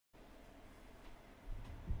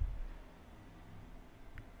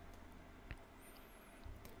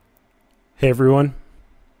Hey everyone,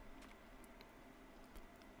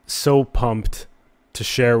 so pumped to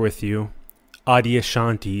share with you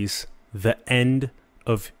Adyashanti's The End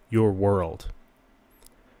of Your World.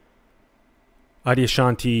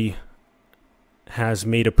 Adyashanti has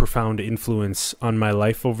made a profound influence on my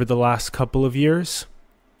life over the last couple of years.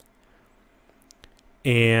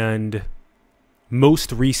 And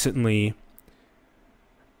most recently,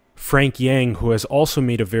 Frank Yang, who has also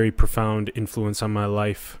made a very profound influence on my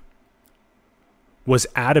life, was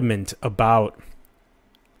adamant about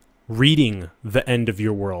reading The End of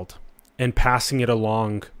Your World and passing it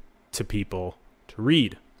along to people to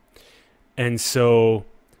read. And so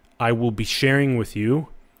I will be sharing with you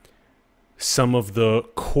some of the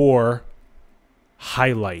core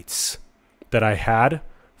highlights that I had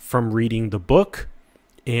from reading the book,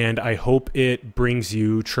 and I hope it brings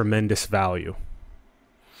you tremendous value.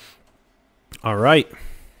 All right,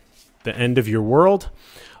 The End of Your World.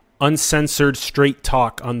 Uncensored, straight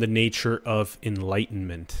talk on the nature of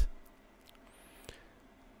enlightenment.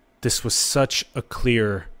 This was such a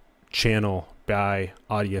clear channel by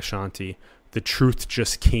Adyashanti. The truth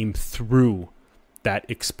just came through that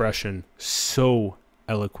expression so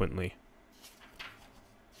eloquently.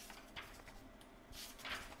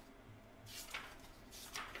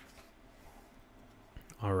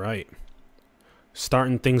 All right.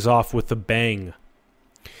 Starting things off with a bang.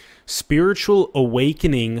 Spiritual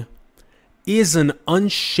awakening is an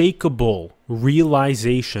unshakable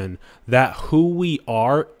realization that who we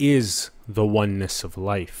are is the oneness of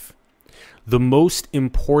life, the most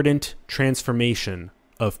important transformation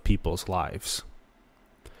of people's lives.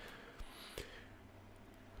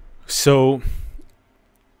 So,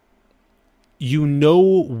 you know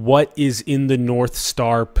what is in the North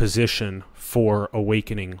Star position for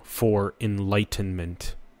awakening, for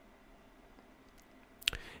enlightenment.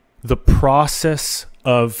 The process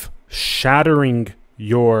of shattering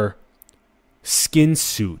your skin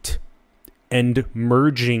suit and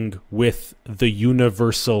merging with the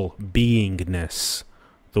universal beingness,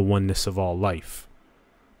 the oneness of all life,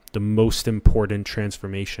 the most important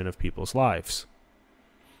transformation of people's lives.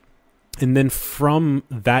 And then from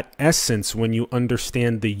that essence, when you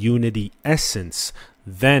understand the unity essence,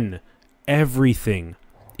 then everything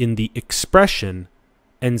in the expression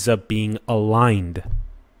ends up being aligned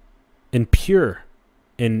and pure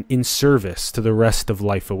and in service to the rest of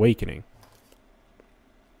life awakening.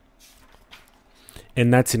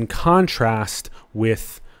 And that's in contrast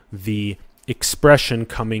with the expression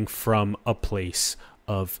coming from a place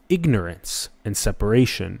of ignorance and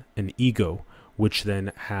separation and ego, which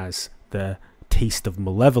then has the taste of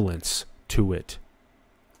malevolence to it.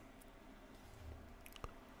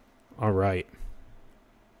 All right.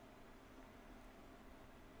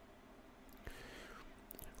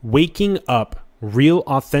 Waking up, real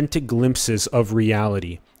authentic glimpses of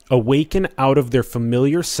reality, awaken out of their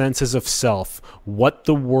familiar senses of self, what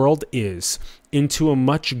the world is, into a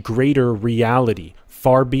much greater reality,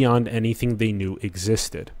 far beyond anything they knew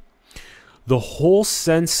existed. The whole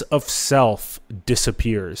sense of self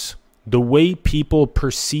disappears. The way people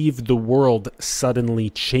perceive the world suddenly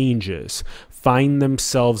changes, find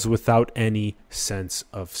themselves without any sense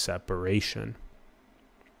of separation.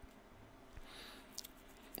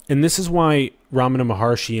 And this is why Ramana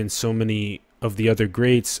Maharshi and so many of the other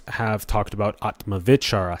greats have talked about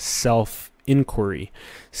Atmavichara, self-inquiry.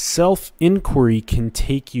 Self-inquiry can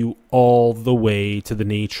take you all the way to the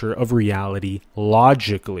nature of reality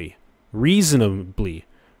logically, reasonably,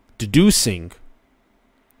 deducing.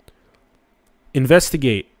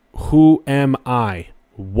 Investigate, who am I?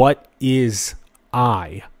 What is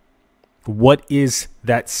I? What is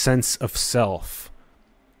that sense of self?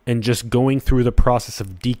 And just going through the process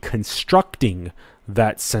of deconstructing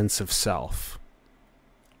that sense of self.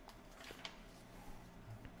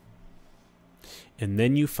 And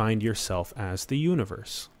then you find yourself as the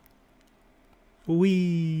universe.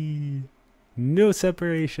 No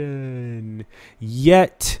separation,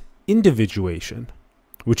 yet individuation,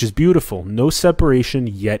 which is beautiful. No separation,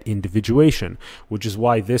 yet individuation, which is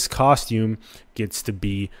why this costume gets to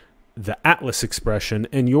be the Atlas expression,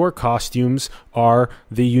 and your costumes are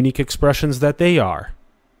the unique expressions that they are.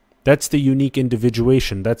 That's the unique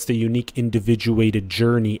individuation. That's the unique individuated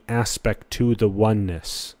journey aspect to the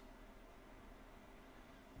oneness.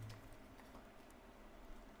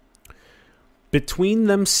 Between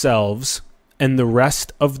themselves and the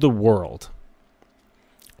rest of the world,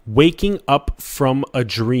 waking up from a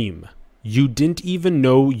dream you didn't even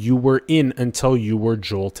know you were in until you were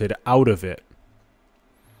jolted out of it.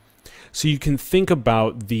 So you can think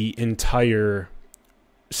about the entire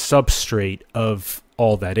substrate of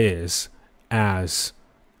all that is as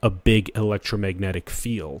a big electromagnetic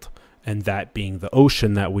field, and that being the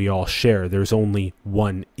ocean that we all share. There's only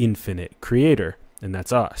one infinite creator, and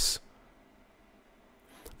that's us.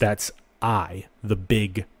 That's I, the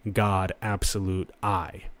big God, absolute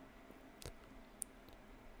I.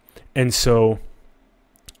 And so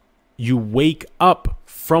you wake up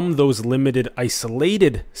from those limited,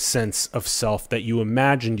 isolated sense of self that you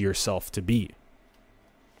imagined yourself to be.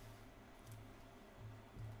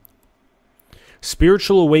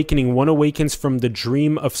 Spiritual awakening, one awakens from the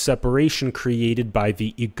dream of separation created by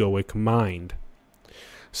the egoic mind.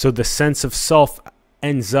 So the sense of self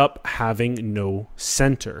ends up having no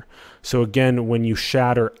center. So again, when you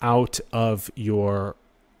shatter out of your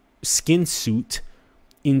skin suit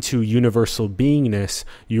into universal beingness,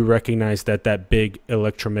 you recognize that that big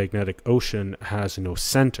electromagnetic ocean has no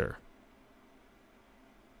center.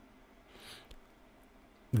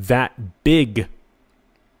 That big,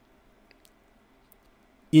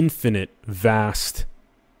 infinite, vast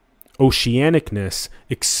oceanicness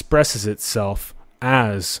expresses itself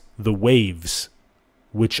as the waves,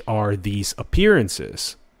 which are these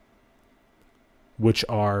appearances, which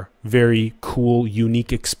are very cool,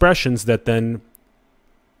 unique expressions that then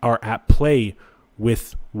are at play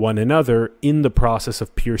with one another in the process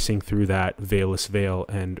of piercing through that veilless veil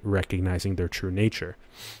and recognizing their true nature.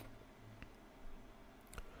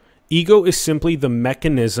 Ego is simply the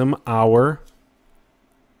mechanism our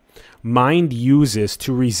mind uses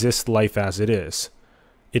to resist life as it is.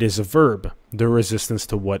 It is a verb, the resistance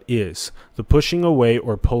to what is. The pushing away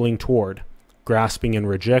or pulling toward, grasping and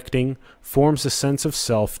rejecting, forms a sense of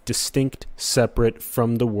self distinct, separate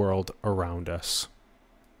from the world around us.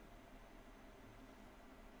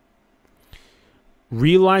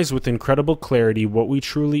 Realize with incredible clarity what we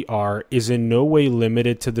truly are is in no way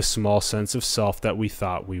limited to the small sense of self that we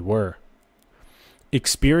thought we were.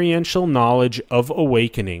 Experiential knowledge of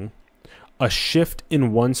awakening, a shift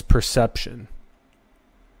in one's perception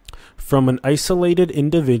from an isolated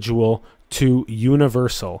individual to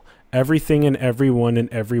universal, everything and everyone and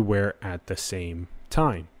everywhere at the same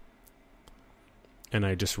time. And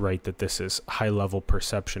I just write that this is high-level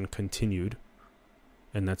perception continued,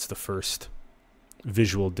 and that's the first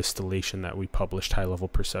visual distillation that we published,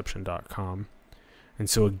 highlevelperception.com. And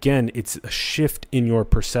so again, it's a shift in your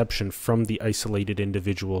perception from the isolated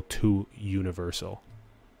individual to universal.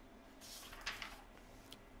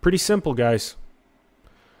 Pretty simple, guys.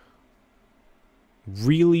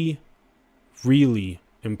 Really, really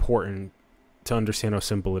important to understand how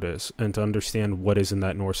simple it is and to understand what is in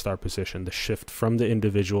that North Star position, the shift from the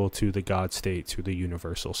individual to the God state to the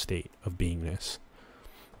universal state of beingness.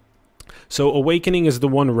 So awakening is the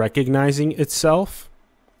one recognizing itself.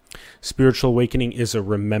 Spiritual awakening is a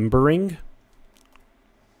remembering.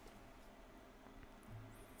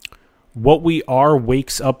 What we are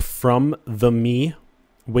wakes up from the me,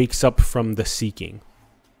 wakes up from the seeking.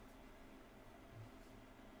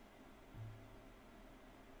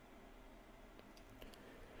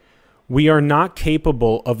 We are not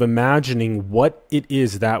capable of imagining what it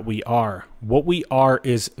is that we are. What we are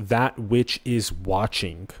is that which is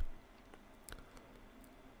watching.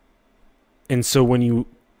 And so when you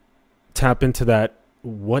tap into that,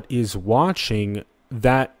 what is watching,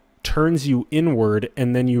 that turns you inward,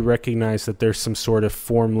 and then you recognize that there's some sort of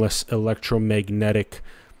formless electromagnetic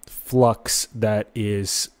flux that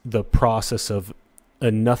is the process of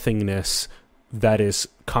a nothingness that is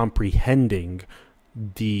comprehending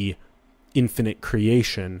the infinite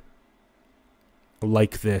creation,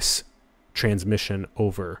 like this transmission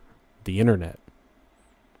over the internet.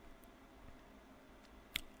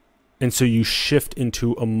 And so you shift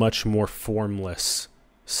into a much more formless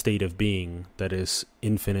state of being that is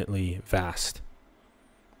infinitely vast.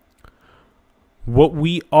 What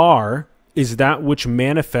we are is that which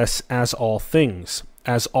manifests as all things,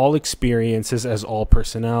 as all experiences, as all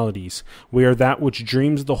personalities. We are that which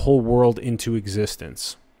dreams the whole world into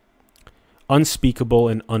existence, unspeakable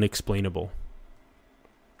and unexplainable.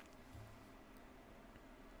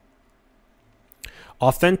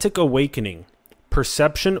 Authentic awakening.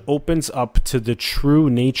 Perception opens up to the true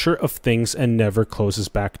nature of things and never closes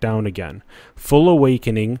back down again. Full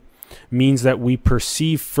awakening means that we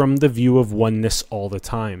perceive from the view of oneness all the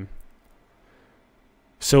time.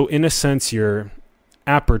 So in a sense, your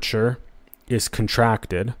aperture is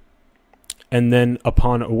contracted, and then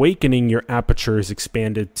upon awakening, your aperture is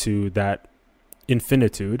expanded to that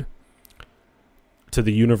infinitude, to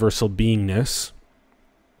the universal beingness,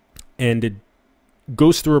 and it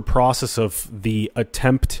goes through a process of the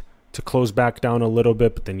attempt to close back down a little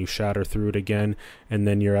bit, but then you shatter through it again, and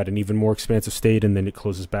then you're at an even more expansive state, and then it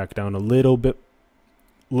closes back down a little bit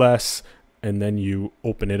less, and then you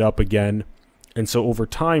open it up again. And so over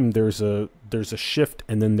time, there's a shift,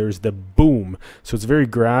 and then there's the boom. So it's very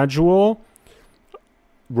gradual,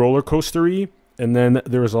 roller coastery, and then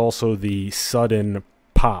there's also the sudden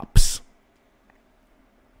pops.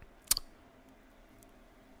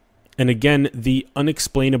 And again, the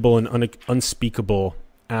unexplainable and unspeakable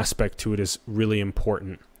aspect to it is really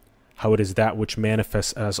important. How it is that which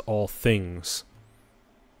manifests as all things.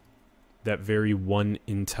 That very one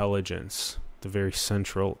intelligence, the very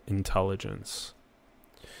central intelligence.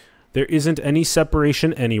 There isn't any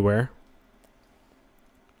separation anywhere.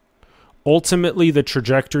 Ultimately, the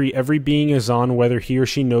trajectory every being is on, whether he or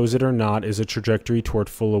she knows it or not, is a trajectory toward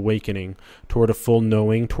full awakening, toward a full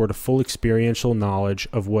knowing, toward a full experiential knowledge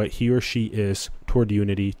of what he or she is, toward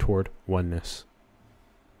unity, toward oneness.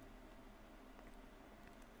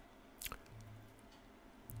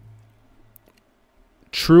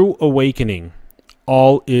 True awakening,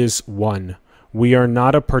 all is one. We are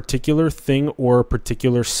not a particular thing or a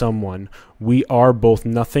particular someone. We are both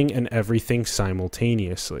nothing and everything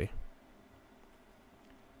simultaneously.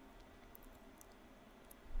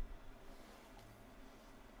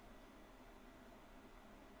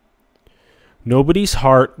 Nobody's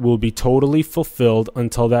heart will be totally fulfilled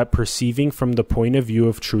until that perceiving from the point of view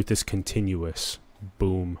of truth is continuous.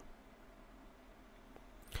 Boom.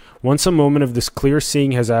 Once a moment of this clear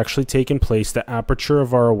seeing has actually taken place, the aperture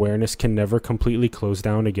of our awareness can never completely close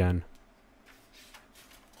down again.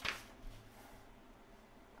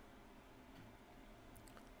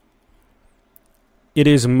 It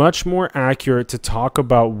is much more accurate to talk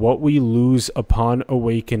about what we lose upon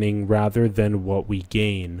awakening rather than what we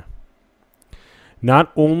gain.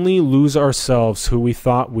 Not only lose ourselves, who we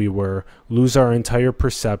thought we were, lose our entire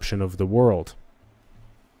perception of the world.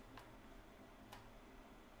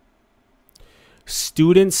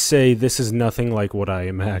 Students say this is nothing like what I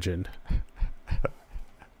imagined.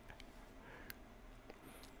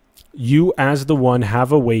 You, as the one,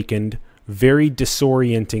 have awakened, very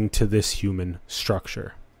disorienting to this human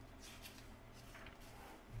structure.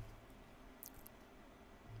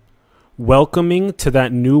 Welcoming to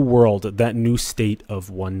that new world, that new state of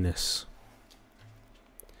oneness.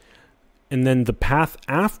 And then the path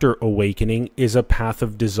after awakening is a path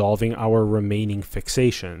of dissolving our remaining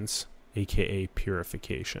fixations, aka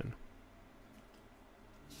purification.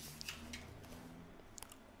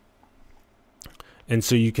 And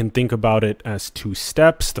so you can think about it as two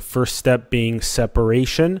steps. The first step being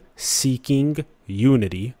separation, seeking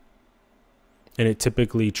unity. And it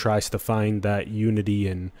typically tries to find that unity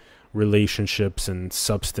in relationships and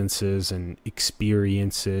substances and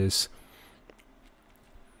experiences,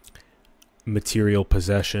 material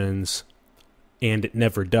possessions, and it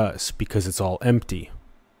never does because it's all empty.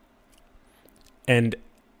 And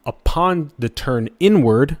upon the turn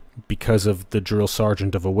inward, because of the drill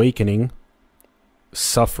sergeant of awakening,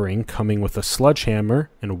 suffering, coming with a sledgehammer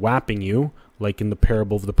and whapping you, like in the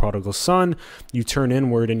parable of the prodigal son, you turn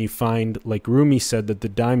inward and you find, like Rumi said, that the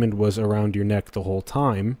diamond was around your neck the whole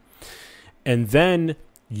time. And then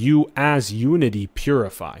you as unity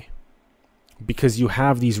purify because you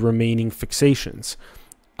have these remaining fixations.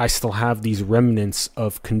 I still have these remnants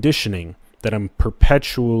of conditioning that I'm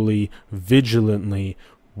perpetually, vigilantly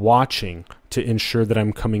watching to ensure that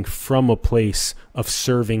I'm coming from a place of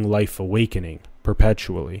serving life awakening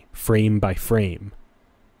perpetually, frame by frame.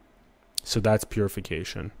 So that's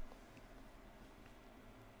purification.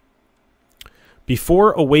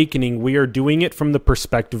 Before awakening, we are doing it from the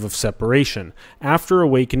perspective of separation. After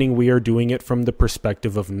awakening, we are doing it from the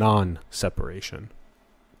perspective of non-separation.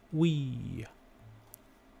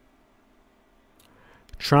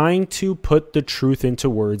 Trying to put the truth into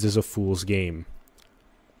words is a fool's game.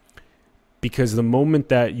 Because the moment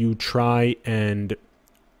that you try and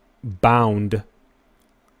bound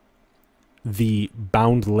the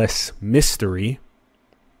boundless mystery,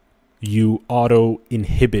 you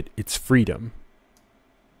auto-inhibit its freedom.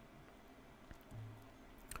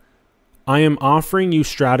 I am offering you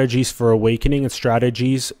strategies for awakening and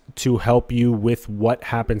strategies to help you with what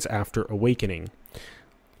happens after awakening.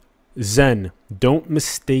 Zen, don't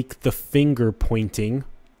mistake the finger pointing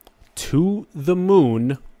to the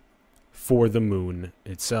moon for the moon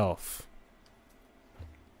itself.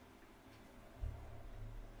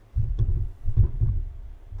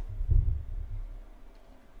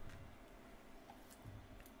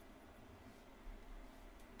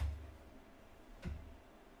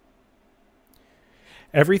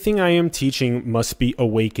 Everything I am teaching must be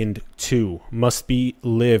awakened to, must be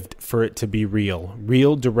lived for it to be real.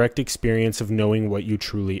 Real, direct experience of knowing what you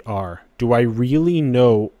truly are. Do I really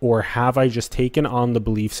know, or have I just taken on the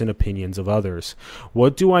beliefs and opinions of others?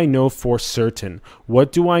 What do I know for certain?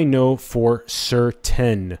 What do I know for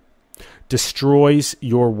certain? Destroys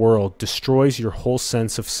your world, destroys your whole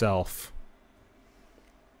sense of self.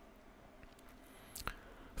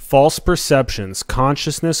 False perceptions.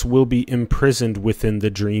 Consciousness will be imprisoned within the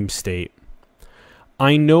dream state.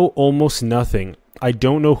 I know almost nothing. I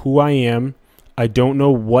don't know who I am. I don't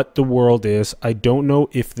know what the world is. I don't know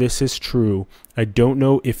if this is true. I don't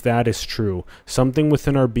know if that is true. Something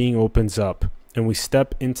within our being opens up, and we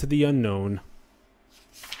step into the unknown.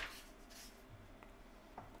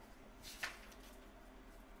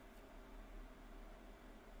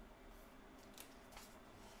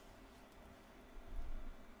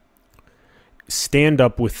 Stand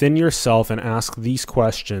up within yourself and ask these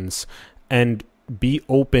questions, and be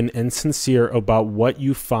open and sincere about what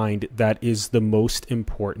you find that is the most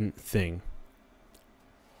important thing.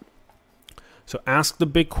 So ask the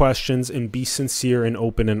big questions and be sincere and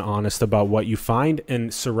open and honest about what you find,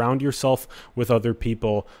 and surround yourself with other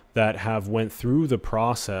people that have went through the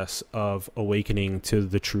process of awakening to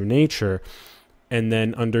the true nature, and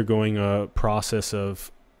then undergoing a process of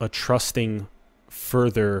a trusting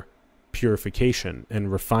further purification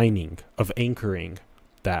and refining, of anchoring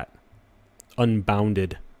that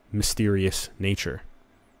unbounded, mysterious nature.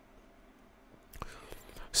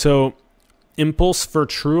 So, impulse for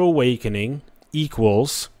true awakening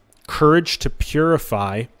equals courage to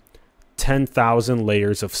purify 10,000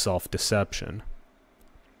 layers of self-deception.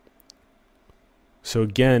 So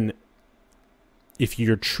again, if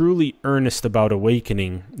you're truly earnest about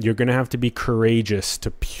awakening, you're going to have to be courageous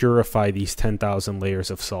to purify these 10,000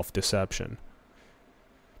 layers of self-deception.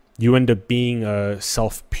 You end up being a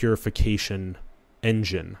self-purification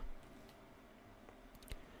engine.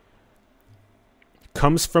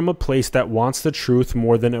 Comes from a place that wants the truth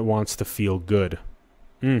more than it wants to feel good.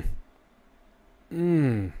 Adya,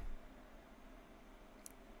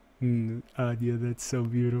 that's so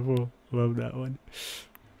beautiful. Love that one.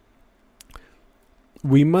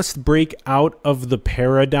 We must break out of the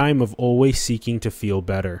paradigm of always seeking to feel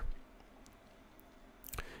better.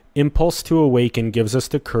 Impulse to awaken gives us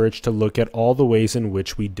the courage to look at all the ways in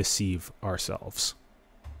which we deceive ourselves.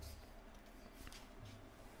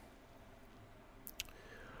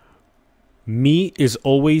 Me is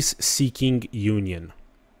always seeking union.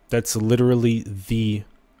 That's literally the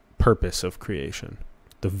purpose of creation.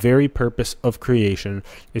 The very purpose of creation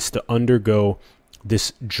is to undergo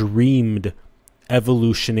this dreamed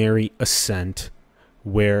evolutionary ascent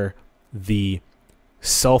where the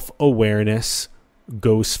self-awareness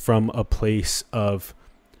goes from a place of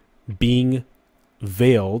being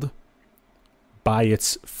veiled by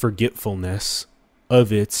its forgetfulness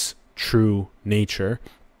of its true nature,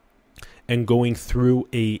 and going through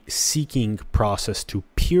a seeking process to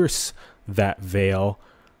pierce that veil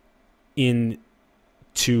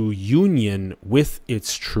into union with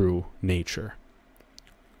its true nature.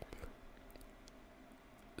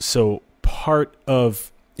 So part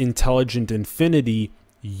of intelligent infinity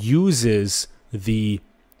uses the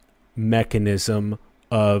mechanism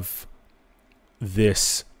of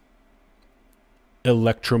this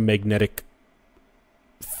electromagnetic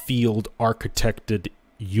field architected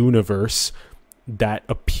universe that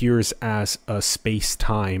appears as a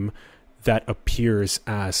space-time, that appears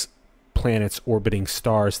as planets orbiting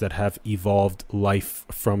stars that have evolved life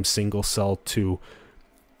from single cell to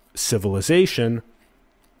civilization.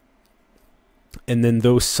 And then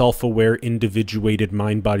those self-aware, individuated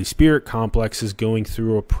mind-body-spirit complexes going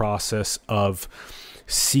through a process of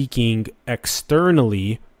seeking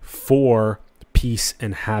externally for peace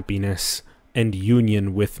and happiness and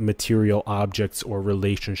union with material objects or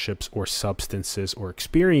relationships or substances or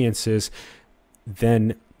experiences.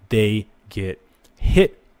 Then they get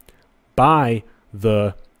hit by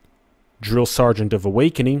the drill sergeant of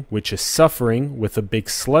awakening, which is suffering, with a big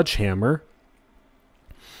sledgehammer,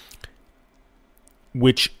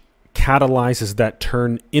 which catalyzes that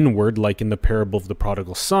turn inward, like in the parable of the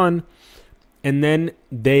prodigal son. And then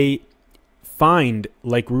they find,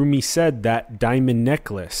 like Rumi said, that diamond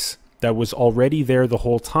necklace that was already there the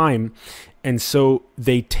whole time. And so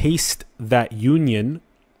they taste that union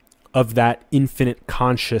of that infinite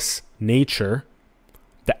conscious nature,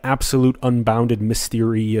 the absolute unbounded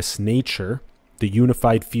mysterious nature, the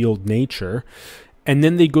unified field nature. And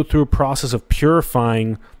then they go through a process of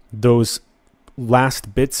purifying those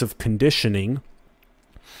last bits of conditioning,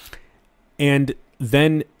 and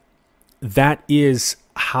then that is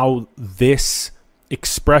how this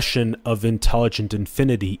expression of intelligent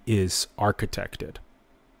infinity is architected.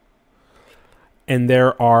 And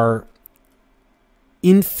there are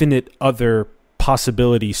infinite other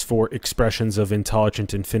possibilities for expressions of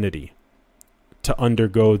intelligent infinity to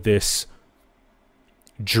undergo this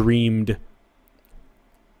dreamed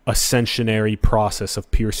ascensionary process of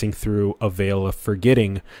piercing through a veil of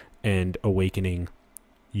forgetting and awakening,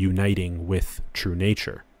 uniting with true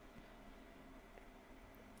nature.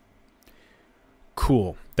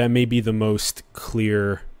 Cool. That may be the most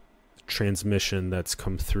clear transmission that's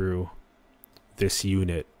come through this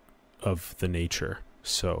unit of the nature.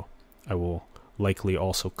 So I will likely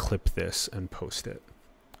also clip this and post it.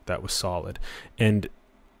 That was solid. And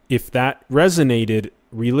if that resonated,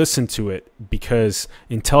 re-listen to it, because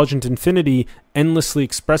intelligent infinity endlessly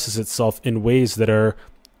expresses itself in ways that are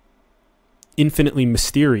infinitely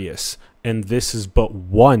mysterious. And this is but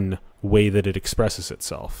one way that it expresses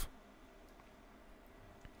itself.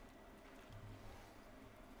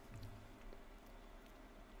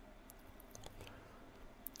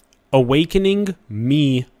 Awakening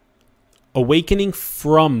me, awakening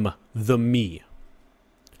from the me.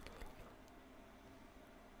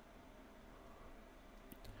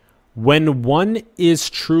 When one is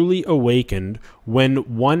truly awakened, when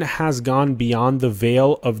one has gone beyond the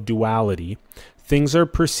veil of duality, things are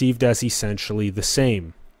perceived as essentially the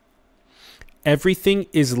same. Everything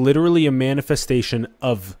is literally a manifestation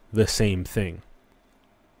of the same thing.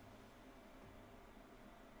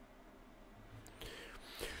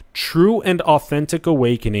 True and authentic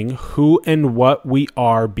awakening, who and what we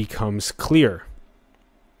are, becomes clear.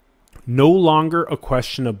 No longer a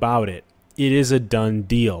question about it. It is a done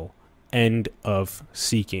deal. End of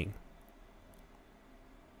seeking.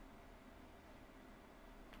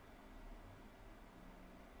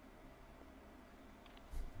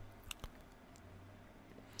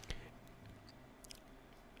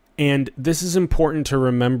 And this is important to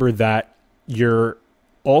remember, that you're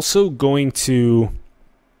also going to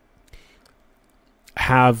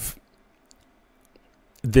have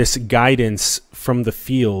this guidance from the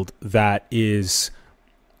field that is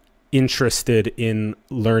interested in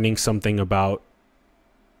learning something about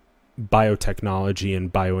biotechnology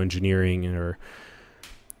and bioengineering, or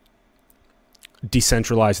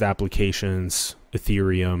decentralized applications,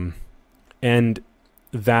 Ethereum, and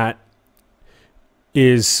that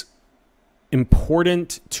is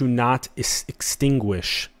important to not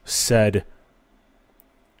extinguish said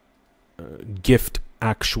gift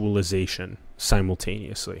actualization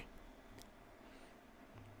simultaneously.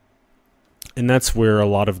 And that's where a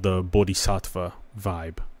lot of the bodhisattva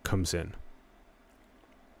vibe comes in.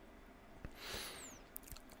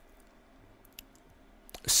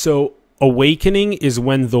 So awakening is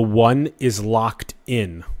when the one is locked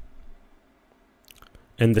in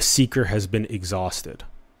and the seeker has been exhausted.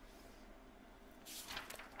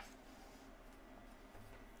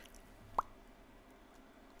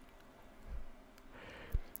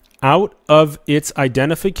 Out of its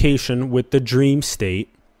identification with the dream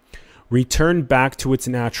state, return back to its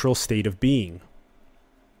natural state of being.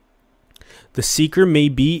 The seeker may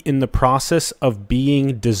be in the process of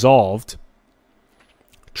being dissolved.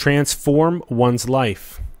 Transform one's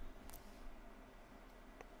life.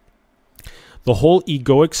 The whole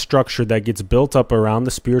egoic structure that gets built up around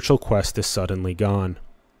the spiritual quest is suddenly gone.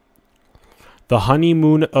 The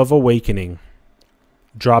honeymoon of awakening,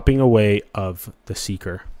 dropping away of the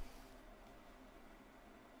seeker.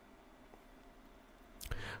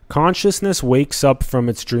 Consciousness wakes up from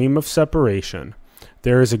its dream of separation.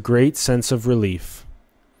 There is a great sense of relief.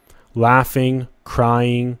 Laughing,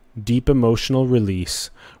 crying, deep emotional release.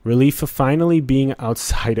 Relief of finally being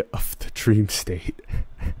outside of the dream state.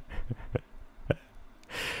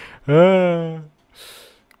 And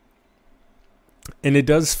it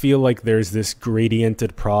does feel like there's this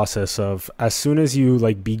gradiented process of, as soon as you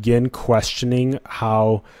begin questioning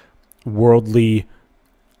how worldly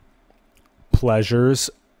pleasures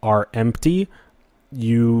are empty,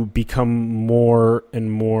 you become more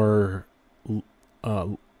and more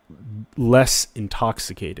less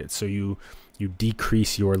intoxicated. So you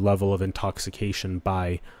decrease your level of intoxication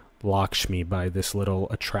by Lakshmi, by this little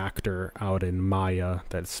attractor out in Maya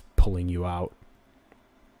that's pulling you out.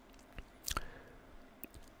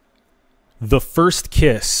 The first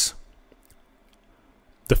kiss,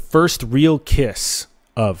 the first real kiss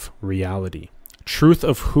of reality, truth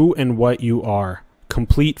of who and what you are.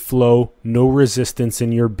 Complete flow, no resistance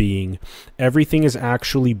in your being. Everything is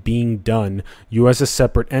actually being done. You as a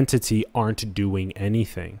separate entity aren't doing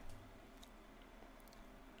anything.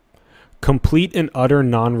 Complete and utter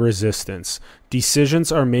non-resistance.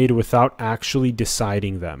 Decisions are made without actually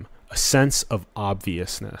deciding them. a sense of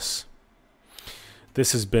obviousness.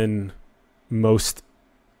 This has been most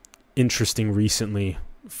interesting recently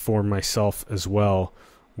for myself as well,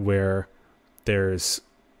 where there's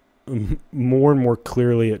more and more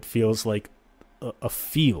clearly it feels like a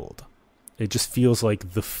field. It just feels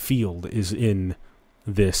like the field is in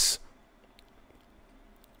this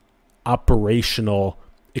operational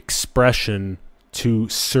expression to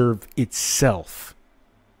serve itself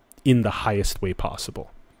in the highest way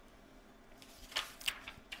possible.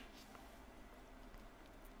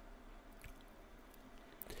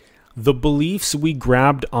 The beliefs we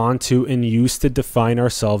grabbed onto and used to define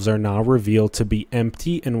ourselves are now revealed to be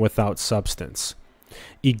empty and without substance.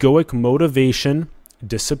 Egoic motivation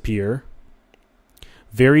disappear.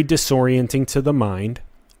 Very disorienting to the mind.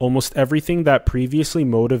 Almost everything that previously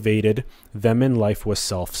motivated them in life was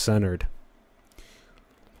self-centered.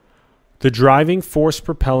 The driving force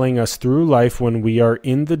propelling us through life when we are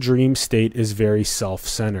in the dream state is very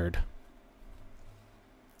self-centered.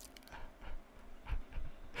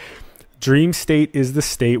 Dream state is the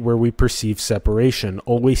state where we perceive separation,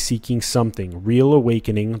 always seeking something. Real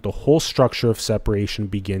awakening, the whole structure of separation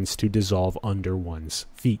begins to dissolve under one's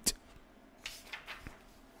feet.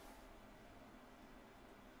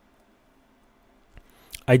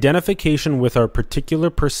 Identification with our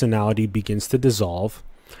particular personality begins to dissolve.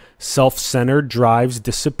 Self-centered drives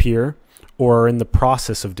disappear or are in the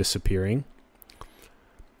process of disappearing.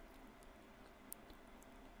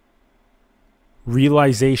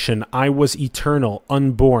 Realization, I was eternal,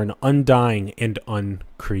 unborn, undying, and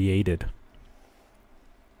uncreated.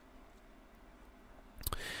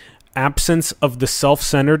 Absence of the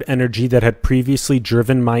self-centered energy that had previously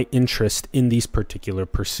driven my interest in these particular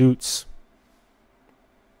pursuits.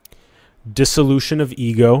 Dissolution of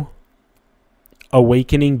ego.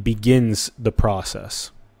 Awakening begins the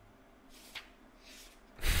process.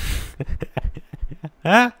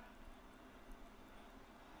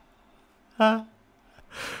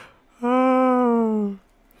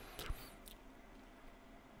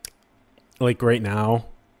 Like right now,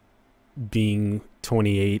 being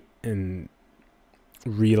 28 and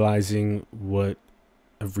realizing what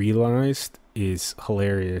I've realized is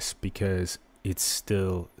hilarious because it's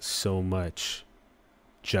still so much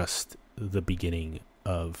just the beginning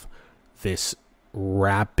of this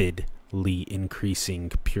rapidly increasing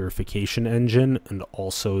purification engine, and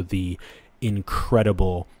also the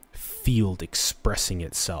incredible field expressing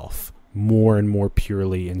itself more and more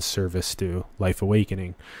purely in service to life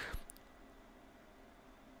awakening.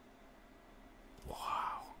 Wow.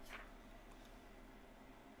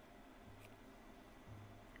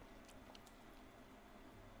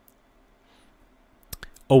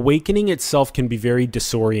 Awakening itself can be very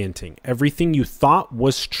disorienting. Everything you thought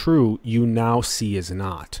was true, you now see is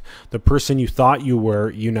not. The person you thought you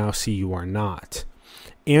were, you now see you are not.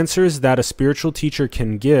 Answers that a spiritual teacher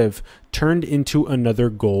can give turned into another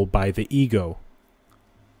goal by the ego.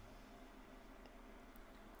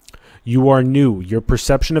 You are new. Your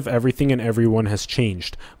perception of everything and everyone has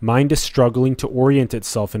changed. Mind is struggling to orient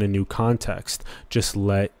itself in a new context. Just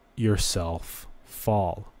let yourself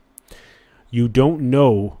fall. You don't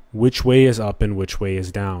know which way is up and which way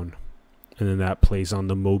is down. And then that plays on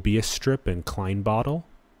the Mobius strip and Klein bottle.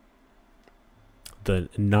 The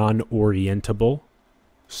non-orientable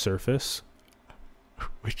surface,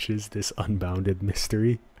 which is this unbounded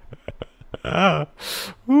mystery.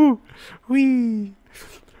 Wee.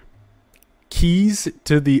 Keys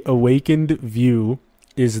to the awakened view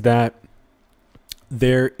is that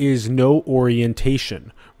there is no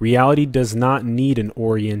orientation. Reality does not need an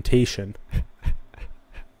orientation.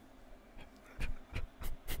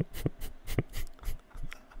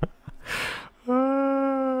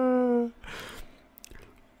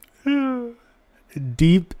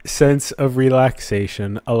 Deep sense of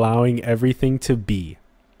relaxation, allowing everything to be.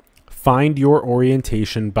 Find your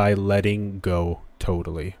orientation by letting go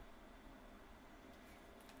totally.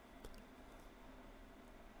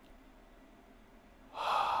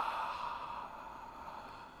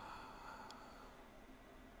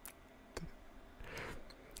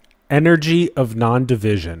 Energy of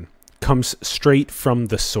non-division comes straight from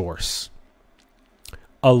the source.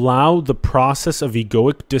 Allow the process of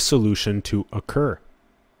egoic dissolution to occur.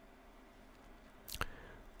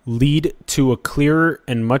 Lead to a clearer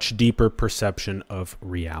and much deeper perception of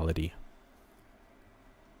reality.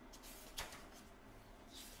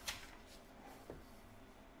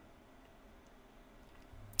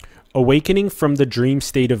 Awakening from the dream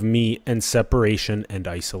state of me and separation and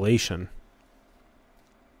isolation.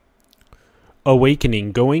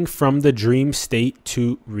 Awakening, going from the dream state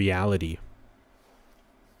to reality.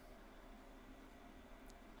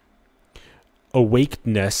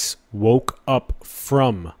 Awakeness woke up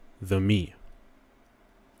from the me.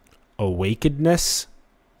 Awakeness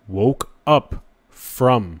woke up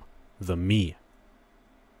from the me.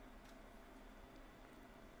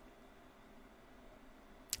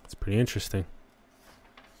 It's pretty interesting.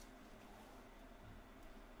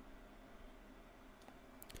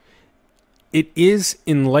 It is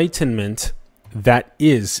enlightenment that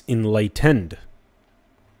is enlightened.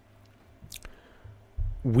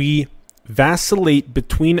 We vacillate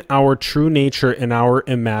between our true nature and our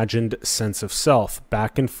imagined sense of self,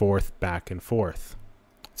 back and forth, back and forth.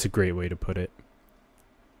 It's a great way to put it.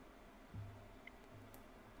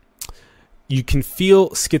 You can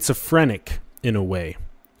feel schizophrenic in a way.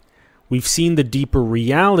 We've seen the deeper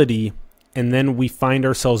reality, and then we find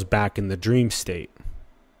ourselves back in the dream state.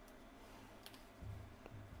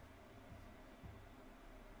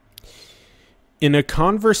 In a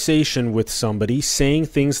conversation with somebody, saying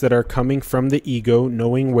things that are coming from the ego,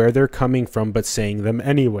 knowing where they're coming from, but saying them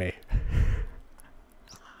anyway.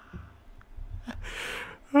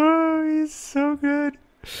 Oh, he's so good.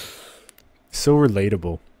 So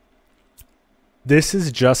relatable. This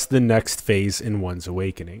is just the next phase in one's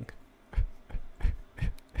awakening.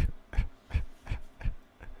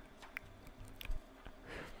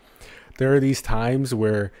 There are these times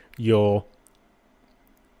where you'll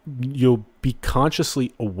be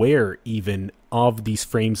consciously aware even of these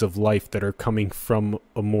frames of life that are coming from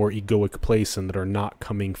a more egoic place and that are not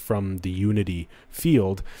coming from the unity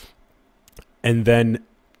field. And then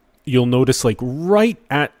you'll notice, like, right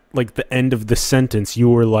at like the end of the sentence, you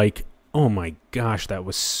were like, oh my gosh, that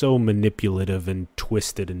was so manipulative and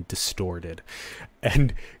twisted and distorted.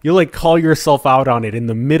 And you'll like call yourself out on it in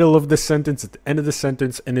the middle of the sentence, at the end of the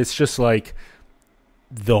sentence, and it's just like,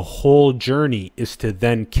 the whole journey is to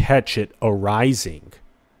then catch it arising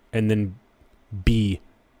and then be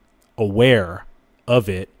aware of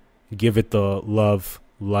it, give it the love,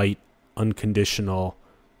 light, unconditional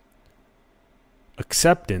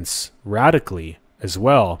acceptance radically as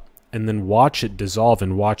well, and then watch it dissolve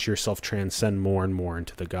and watch yourself transcend more and more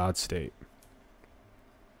into the God state.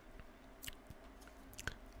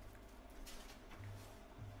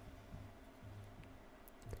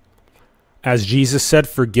 As Jesus said,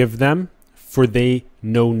 forgive them, for they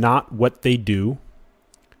know not what they do.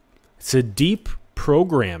 It's a deep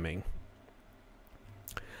programming.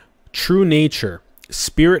 True nature.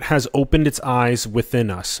 Spirit has opened its eyes within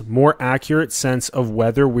us. More accurate sense of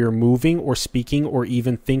whether we're moving or speaking or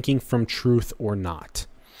even thinking from truth or not.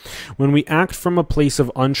 When we act from a place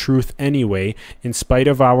of untruth anyway, in spite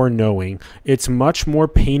of our knowing, it's much more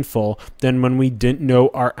painful than when we didn't know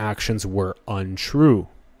our actions were untrue.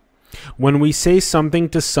 When we say something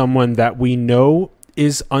to someone that we know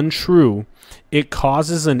is untrue, it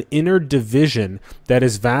causes an inner division that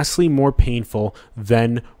is vastly more painful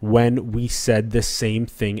than when we said the same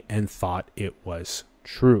thing and thought it was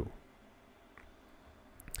true.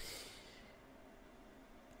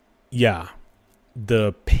 Yeah,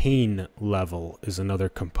 the pain level is another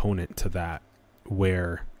component to that,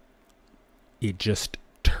 where it just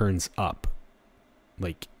turns up,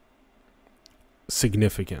 like,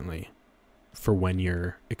 significantly for when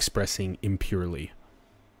you're expressing impurely.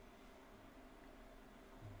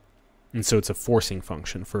 And so it's a forcing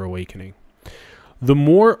function for awakening. The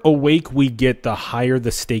more awake we get, the higher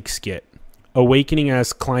the stakes get. Awakening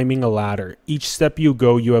as climbing a ladder. Each step you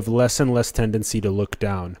go, you have less and less tendency to look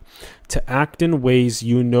down. To act in ways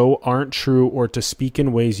you know aren't true, or to speak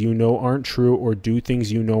in ways you know aren't true, or do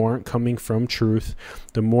things you know aren't coming from truth.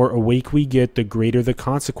 The more awake we get, the greater the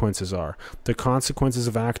consequences are. The consequences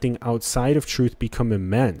of acting outside of truth become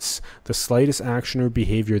immense. The slightest action or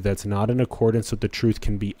behavior that's not in accordance with the truth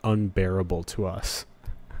can be unbearable to us.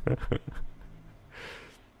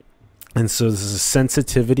 And so this is a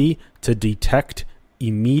sensitivity to detect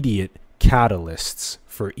immediate catalysts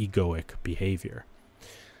for egoic behavior.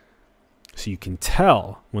 So you can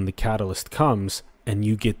tell when the catalyst comes and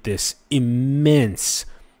you get this immense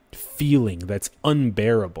feeling that's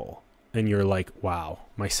unbearable. And you're like, wow,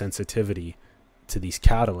 my sensitivity to these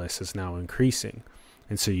catalysts is now increasing.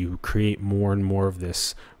 And so you create more and more of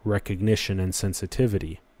this recognition and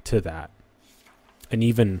sensitivity to that. And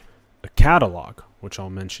even a catalog, which I'll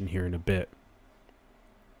mention here in a bit.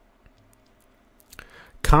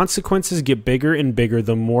 Consequences get bigger and bigger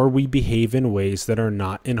the more we behave in ways that are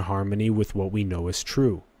not in harmony with what we know is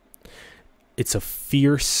true. It's a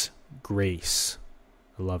fierce grace.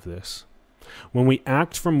 I love this. When we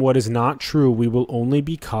act from what is not true, we will only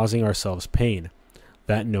be causing ourselves pain.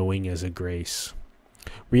 That knowing is a grace.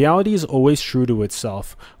 Reality is always true to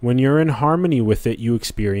itself. When you're in harmony with it, you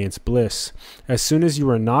experience bliss. As soon as you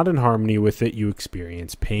are not in harmony with it, you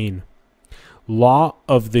experience pain. Law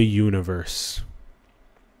of the universe.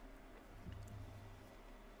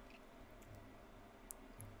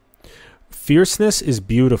 Fierceness is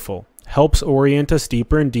beautiful, helps orient us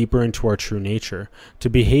deeper and deeper into our true nature. To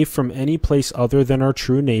behave from any place other than our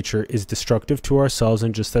true nature is destructive to ourselves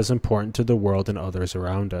and just as important to the world and others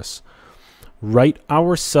around us. Right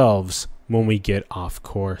ourselves when we get off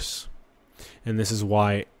course. And this is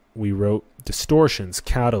why we wrote distortions,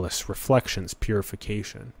 catalysts, reflections,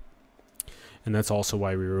 purification. And that's also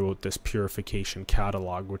why we wrote this purification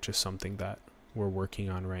catalog, which is something that we're working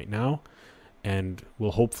on right now. And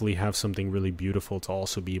we'll hopefully have something really beautiful to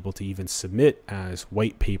also be able to even submit as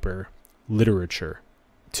white paper literature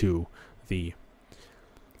to the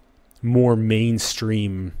more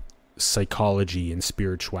mainstream psychology and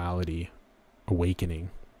spirituality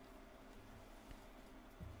awakening.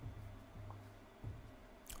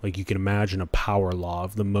 Like you can imagine a power law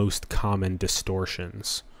of the most common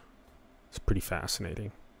distortions. It's pretty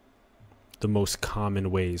fascinating. The most common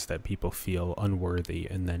ways that people feel unworthy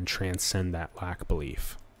and then transcend that lack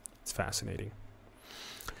belief. It's fascinating.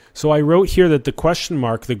 So I wrote here that the question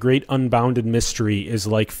mark, the great unbounded mystery, is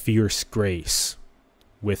like fierce grace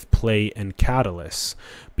with play and catalysts,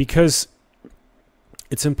 because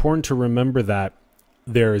it's important to remember that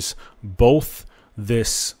there's both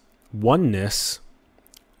this oneness,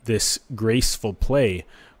 this graceful play,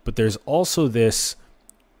 but there's also this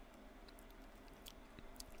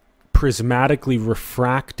prismatically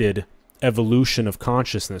refracted evolution of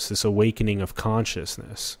consciousness, this awakening of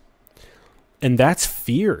consciousness. And that's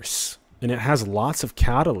fierce, and it has lots of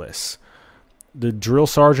catalysts. The drill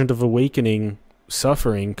sergeant of awakening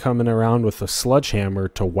suffering coming around with a sledgehammer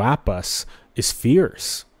to whap us is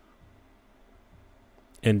fierce.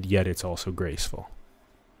 And yet it's also graceful.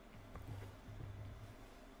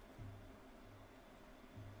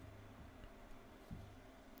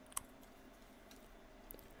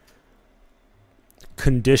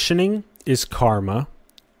 Conditioning is karma,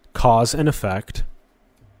 cause and effect.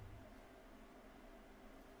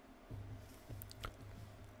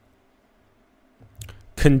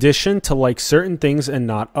 Conditioned to like certain things and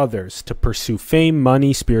not others, to pursue fame,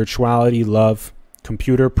 money, spirituality, love,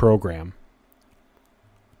 computer program.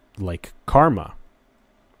 Like karma.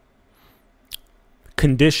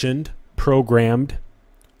 Conditioned, programmed,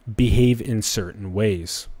 behave in certain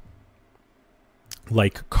ways.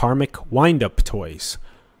 Like karmic wind-up toys,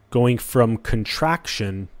 going from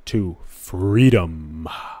contraction to freedom.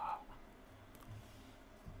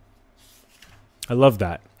 I love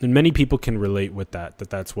that. And many people can relate with that,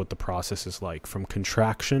 that's what the process is like, from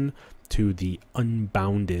contraction to the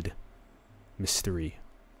unbounded mystery.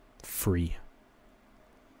 Free.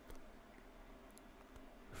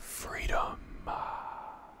 Freedom.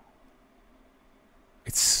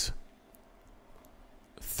 It's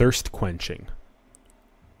thirst quenching.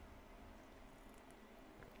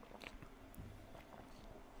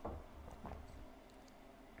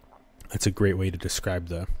 That's a great way to describe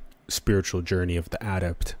the spiritual journey of the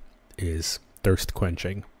adept, is thirst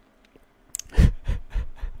quenching.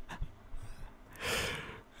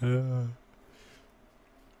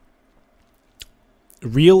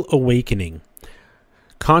 Real awakening.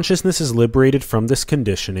 Consciousness is liberated from this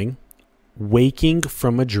conditioning, waking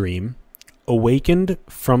from a dream, awakened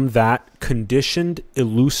from that conditioned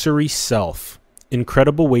illusory self,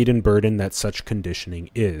 incredible weight and burden that such conditioning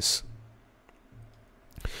is.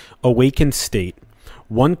 Awakened state.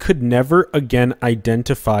 One could never again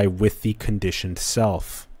identify with the conditioned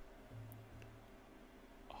self.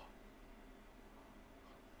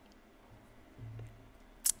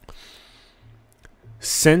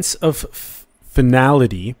 Sense of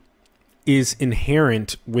finality is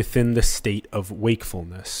inherent within the state of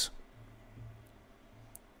wakefulness.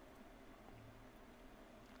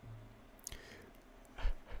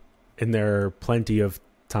 And there are plenty of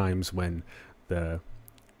times when the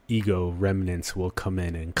ego remnants will come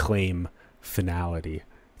in and claim finality.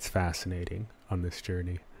 It's fascinating on this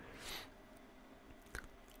journey.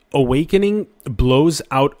 Awakening blows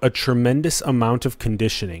out a tremendous amount of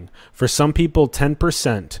conditioning. For some people,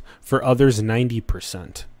 10%. For others,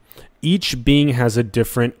 90%. Each being has a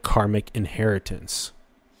different karmic inheritance.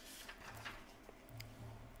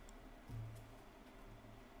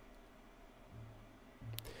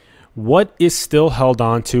 What is still held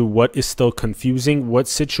on to? What is still confusing? What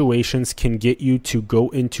situations can get you to go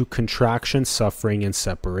into contraction, suffering, and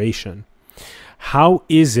separation? How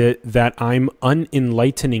is it that I'm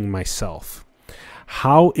un-enlightening myself?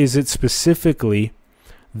 How is it specifically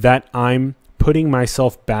that I'm putting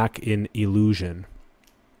myself back in illusion.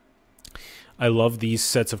 I love these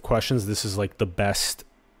sets of questions. This is like the best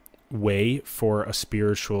way for a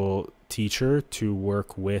spiritual teacher to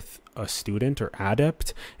work with a student or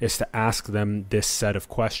adept, is to ask them this set of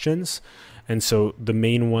questions. And so the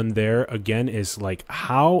main one there again is like,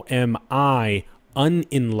 how am I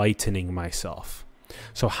un-enlightening myself?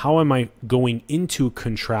 So how am I going into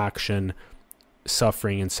contraction,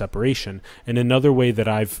 suffering, and separation? And another way that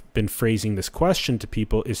I've been phrasing this question to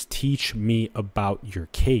people is, teach me about your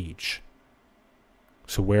cage.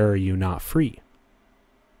 So where are you not free?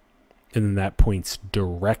 And then that points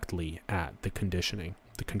directly at the conditioning,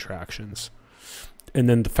 the contractions. And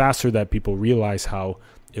then the faster that people realize how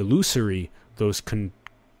illusory those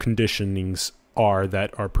conditionings are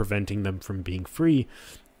that are preventing them from being free,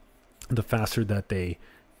 the faster that they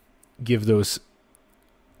give those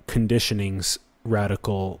conditionings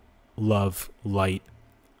radical love, light,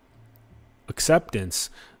 acceptance,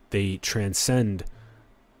 they transcend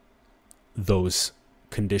those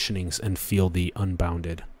conditionings and feel the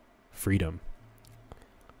unbounded freedom.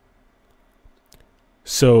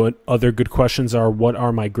 So other good questions are, what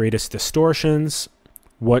are my greatest distortions?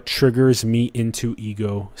 What triggers me into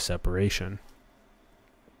ego separation?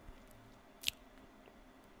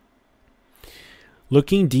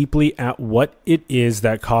 Looking deeply at what it is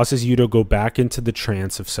that causes you to go back into the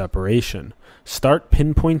trance of separation. Start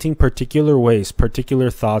pinpointing particular ways, particular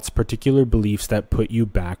thoughts, particular beliefs that put you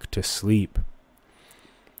back to sleep.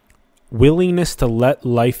 Willingness to let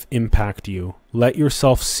life impact you. Let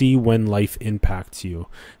yourself see when life impacts you.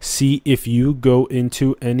 See if you go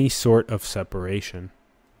into any sort of separation.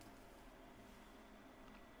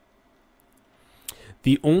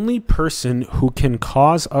 The only person who can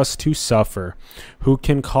cause us to suffer, who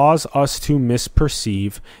can cause us to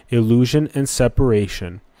misperceive illusion and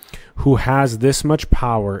separation, who has this much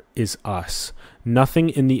power, is us. Nothing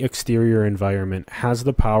in the exterior environment has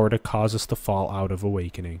the power to cause us to fall out of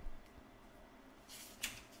awakening.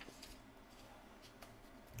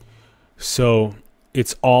 So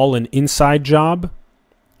it's all an inside job.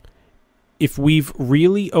 If we've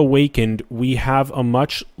really awakened, we have a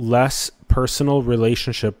much less personal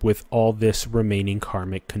relationship with all this remaining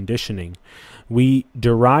karmic conditioning. We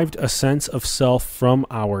derived a sense of self from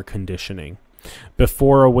our conditioning.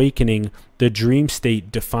 Before awakening, the dream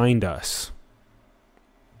state defined us.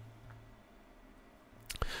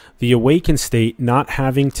 The awakened state not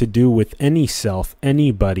having to do with any self,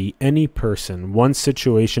 anybody, any person. One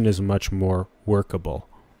situation is much more workable.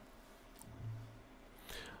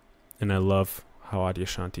 And I love how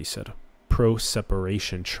Adyashanti said,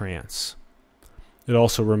 pro-separation trance. It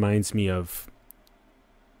also reminds me of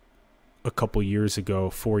a couple years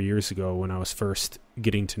ago, 4 years ago, when I was first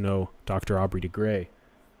getting to know Dr. Aubrey de Grey,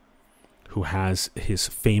 who has his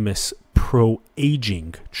famous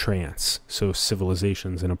pro-aging trance. So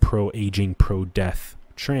civilizations in a pro-aging, pro-death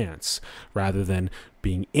trance, rather than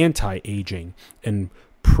being anti-aging and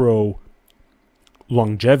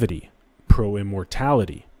pro-longevity,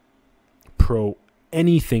 pro-immortality,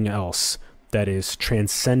 pro-anything else that is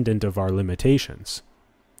transcendent of our limitations.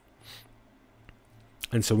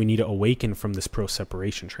 And so we need to awaken from this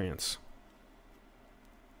pro-separation trance.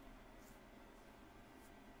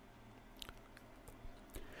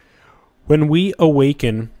 When we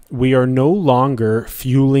awaken, we are no longer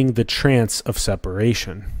fueling the trance of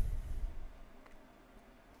separation.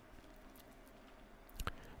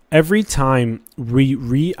 Every time we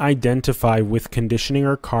re-identify with conditioning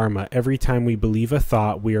or karma, every time we believe a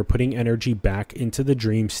thought, we are putting energy back into the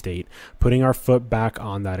dream state, putting our foot back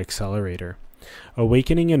on that accelerator.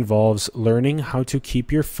 Awakening involves learning how to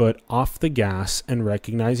keep your foot off the gas and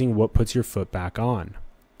recognizing what puts your foot back on.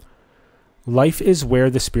 Life is where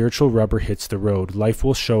the spiritual rubber hits the road. Life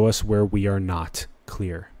will show us where we are not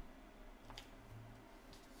clear.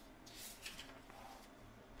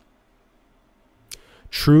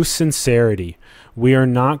 True sincerity. We are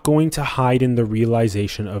not going to hide in the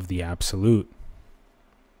realization of the absolute.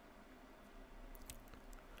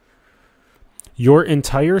 Your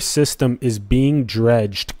entire system is being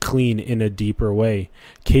dredged clean in a deeper way,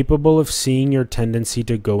 capable of seeing your tendency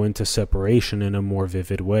to go into separation in a more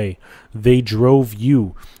vivid way. They drove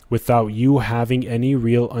you without you having any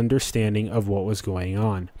real understanding of what was going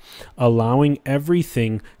on. Allowing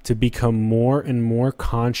everything to become more and more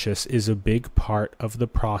conscious is a big part of the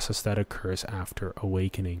process that occurs after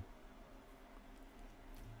awakening.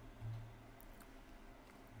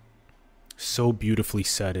 So beautifully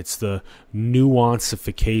said. It's the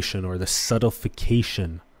nuanceification or the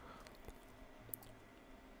subtleification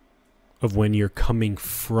of when you're coming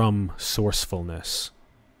from sourcefulness.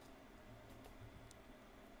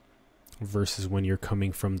 versus when you're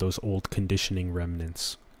coming from those old conditioning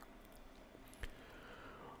remnants.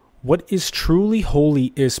 What is truly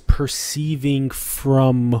holy is perceiving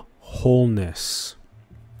from wholeness,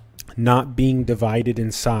 not being divided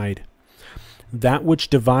inside. That which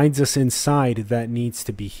divides us inside, that needs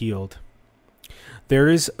to be healed. There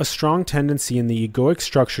is a strong tendency in the egoic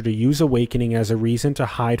structure to use awakening as a reason to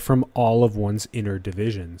hide from all of one's inner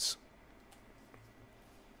divisions.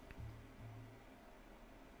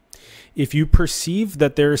 If you perceive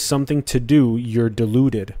that there is something to do, you're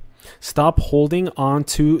deluded. Stop holding on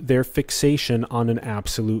to their fixation on an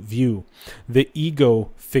absolute view. The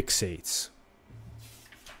ego fixates.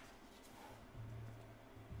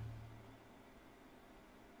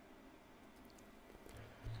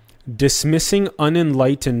 Dismissing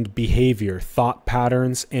unenlightened behavior, thought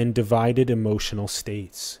patterns, and divided emotional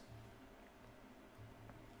states.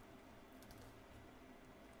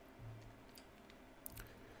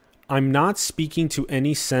 I'm not speaking to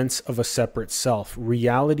any sense of a separate self.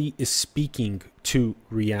 Reality is speaking to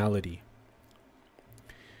reality.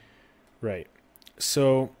 Right.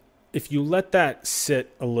 So if you let that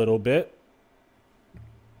sit a little bit.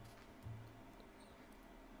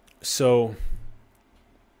 So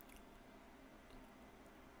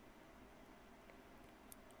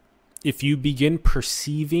if you begin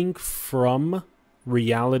perceiving from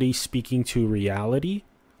reality speaking to reality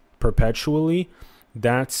perpetually,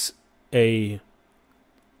 that's a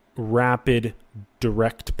rapid,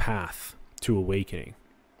 direct path to awakening.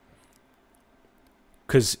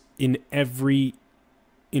 Because in every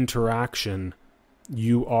interaction,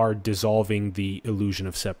 you are dissolving the illusion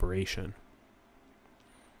of separation.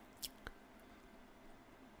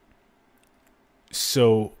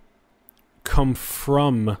 So come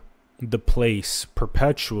from the place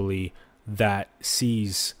perpetually that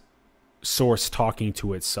sees source talking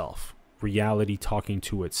to itself, reality talking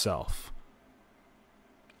to itself.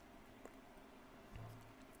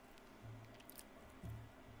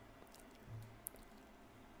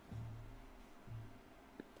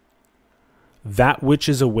 That which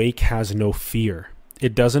is awake has no fear.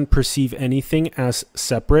 It doesn't perceive anything as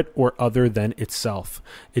separate or other than itself.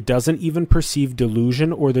 It doesn't even perceive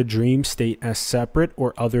delusion or the dream state as separate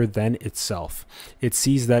or other than itself. It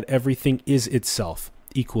sees that everything is itself,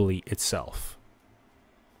 equally itself.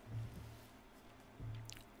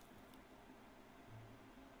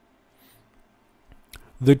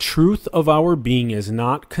 The truth of our being is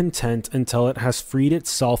not content until it has freed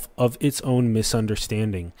itself of its own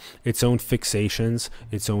misunderstanding, its own fixations,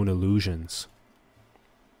 its own illusions.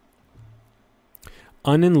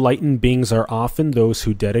 Unenlightened beings are often those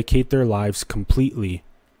who dedicate their lives completely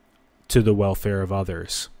to the welfare of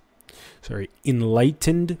others.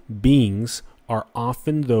 Enlightened beings are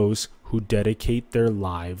often those who dedicate their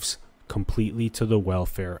lives completely to the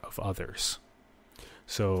welfare of others.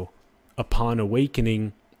 So, upon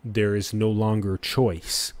awakening, there is no longer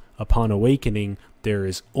choice. Upon awakening, there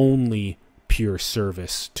is only pure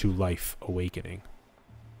service to life awakening.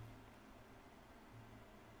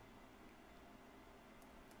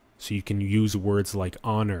 So you can use words like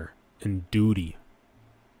honor and duty.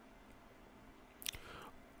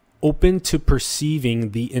 Open to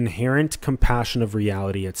perceiving the inherent compassion of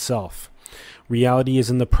reality itself. Reality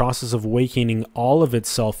is in the process of awakening all of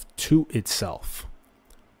itself to itself.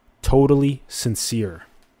 Totally sincere.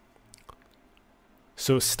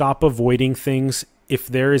 So stop avoiding things. If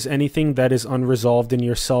there is anything that is unresolved in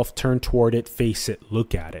yourself, turn toward it, face it,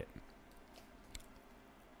 look at it.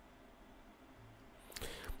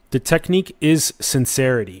 The technique is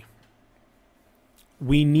sincerity.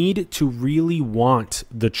 We need to really want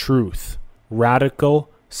the truth. Radical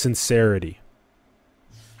sincerity.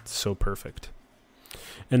 It's so perfect.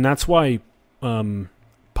 And that's why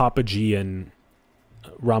Papaji and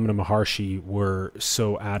Ramana Maharshi were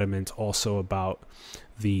so adamant also about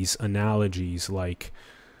these analogies, like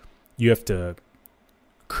you have to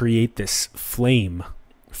create this flame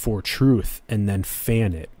for truth and then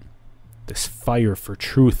fan it. This fire for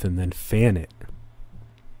truth and then fan it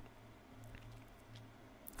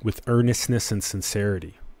with earnestness and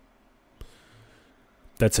sincerity.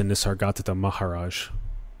 That's a Nisargadatta Maharaj.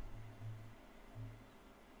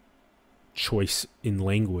 Choice in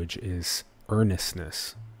language is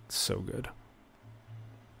earnestness. It's so good.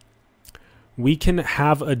 We can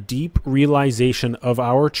have a deep realization of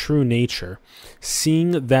our true nature,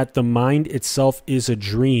 seeing that the mind itself is a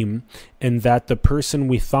dream and that the person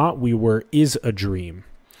we thought we were is a dream.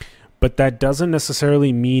 But that doesn't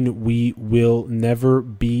necessarily mean we will never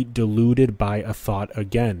be deluded by a thought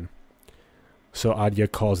again. So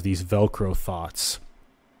Adya calls these Velcro thoughts,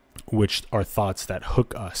 which are thoughts that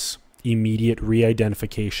hook us. immediate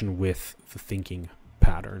re-identification with the thinking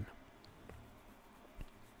pattern.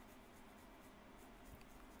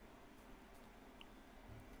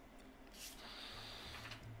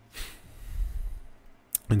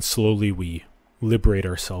 And slowly we liberate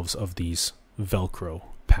ourselves of these Velcro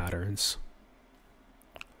patterns.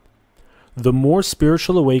 The more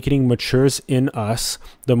spiritual awakening matures in us,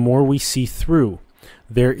 the more we see through.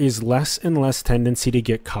 There is less and less tendency to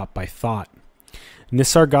get caught by thought.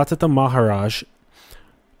 Nisargadatta Maharaj,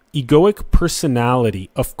 egoic personality,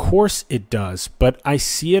 of course it does, but I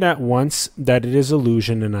see it at once that it is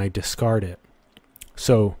illusion and I discard it.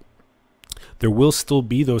 So there will still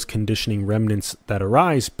be those conditioning remnants that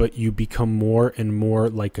arise, but you become more and more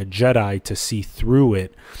like a Jedi to see through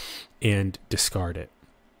it and discard it.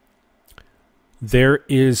 There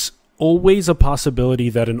is always a possibility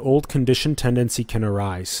that an old conditioned tendency can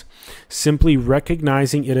arise. Simply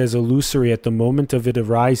recognizing it as illusory at the moment of it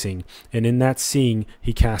arising, and in that seeing,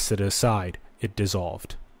 he cast it aside. It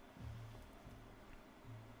dissolved.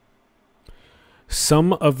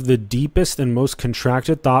 Some of the deepest and most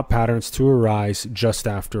contracted thought patterns to arise just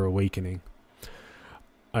after awakening.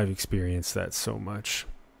 I've experienced that so much.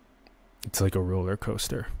 It's like a roller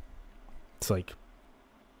coaster. It's like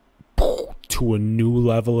to a new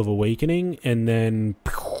level of awakening and then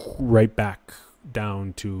right back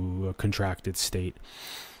down to a contracted state.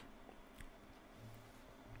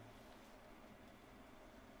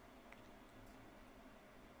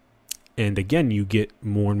 And again, you get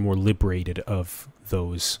more and more liberated of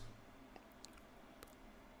those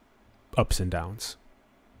ups and downs.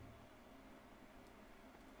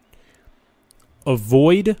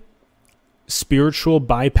 Avoid spiritual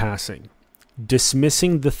bypassing,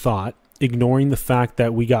 dismissing the thought, ignoring the fact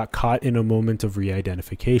that we got caught in a moment of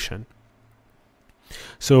re-identification.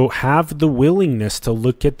 So have the willingness to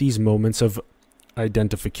look at these moments of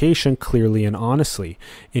identification clearly and honestly.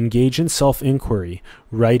 Engage in self-inquiry.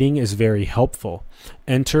 Writing is very helpful.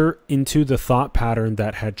 Enter into the thought pattern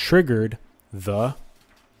that had triggered the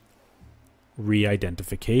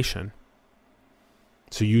re-identification.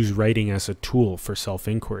 So use writing as a tool for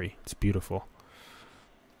self-inquiry. It's beautiful.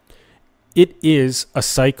 It is a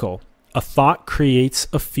cycle. A thought creates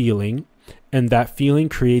a feeling, and that feeling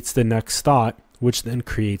creates the next thought, which then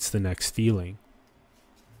creates the next feeling.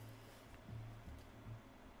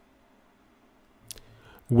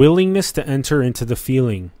 Willingness to enter into the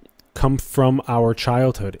feeling come from our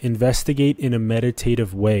childhood. Investigate in a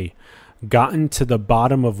meditative way. Gotten to the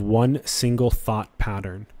bottom of one single thought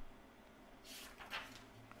pattern.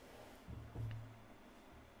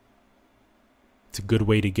 It's a good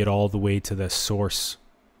way to get all the way to the source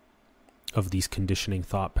of these conditioning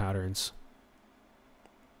thought patterns.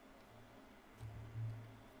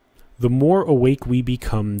 The more awake we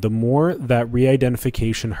become, the more that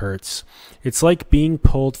re-identification hurts. It's like being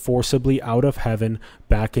pulled forcibly out of heaven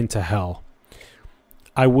back into hell.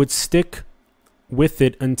 I would stick with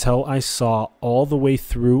it until I saw all the way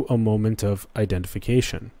through a moment of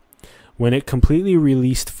identification, when it completely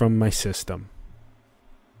released from my system.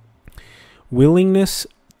 Willingness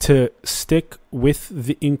to stick with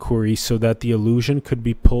the inquiry so that the illusion could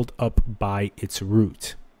be pulled up by its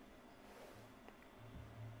root.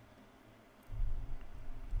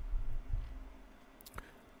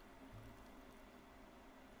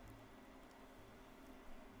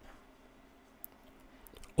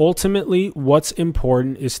 Ultimately, what's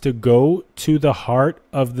important is to go to the heart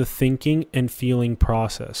of the thinking and feeling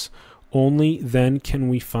process. Only then can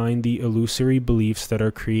we find the illusory beliefs that are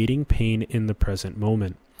creating pain in the present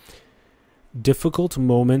moment. Difficult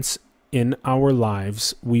moments in our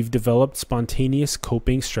lives, we've developed spontaneous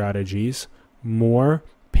coping strategies, more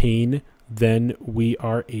pain than we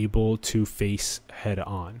are able to face head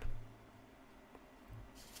on.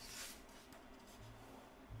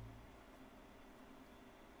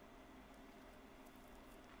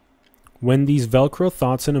 When these Velcro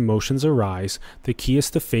thoughts and emotions arise, the key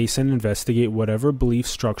is to face and investigate whatever belief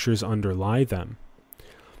structures underlie them.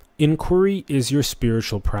 Inquiry is your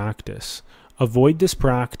spiritual practice. Avoid this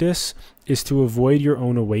practice is to avoid your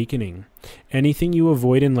own awakening. Anything you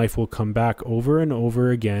avoid in life will come back over and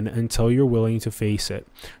over again until you're willing to face it,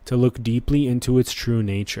 to look deeply into its true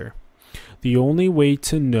nature. The only way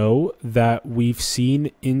to know that we've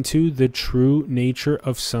seen into the true nature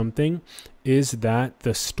of something is that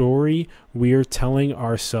the story we're telling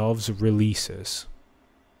ourselves releases.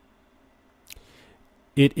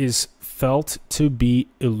 It is felt to be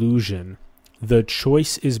illusion. The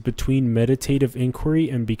choice is between meditative inquiry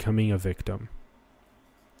and becoming a victim.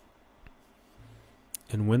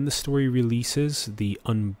 And when the story releases, the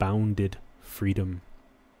unbounded freedom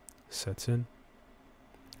sets in.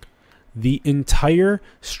 The entire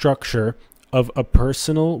structure of a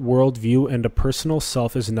personal worldview and a personal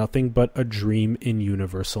self is nothing but a dream in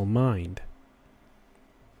universal mind.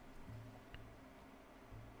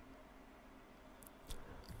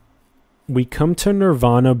 We come to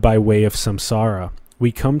nirvana by way of samsara.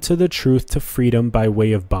 We come to the truth, to freedom, by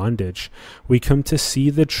way of bondage. We come to see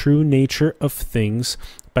the true nature of things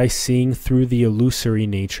by seeing through the illusory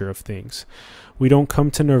nature of things. We don't come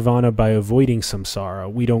to nirvana by avoiding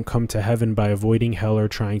samsara. We don't come to heaven by avoiding hell or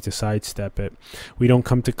trying to sidestep it. We don't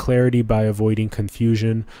come to clarity by avoiding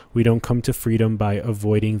confusion. We don't come to freedom by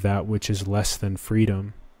avoiding that which is less than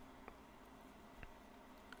freedom.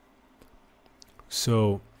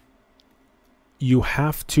 So you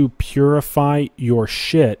have to purify your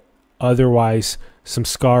shit, otherwise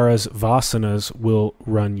samskaras, vasanas will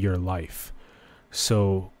run your life.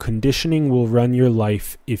 So conditioning will run your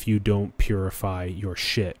life if you don't purify your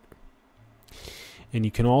shit. And you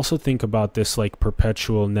can also think about this like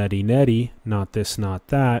perpetual neti, not this, not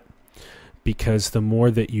that, because the more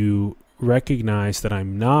that you recognize that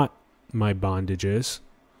I'm not my bondages,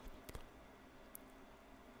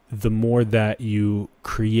 the more that you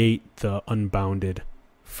create the unbounded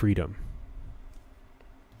freedom.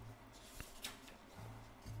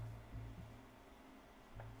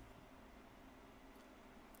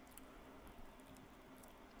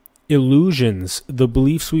 Illusions, the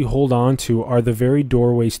beliefs we hold on to, are the very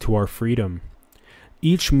doorways to our freedom.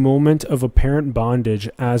 Each moment of apparent bondage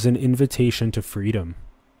as an invitation to freedom.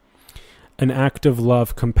 An act of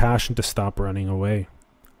love, compassion to stop running away.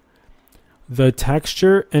 The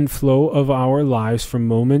texture and flow of our lives from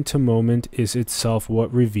moment to moment is itself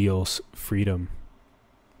what reveals freedom.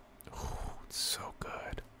 Oh, it's so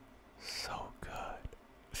good. So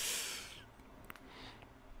good.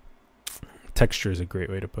 Texture is a great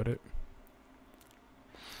way to put it.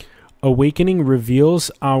 Awakening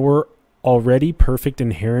reveals our already perfect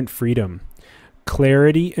inherent freedom,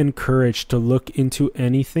 clarity and courage to look into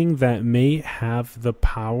anything that may have the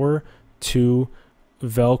power to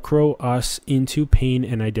Velcro us into pain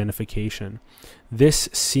and identification. This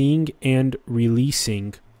seeing and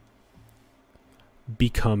releasing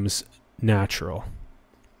becomes natural,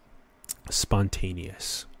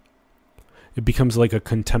 spontaneous. It becomes like a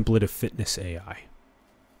contemplative fitness AI.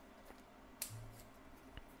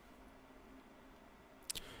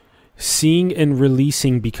 Seeing and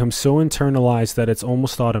releasing becomes so internalized that it's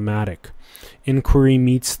almost automatic. Inquiry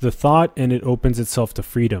meets the thought and it opens itself to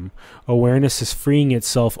freedom. Awareness is freeing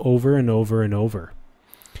itself over and over and over.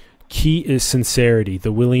 Key is sincerity,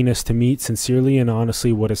 the willingness to meet sincerely and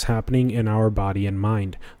honestly what is happening in our body and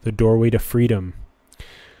mind, the doorway to freedom.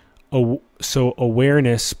 So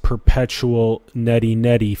awareness, perpetual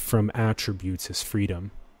neti from attributes is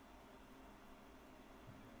freedom.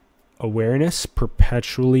 Awareness,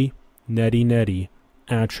 perpetually neti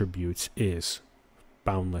attributes is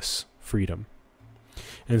boundless freedom.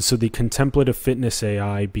 And so the contemplative fitness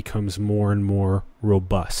AI becomes more and more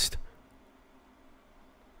robust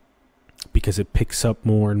because it picks up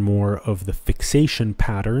more and more of the fixation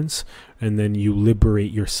patterns, and then you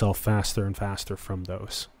liberate yourself faster and faster from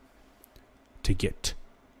those to get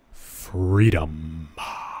freedom.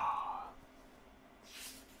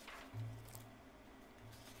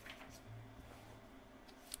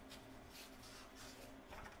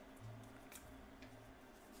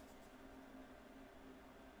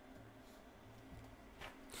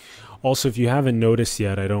 Also, if you haven't noticed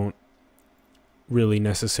yet, I don't really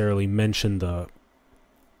necessarily mention the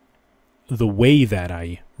way that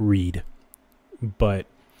I read. But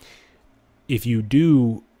if you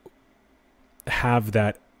do have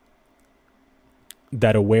that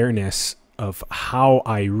awareness of how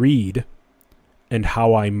I read and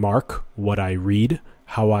how I mark what I read,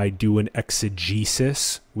 how I do an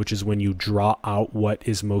exegesis, which is when you draw out what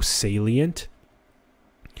is most salient.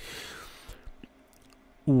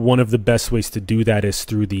 One of the best ways to do that is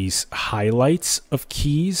through these highlights of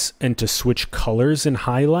keys and to switch colors in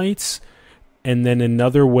highlights. And then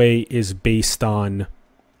another way is based on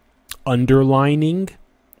underlining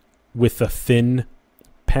with a thin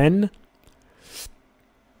pen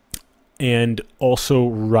and also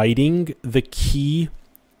writing the key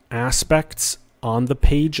aspects on the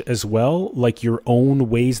page as well, like your own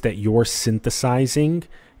ways that you're synthesizing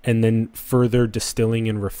and then further distilling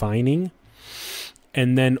and refining.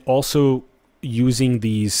 And then also using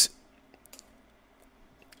these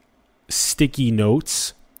sticky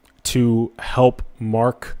notes to help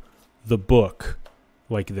mark the book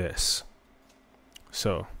like this.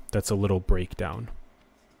 So that's a little breakdown.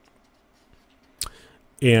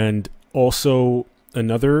 And also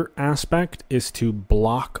Another aspect is to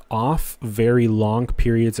block off very long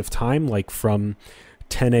periods of time, like from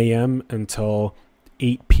 10 a.m. until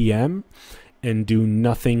 8 p.m., and do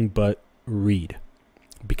nothing but read.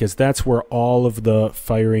 Because that's where all of the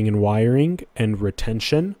firing and wiring and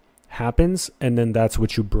retention happens, and then that's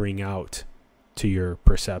what you bring out to your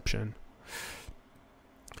perception.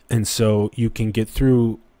 And so you can get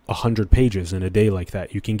through 100 pages in a day like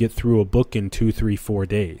that. You can get through a book in 2, 3, 4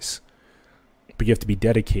 days. But you have to be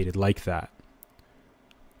dedicated like that.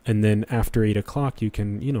 And then after 8 o'clock, you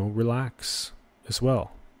can, relax as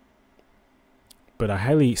well. But I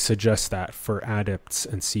highly suggest that for adepts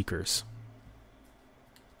and seekers.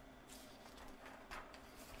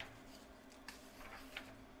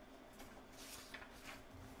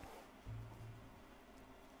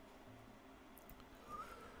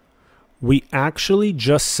 We actually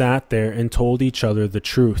just sat there and told each other the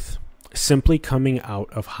truth, simply coming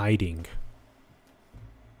out of hiding.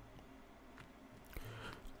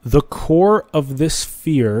 The core of this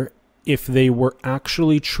fear, if they were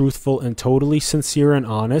actually truthful and totally sincere and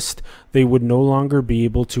honest, they would no longer be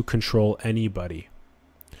able to control anybody.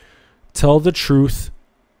 Tell the truth.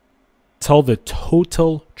 Tell the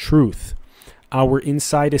total truth. Our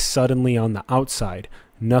inside is suddenly on the outside.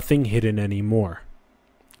 Nothing hidden anymore.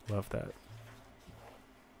 Love that.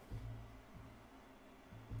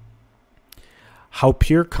 How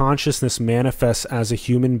pure consciousness manifests as a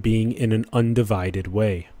human being in an undivided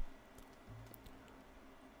way.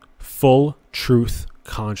 Full truth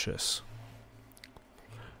conscious.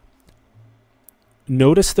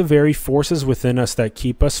 Notice the very forces within us that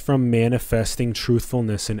keep us from manifesting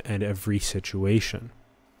truthfulness in every situation.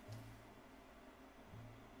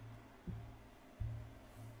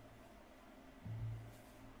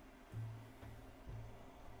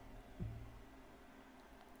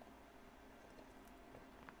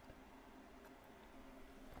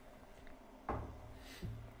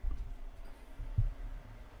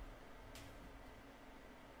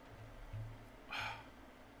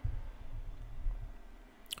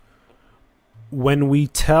 When we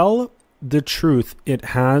tell the truth, it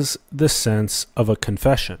has the sense of a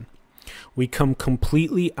confession. We come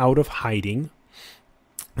completely out of hiding.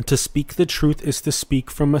 To speak the truth is to speak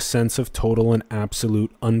from a sense of total and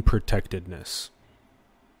absolute unprotectedness.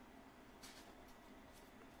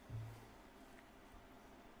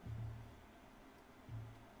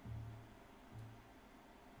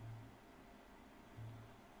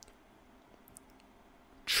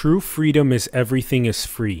 True freedom is everything is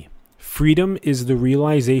free. Freedom is the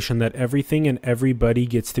realization that everything and everybody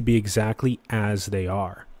gets to be exactly as they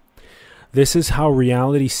are. This is how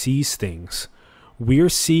reality sees things. We're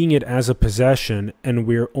seeing it as a possession, and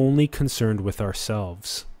we're only concerned with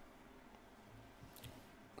ourselves.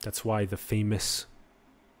 That's why the famous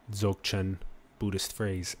Dzogchen Buddhist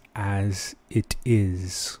phrase, as it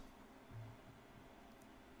is.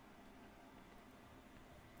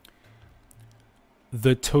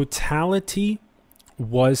 The totality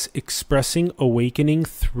was expressing awakening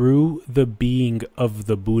through the being of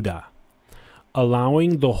the Buddha,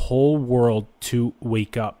 allowing the whole world to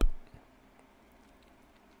wake up.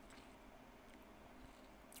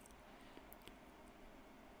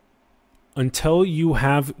 Until you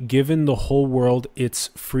have given the whole world its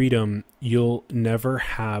freedom, you'll never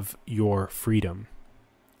have your freedom.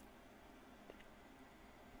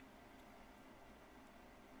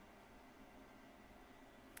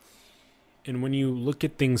 And when you look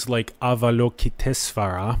at things like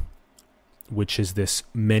Avalokitesvara, which is this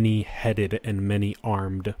many-headed and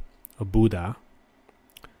many-armed Buddha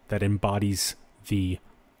that embodies the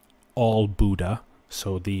all Buddha,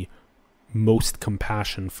 so the most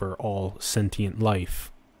compassion for all sentient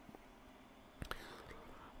life,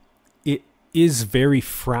 it is very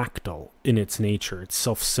fractal in its nature. It's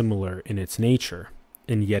self-similar in its nature,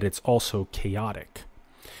 and yet it's also chaotic.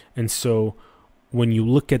 And so when you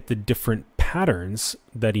look at the different patterns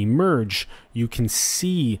that emerge, you can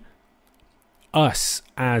see us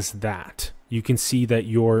as that. You can see that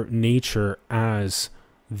your nature as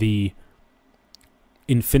the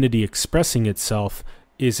infinity expressing itself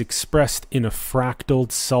is expressed in a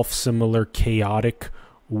fractaled, self-similar, chaotic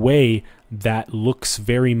way that looks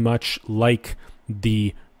very much like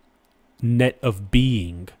the net of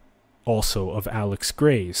being also of Alex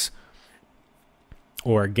Gray's.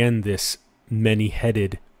 Or again, this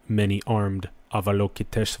many-headed, many-armed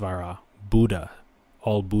Avalokitesvara Buddha,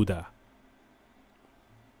 all Buddha.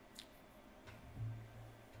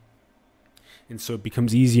 And so it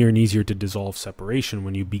becomes easier and easier to dissolve separation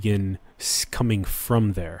when you begin coming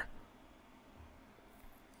from there.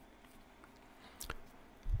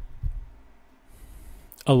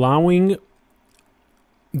 Allowing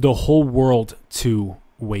the whole world to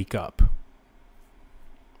wake up,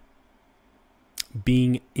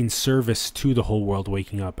 being in service to the whole world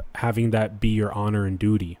waking up, having that be your honor and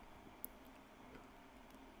duty.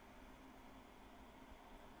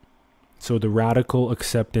 So the radical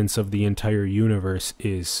acceptance of the entire universe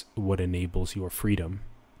is what enables your freedom.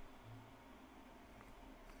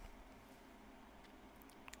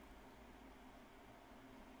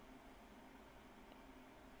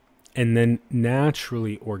 And then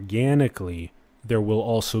naturally, organically, there will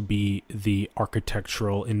also be the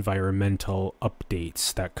architectural, environmental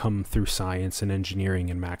updates that come through science and engineering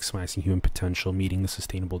and maximizing human potential, meeting the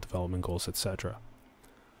sustainable development goals, etc.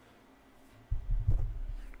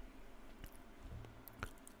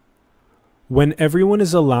 When everyone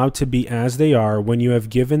is allowed to be as they are, when you have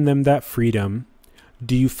given them that freedom,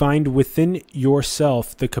 do you find within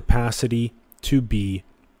yourself the capacity to be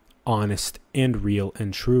honest and real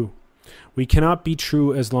and true? We cannot be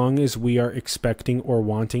true as long as we are expecting or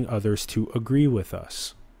wanting others to agree with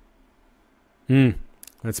us.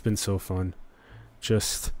 That's been so fun.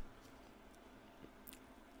 Just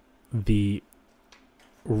the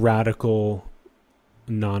radical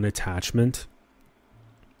non-attachment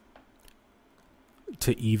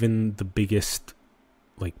to even the biggest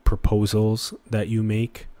like proposals that you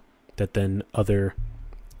make, that then other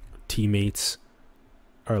teammates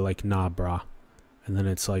are like, nah, brah. And then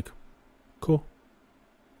it's like, cool.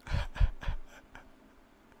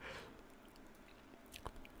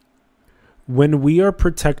 When we are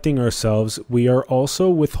protecting ourselves, we are also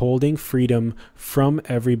withholding freedom from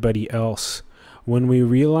everybody else. When we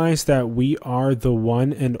realize that we are the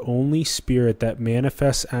one and only spirit that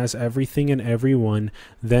manifests as everything and everyone,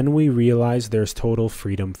 then we realize there's total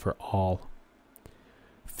freedom for all.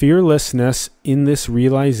 Fearlessness in this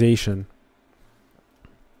realization.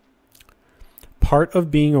 Part of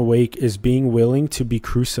being awake is being willing to be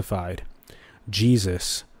crucified.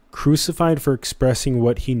 Jesus, crucified for expressing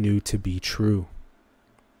what he knew to be true.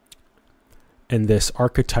 And this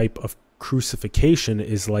archetype of crucifixion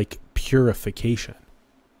is like purification.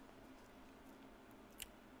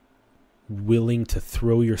 Willing to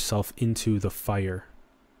throw yourself into the fire.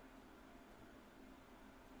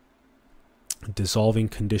 Dissolving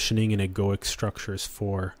conditioning and egoic structures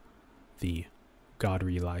for the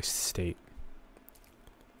God-realized state.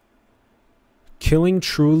 Killing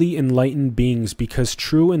truly enlightened beings, because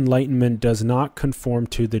true enlightenment does not conform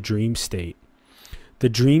to the dream state. The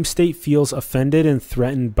dream state feels offended and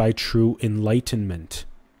threatened by true enlightenment.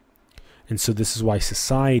 And so this is why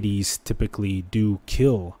societies typically do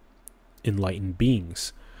kill enlightened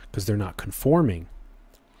beings, because they're not conforming.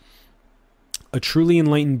 A truly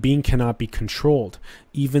enlightened being cannot be controlled.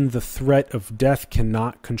 Even the threat of death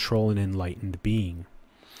cannot control an enlightened being.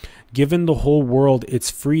 Given the whole world its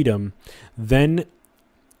freedom, then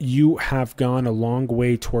you have gone a long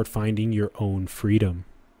way toward finding your own freedom.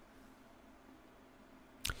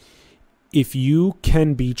 If you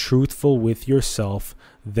can be truthful with yourself,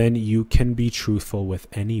 then you can be truthful with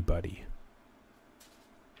anybody.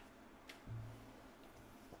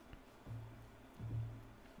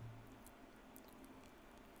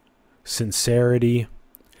 Sincerity.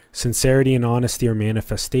 Sincerity and honesty are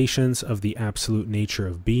manifestations of the absolute nature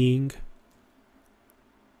of being.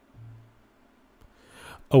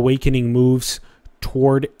 Awakening moves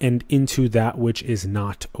toward and into that which is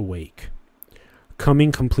not awake.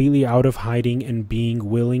 Coming completely out of hiding and being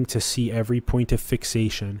willing to see every point of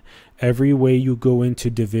fixation, every way you go into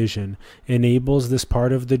division, enables this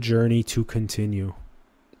part of the journey to continue.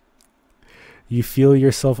 You feel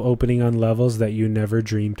yourself opening on levels that you never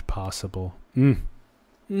dreamed possible.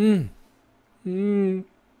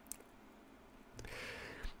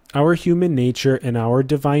 Our human nature and our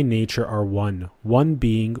divine nature are one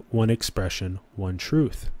being, one expression, one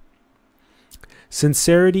truth.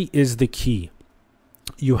 Sincerity is the key.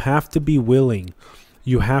 You have to be willing.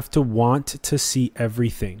 You have to want to see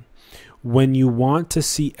everything. When you want to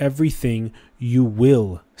see everything, you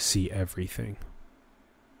will see everything.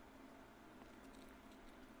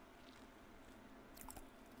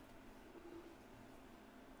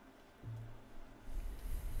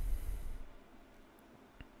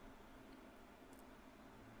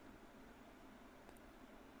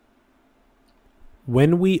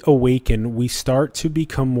 When we awaken, we start to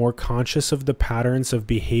become more conscious of the patterns of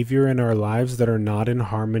behavior in our lives that are not in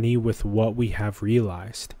harmony with what we have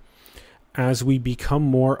realized. As we become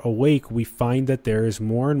more awake, we find that there is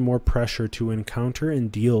more and more pressure to encounter and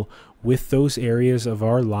deal with those areas of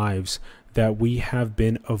our lives that we have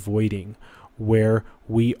been avoiding, where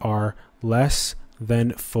we are less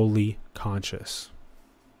than fully conscious.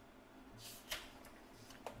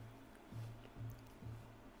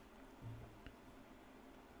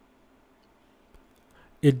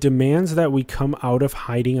 It demands that we come out of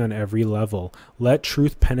hiding on every level. Let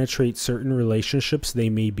truth penetrate certain relationships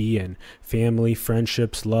they may be in. Family,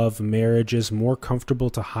 friendships, love, marriage is more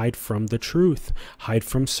comfortable to hide from the truth. Hide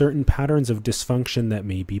from certain patterns of dysfunction that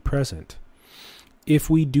may be present. If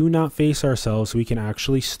we do not face ourselves, we can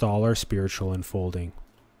actually stall our spiritual unfolding.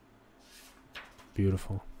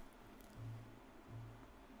 Beautiful.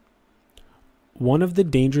 One of the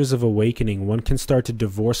dangers of awakening, one can start to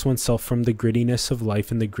divorce oneself from the grittiness of life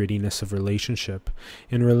and the grittiness of relationship.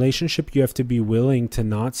 In relationship, you have to be willing to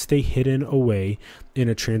not stay hidden away in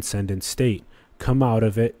a transcendent state. Come out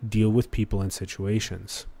of it, deal with people and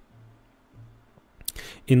situations.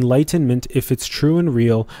 Enlightenment, if it's true and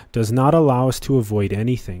real, does not allow us to avoid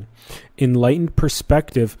anything. Enlightened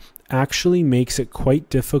perspective actually makes it quite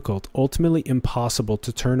difficult, ultimately impossible,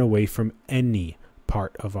 to turn away from any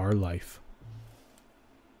part of our life.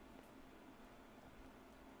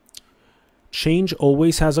 Change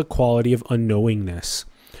always has a quality of unknowingness.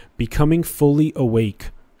 Becoming fully awake,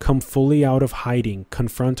 come fully out of hiding,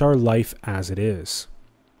 confront our life as it is.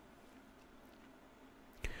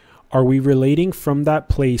 Are we relating from that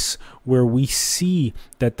place where we see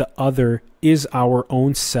that the other is our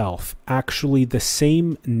own self, actually the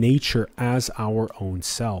same nature as our own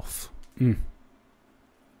self? In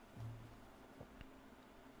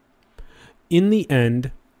the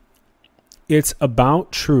end, it's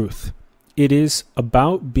about truth. It is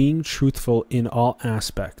about being truthful in all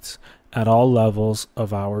aspects, at all levels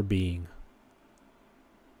of our being.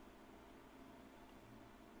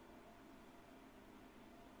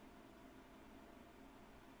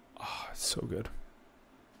 Oh, it's so good.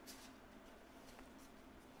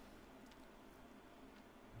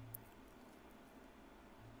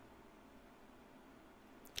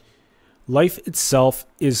 Life itself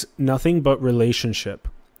is nothing but relationship.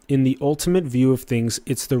 In the ultimate view of things,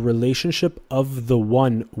 it's the relationship of the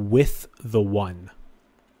one with the one.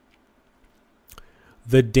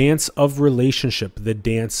 The dance of relationship, the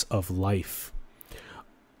dance of life.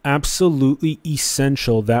 Absolutely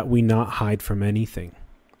essential that we not hide from anything.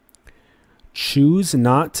 Choose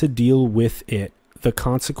not to deal with it. The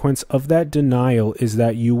consequence of that denial is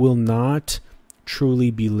that you will not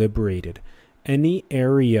truly be liberated. Any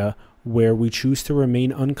area where we choose to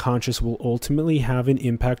remain unconscious will ultimately have an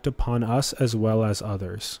impact upon us as well as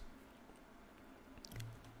others.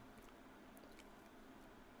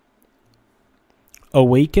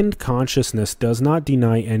 Awakened consciousness does not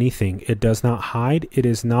deny anything. It does not hide. It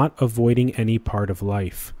is not avoiding any part of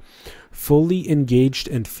life. Fully engaged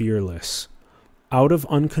and fearless. Out of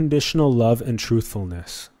unconditional love and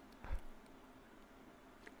truthfulness.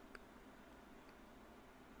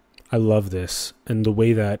 I love this. And the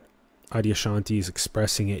way that Adyashanti is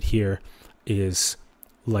expressing it here is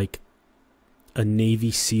like a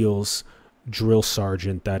Navy SEALs drill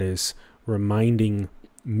sergeant that is reminding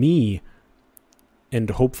me and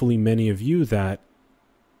hopefully many of you that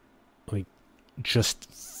like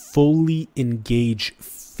just fully engage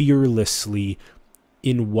fearlessly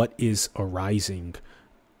in what is arising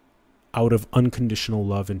out of unconditional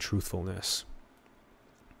love and truthfulness.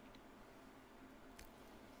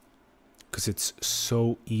 Because it's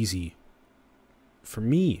so easy for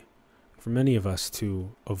me, for many of us,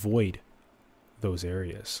 to avoid those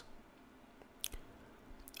areas.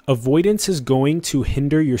 Avoidance is going to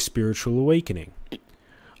hinder your spiritual awakening.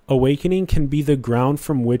 Awakening can be the ground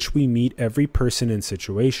from which we meet every person and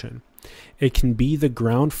situation. It can be the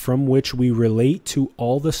ground from which we relate to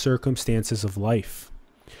all the circumstances of life.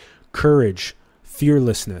 Courage,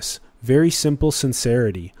 fearlessness, very simple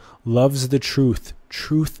sincerity, loves the truth.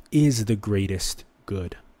 Truth is the greatest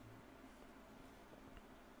good.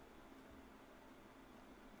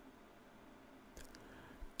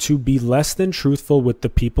 To be less than truthful with the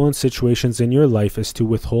people and situations in your life is to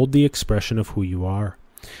withhold the expression of who you are.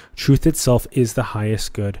 Truth itself is the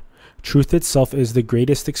highest good. Truth itself is the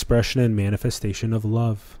greatest expression and manifestation of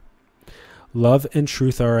love. Love and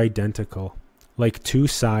truth are identical, like two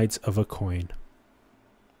sides of a coin.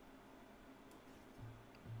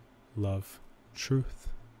 Love, truth.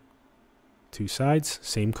 Two sides,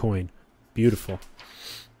 same coin. Beautiful.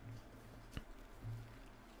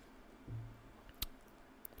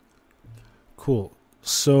 Cool.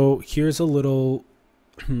 So here's a little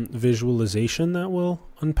visualization that we'll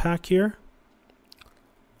unpack here.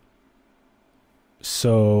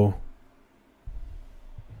 So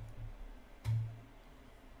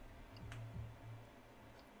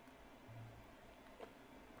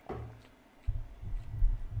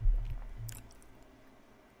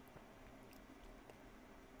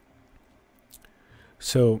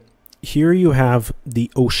here you have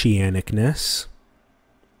the oceanicness.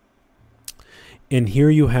 And here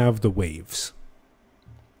you have the waves.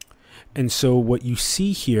 And so what you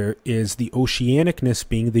see here is the oceanicness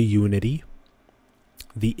being the unity,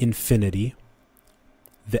 the infinity,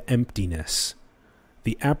 the emptiness,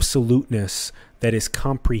 the absoluteness that is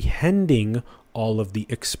comprehending all of the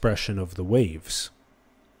expression of the waves.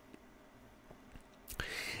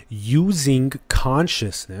 Using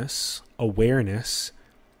consciousness, awareness,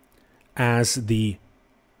 as the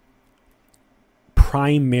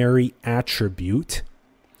primary attribute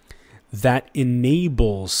that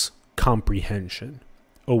enables comprehension.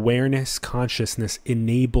 Awareness, consciousness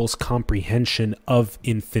enables comprehension of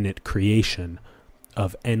infinite creation,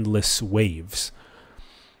 of endless waves.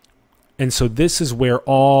 And so this is where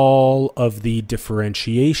all of the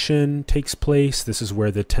differentiation takes place. This is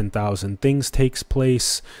where the 10,000 things takes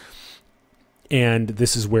place. And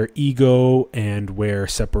this is where ego and where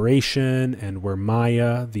separation and where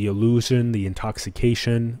Maya, the illusion, the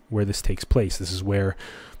intoxication, where this takes place. This is where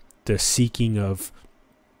the seeking of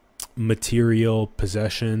material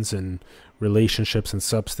possessions and relationships and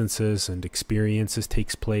substances and experiences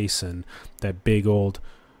takes place. And that big old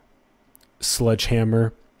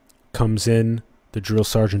sledgehammer comes in, the drill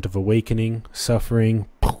sergeant of awakening, suffering,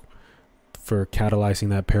 for catalyzing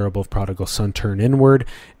that parable of prodigal son turn inward.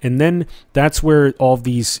 And then that's where all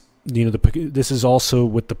these, this is also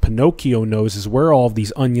what the Pinocchio knows, is where all of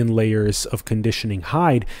these onion layers of conditioning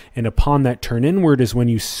hide. And upon that turn inward is when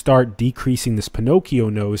you start decreasing this Pinocchio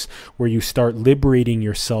nose, where you start liberating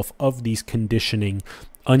yourself of these conditioning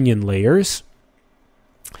onion layers.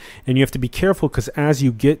 And you have to be careful, because as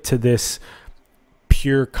you get to this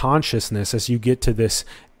pure consciousness, as you get to this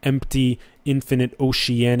empty, infinite,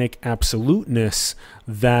 oceanic absoluteness,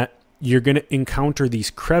 that you're going to encounter these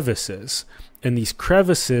crevices. And these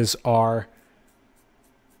crevices are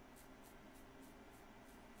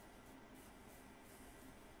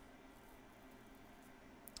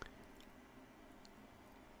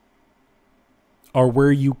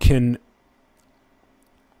where you can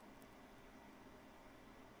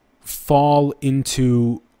fall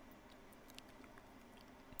into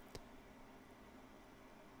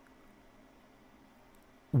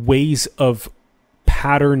ways of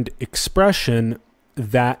patterned expression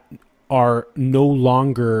that are no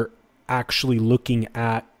longer actually looking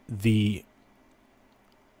at the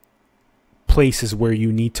places where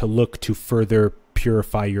you need to look to further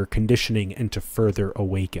purify your conditioning and to further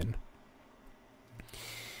awaken.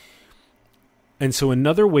 And so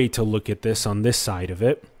another way to look at this on this side of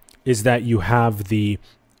it is that you have the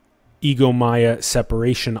ego Maya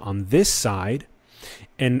separation on this side.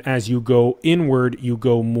 And as you go inward, you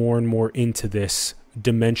go more and more into this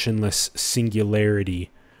dimensionless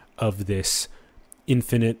singularity of this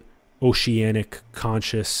infinite, oceanic,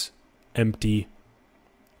 conscious, empty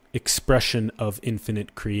expression of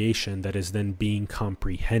infinite creation that is then being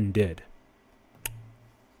comprehended.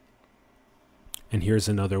 And here's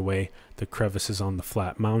another way: the crevices on the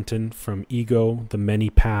flat mountain, from ego, the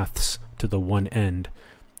many paths to the one end,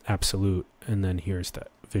 absolute. And then here's that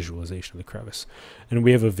visualization of the crevice. And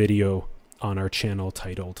we have a video on our channel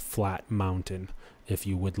titled Flat Mountain if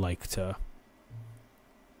you would like to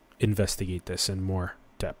investigate this in more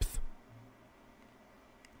depth.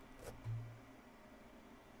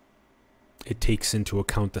 It takes into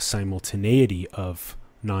account the simultaneity of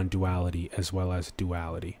non-duality as well as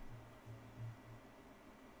duality.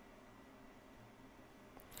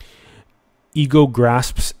 Ego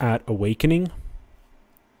grasps at awakening.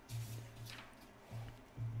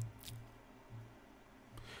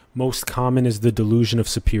 Most common is the delusion of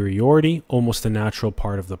superiority, almost a natural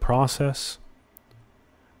part of the process.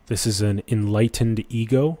 This is an enlightened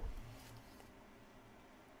ego,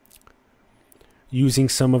 using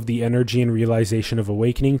some of the energy and realization of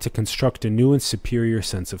awakening to construct a new and superior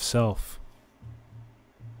sense of self.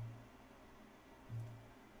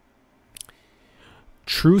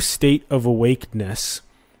 True state of awakeness: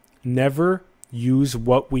 never use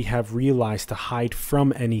what we have realized to hide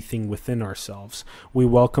from anything within ourselves. We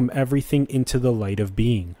welcome everything into the light of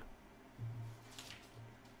being.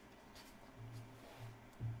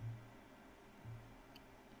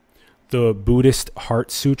 The Buddhist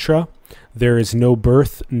Heart Sutra: there is no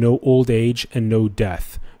birth, no old age, and no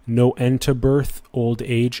death. No end to birth, old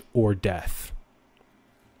age, or death.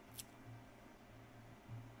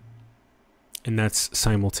 And that's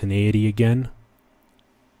simultaneity again.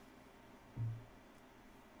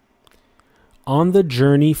 On the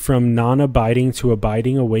journey from non-abiding to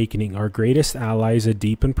abiding awakening, our greatest ally is a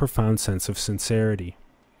deep and profound sense of sincerity.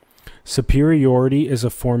 Superiority is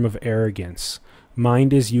a form of arrogance.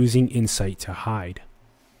 Mind is using insight to hide.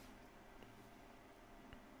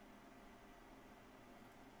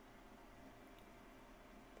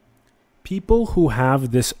 People who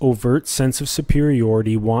have this overt sense of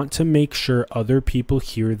superiority want to make sure other people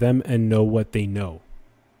hear them and know what they know.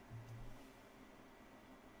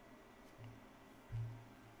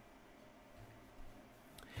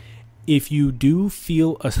 If you do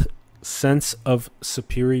feel a sense of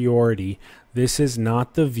superiority, this is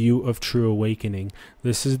not the view of true awakening.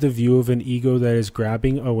 This is the view of an ego that is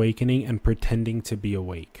grabbing awakening and pretending to be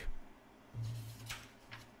awake.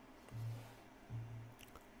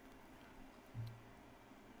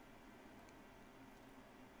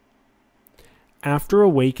 After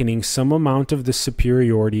awakening, some amount of the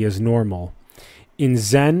superiority is normal. In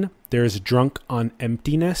Zen, there is drunk on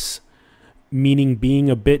emptiness, meaning being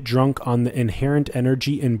a bit drunk on the inherent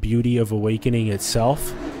energy and beauty of awakening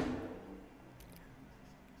itself.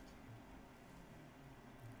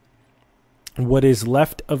 What is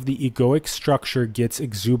left of the egoic structure gets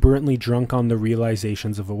exuberantly drunk on the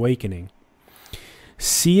realizations of awakening.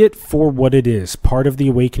 See it for what it is, part of the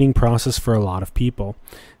awakening process for a lot of people.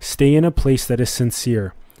 Stay in a place that is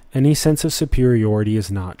sincere. Any sense of superiority is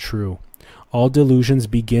not true. All delusions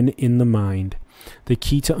begin in the mind. The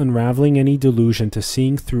key to unraveling any delusion, to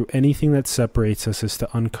seeing through anything that separates us, is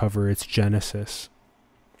to uncover its genesis.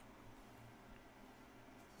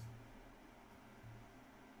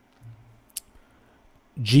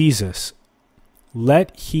 Jesus,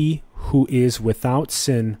 let he who is without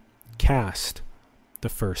sin cast the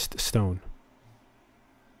first stone.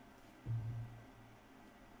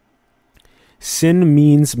 Sin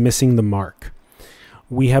means missing the mark.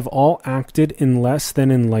 We have all acted in less than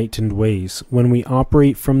enlightened ways. When we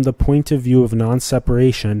operate from the point of view of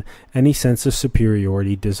non-separation, any sense of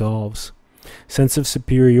superiority dissolves. Sense of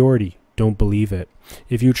superiority, don't believe it.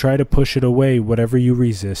 If you try to push it away, whatever you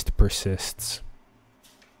resist persists.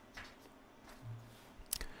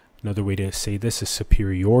 Another way to say this is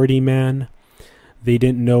superiority, man. They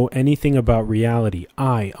didn't know anything about reality.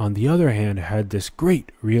 I, on the other hand, had this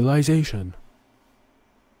great realization.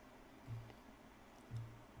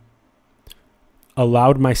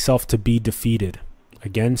 Allowed myself to be defeated.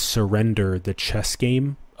 Again, surrender, the chess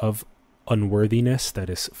game of unworthiness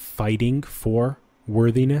that is fighting for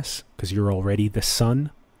worthiness because you're already the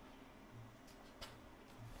sun.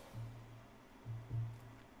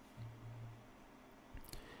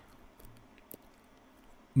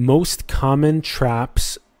 Most common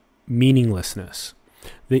traps meaninglessness.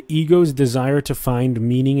 The ego's desire to find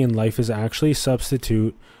meaning in life is actually a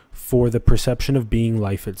substitute for the perception of being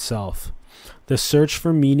life itself. The search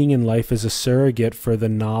for meaning in life is a surrogate for the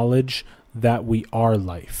knowledge that we are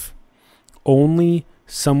life. Only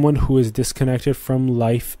someone who is disconnected from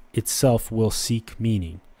life itself will seek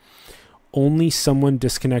meaning. Only someone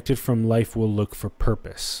disconnected from life will look for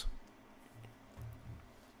purpose.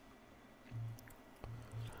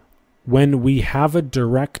 When we have a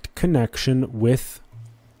direct connection with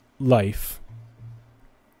life,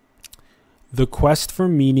 the quest for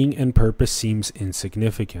meaning and purpose seems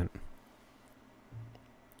insignificant.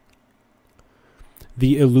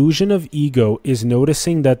 The illusion of ego is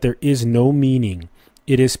noticing that there is no meaning.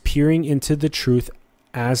 It is peering into the truth,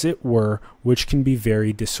 as it were, which can be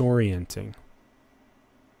very disorienting.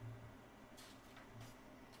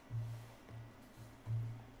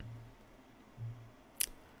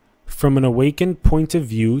 From an awakened point of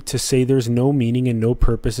view, to say there's no meaning and no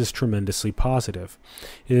purpose is tremendously positive.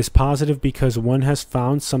 It is positive because one has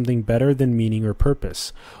found something better than meaning or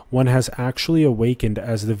purpose. One has actually awakened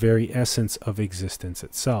as the very essence of existence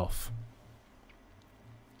itself.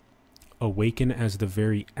 Awaken as the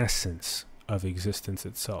very essence of existence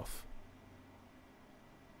itself.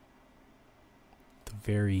 The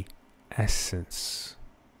very essence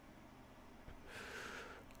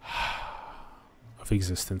of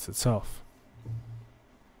existence itself.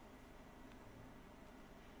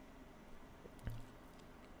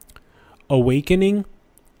 Awakening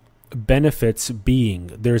benefits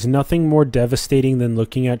being. There's nothing more devastating than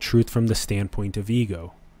looking at truth from the standpoint of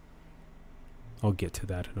ego. I'll get to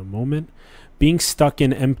that in a moment. Being stuck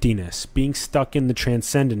in emptiness, being stuck in the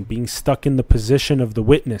transcendent, being stuck in the position of the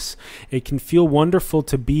witness. It can feel wonderful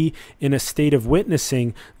to be in a state of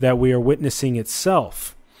witnessing that we are witnessing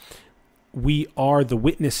itself. We are the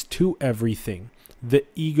witness to everything. The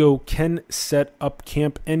ego can set up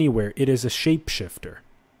camp anywhere. It is a shapeshifter.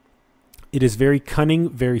 It is very cunning,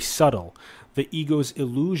 very subtle. The ego's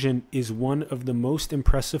illusion is one of the most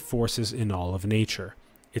impressive forces in all of nature.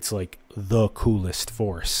 It's like the coolest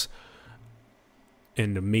force,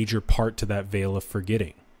 and a major part to that veil of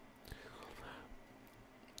forgetting.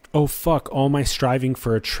 Oh fuck, all my striving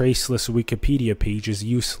for a traceless Wikipedia page is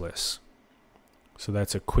useless. So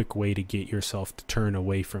that's a quick way to get yourself to turn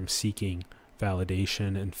away from seeking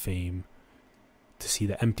validation and fame to see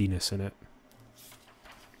the emptiness in it.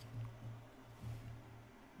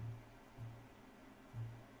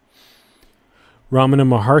 Ramana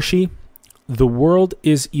Maharshi, the world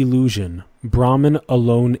is illusion. Brahman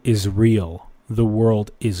alone is real. The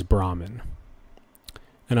world is Brahman.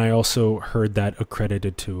 And I also heard that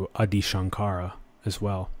accredited to Adyashanti as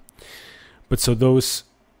well. But so those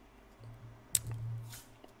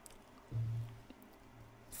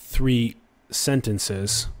three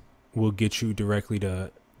sentences will get you directly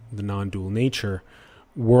to the non-dual nature.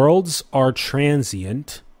 Worlds are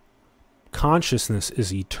transient. Consciousness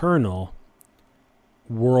is eternal.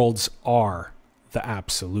 Worlds are the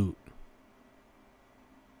absolute.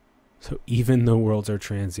 So even though worlds are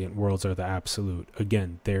transient, worlds are the absolute.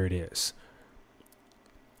 Again, there it is.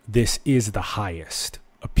 This is the highest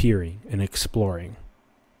appearing and exploring,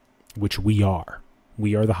 which we are.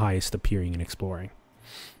 We are the highest appearing and exploring.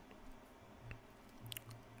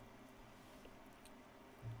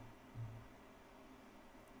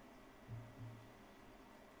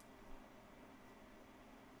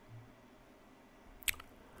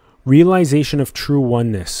 Realization of true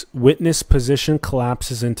oneness. Witness position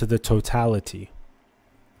collapses into the totality.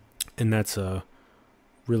 And that's a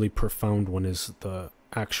really profound one, is the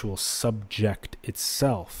actual subject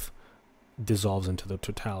itself dissolves into the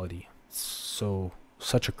totality. So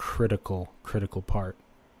such a critical part.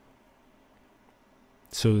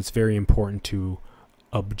 So it's very important to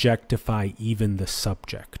objectify even the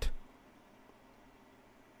subject,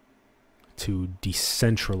 to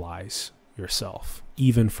decentralize yourself,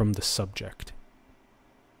 even from the subject,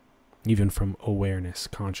 even from awareness,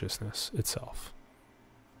 consciousness itself.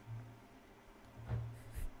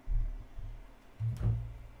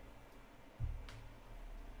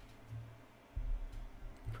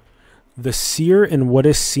 The seer and what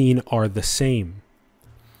is seen are the same.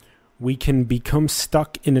 We can become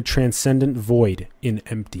stuck in a transcendent void in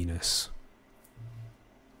emptiness.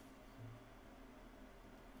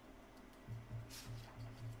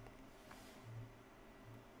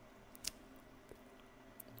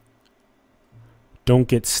 Don't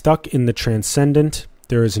get stuck in the transcendent.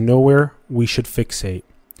 There is nowhere we should fixate.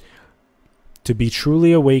 To be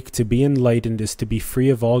truly awake, to be enlightened, is to be free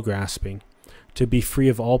of all grasping, to be free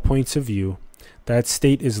of all points of view. That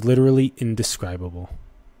state is literally indescribable.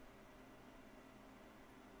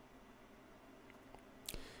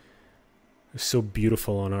 It's so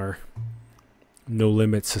beautiful on our No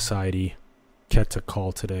Limit Society Keta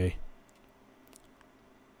call today.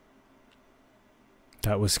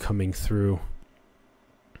 That was coming through.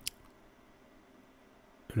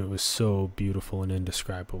 And it was so beautiful and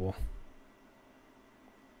indescribable.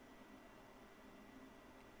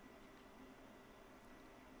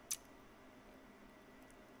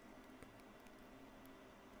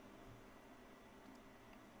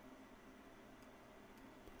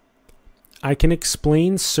 I can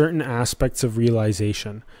explain certain aspects of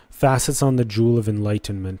realization, facets on the jewel of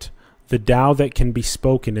enlightenment. The Tao that can be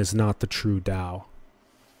spoken is not the true Tao.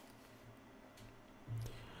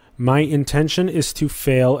 My intention is to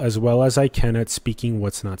fail as well as I can at speaking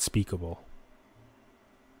what's not speakable.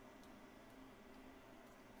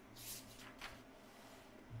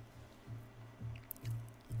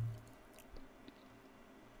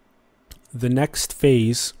 The next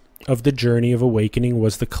phase of the journey of awakening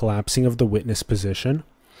was the collapsing of the witness position.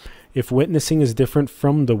 If witnessing is different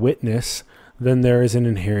from the witness, then there is an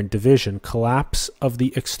inherent division, collapse of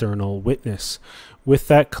the external witness. With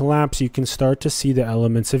that collapse, you can start to see the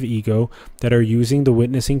elements of ego that are using the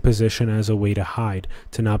witnessing position as a way to hide,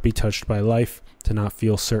 to not be touched by life, to not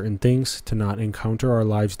feel certain things, to not encounter our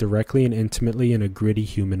lives directly and intimately in a gritty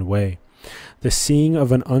human way. The seeing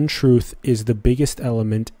of an untruth is the biggest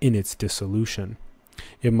element in its dissolution.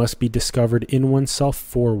 It must be discovered in oneself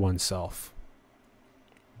for oneself.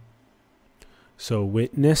 So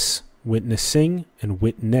witness, witnessing, and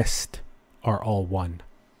witnessed are all one.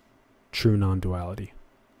 True non-duality.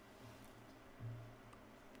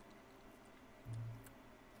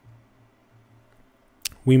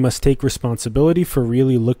 We must take responsibility for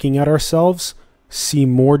really looking at ourselves, see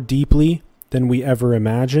more deeply than we ever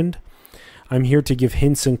imagined. I'm here to give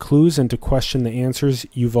hints and clues and to question the answers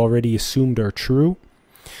you've already assumed are true.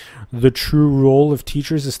 The true role of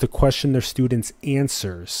teachers is to question their students'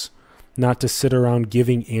 answers, not to sit around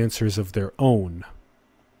giving answers of their own.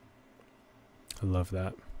 I love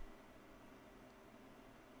that.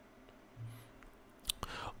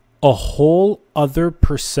 A whole other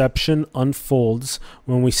perception unfolds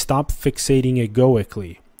when we stop fixating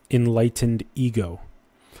egoically, enlightened ego.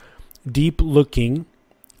 Deep looking,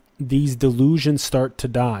 these delusions start to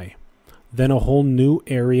die. Then a whole new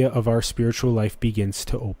area of our spiritual life begins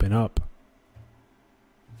to open up.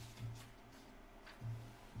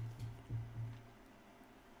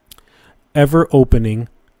 ever opening,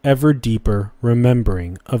 ever deeper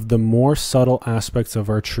remembering of the more subtle aspects of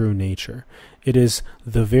our true nature. It is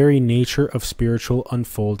the very nature of spiritual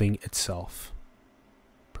unfolding itself.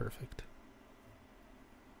 Perfect.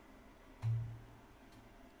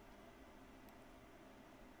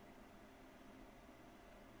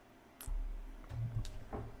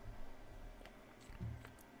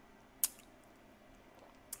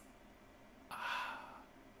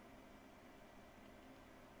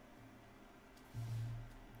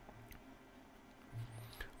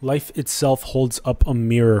 Life itself holds up a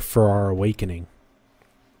mirror for our awakening.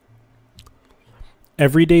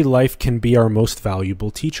 Everyday life can be our most valuable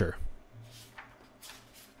teacher.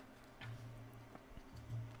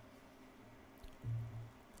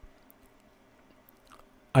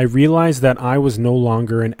 I realized that I was no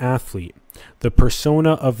longer an athlete. The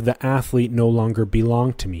persona of the athlete no longer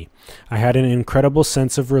belonged to me. I had an incredible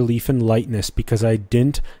sense of relief and lightness because I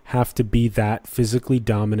didn't have to be that physically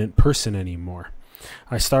dominant person anymore.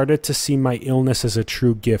 I started to see my illness as a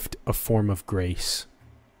true gift, a form of grace.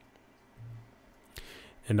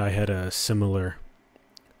 And I had a similar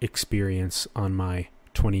experience on my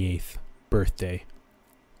 28th birthday.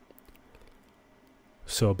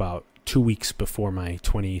 So about 2 weeks before my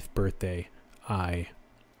 28th birthday, I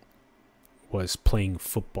was playing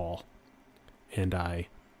football, and I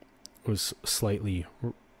was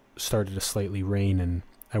started to slightly rain, and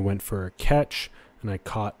I went for a catch, and I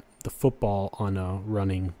caught the football on a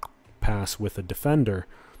running pass with a defender,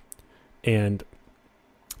 and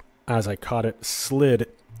as I caught it, slid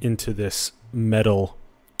into this metal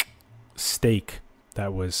stake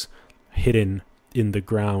that was hidden in the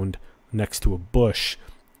ground next to a bush,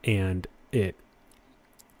 and it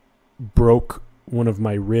broke one of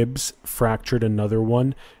my ribs, fractured another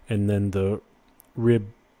one, and then the rib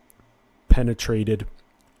penetrated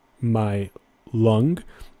my lung,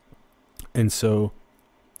 and so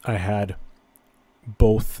I had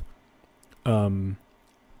both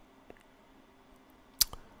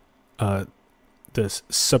this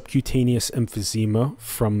subcutaneous emphysema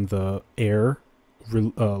from the air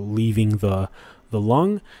leaving the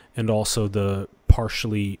lung, and also the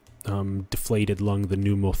partially deflated lung, the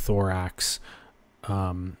pneumothorax,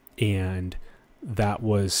 and that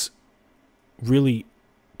was really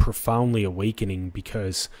profoundly awakening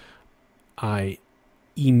because I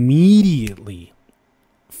immediately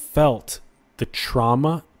felt the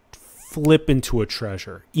trauma flip into a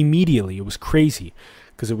treasure. Immediately. It was crazy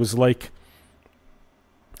because it was like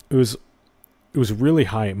it was really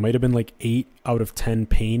high. It might have been like 8 out of 10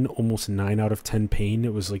 pain, almost 9 out of 10 pain.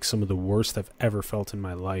 It was like some of the worst I've ever felt in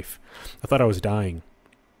my life. I thought I was dying.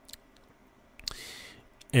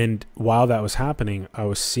 And while that was happening, I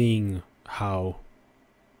was seeing how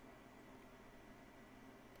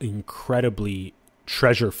incredibly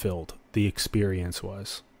treasure-filled the experience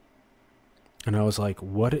was. And I was like,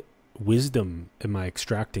 what wisdom am I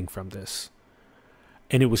extracting from this?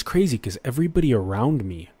 And it was crazy because everybody around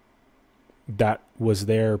me that was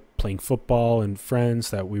there playing football and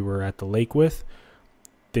friends that we were at the lake with,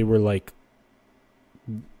 they were like,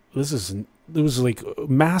 it was like a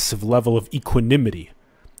massive level of equanimity.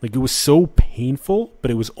 Like, it was so painful,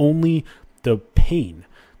 but it was only the pain.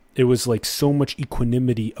 It was like so much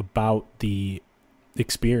equanimity about the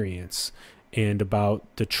experience and about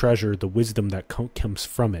the treasure, the wisdom that comes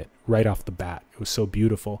from it right off the bat. It was so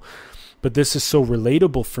beautiful. But this is so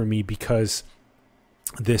relatable for me because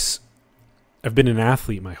I've been an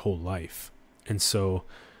athlete my whole life. And so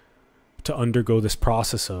to undergo this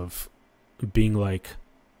process of being like,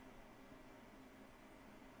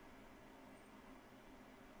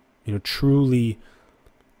 truly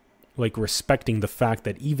like respecting the fact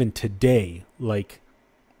that even today, like,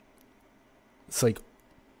 it's like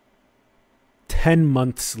 10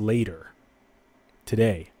 months later,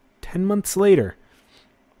 today, 10 months later,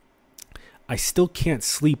 I still can't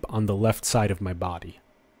sleep on the left side of my body.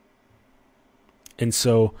 And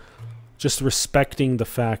so just respecting the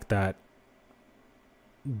fact that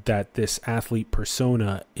this athlete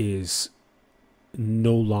persona is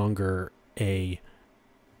no longer a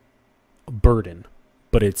burden,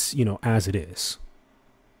 but it's, as it is.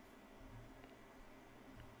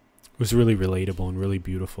 It was really relatable and really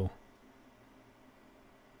beautiful.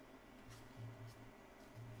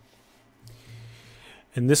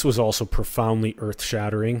 And this was also profoundly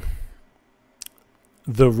earth-shattering.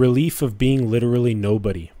 The relief of being literally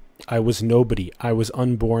nobody. I was nobody. I was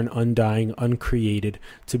unborn, undying, uncreated,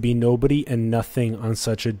 to be nobody and nothing on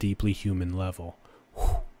such a deeply human level.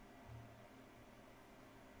 Whew.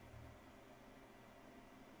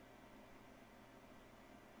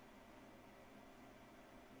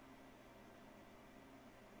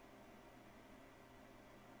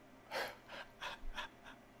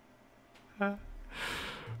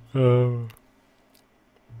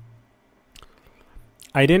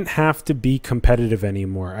 I didn't have to be competitive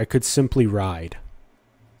anymore. I could simply ride.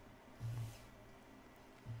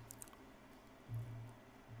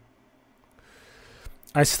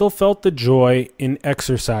 I still felt the joy in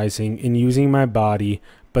exercising, in using my body,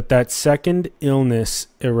 but that second illness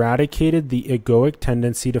eradicated the egoic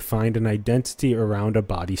tendency to find an identity around a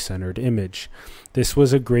body-centered image. This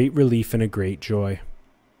was a great relief and a great joy.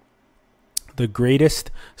 The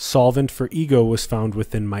greatest solvent for ego was found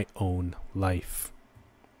within my own life.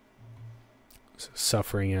 So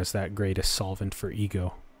suffering as that greatest solvent for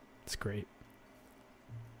ego. It's great.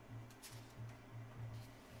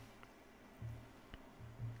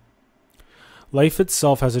 Life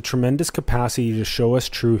itself has a tremendous capacity to show us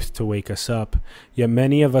truth, to wake us up. Yet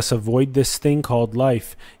many of us avoid this thing called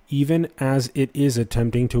life, even as it is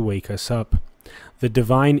attempting to wake us up. The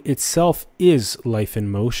divine itself is life in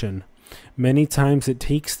motion. Many times it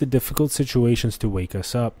takes the difficult situations to wake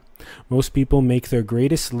us up. Most people make their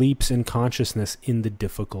greatest leaps in consciousness in the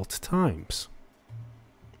difficult times.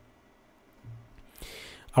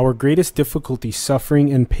 Our greatest difficulty,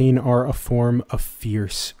 suffering, and pain are a form of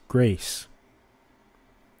fierce grace.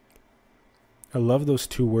 I love those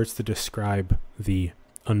two words to describe the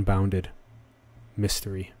unbounded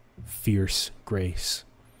mystery, fierce grace.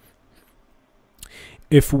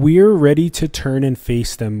 If we're ready to turn and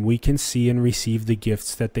face them, we can see and receive the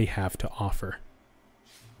gifts that they have to offer.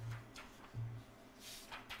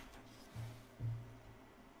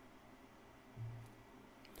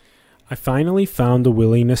 I finally found the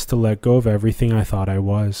willingness to let go of everything I thought I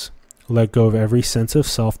was, let go of every sense of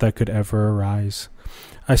self that could ever arise.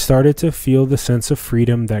 I started to feel the sense of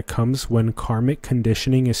freedom that comes when karmic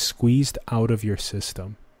conditioning is squeezed out of your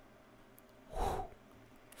system.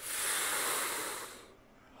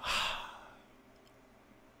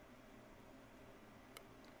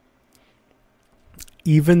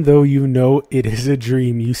 Even though you know it is a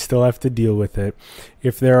dream, you still have to deal with it.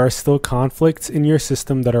 If there are still conflicts in your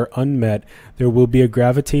system that are unmet, there will be a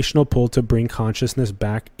gravitational pull to bring consciousness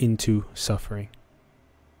back into suffering.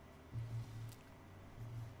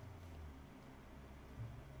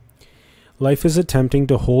 Life is attempting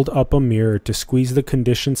to hold up a mirror, to squeeze the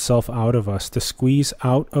conditioned self out of us, to squeeze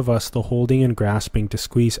out of us the holding and grasping, to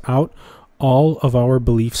squeeze out all of our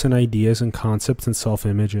beliefs and ideas and concepts and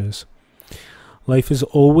self-images. Life is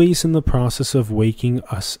always in the process of waking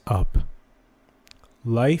us up.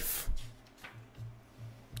 Life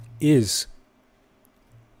is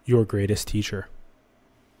your greatest teacher.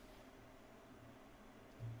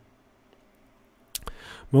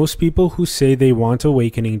 Most people who say they want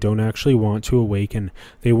awakening don't actually want to awaken.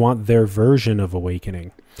 They want their version of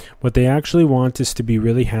awakening. What they actually want is to be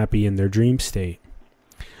really happy in their dream state.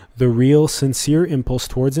 The real, sincere impulse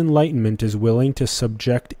towards enlightenment is willing to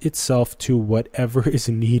subject itself to whatever is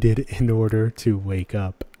needed in order to wake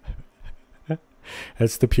up.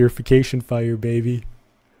 That's the purification fire, baby.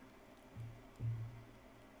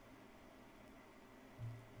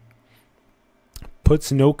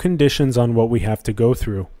 Puts no conditions on what we have to go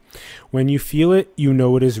through. When you feel it, you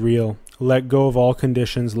know it is real. Let go of all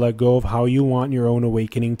conditions. Let go of how you want your own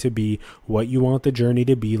awakening to be, what you want the journey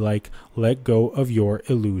to be like. Let go of your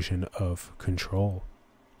illusion of control.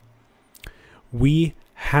 We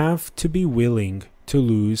have to be willing to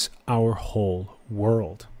lose our whole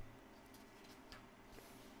world.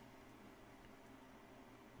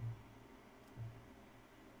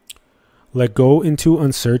 Let go into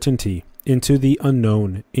uncertainty, into the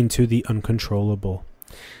unknown, into the uncontrollable.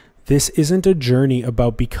 This isn't a journey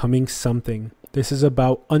about becoming something. This is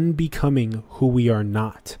about unbecoming who we are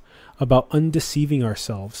not, about undeceiving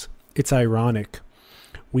ourselves. It's ironic.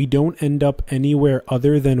 We don't end up anywhere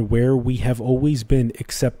other than where we have always been,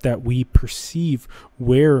 except that we perceive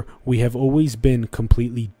where we have always been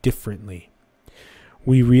completely differently.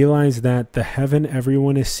 We realize that the heaven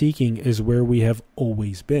everyone is seeking is where we have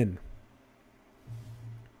always been.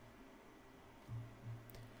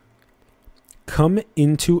 Come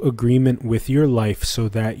into agreement with your life so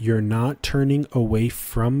that you're not turning away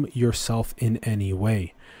from yourself in any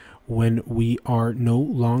way. When we are no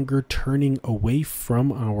longer turning away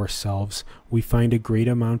from ourselves, we find a great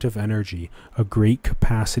amount of energy, a great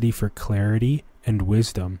capacity for clarity and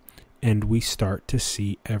wisdom, and we start to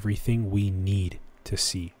see everything we need to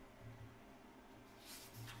see.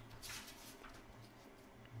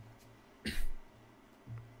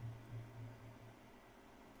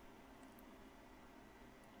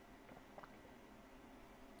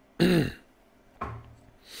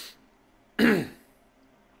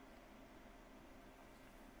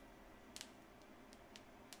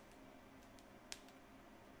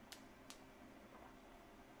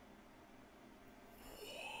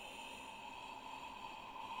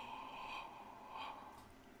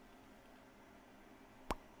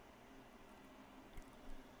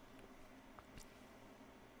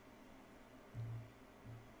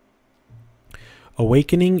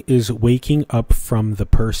 Awakening is waking up from the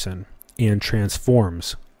person and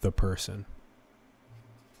transforms the person.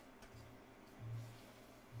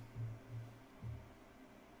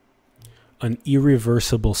 An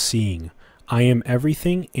irreversible seeing. I am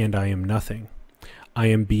everything and I am nothing. I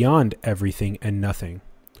am beyond everything and nothing.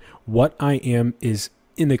 What I am is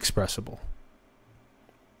inexpressible.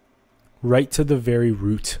 Right to the very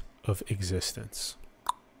root of existence.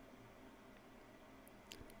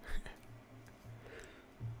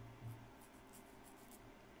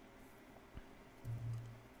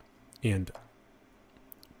 And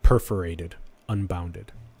perforated,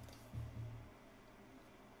 unbounded.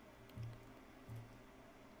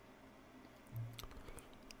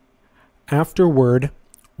 Afterward,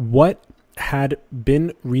 what had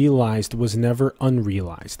been realized was never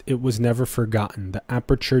unrealized. It was never forgotten. The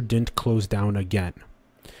aperture didn't close down again.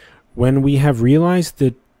 When we have realized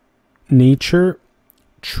the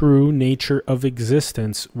true nature of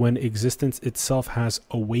existence, when existence itself has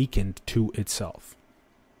awakened to itself.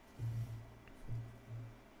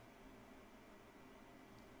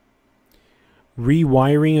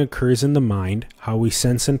 Rewiring occurs in the mind, how we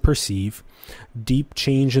sense and perceive, deep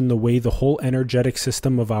change in the way the whole energetic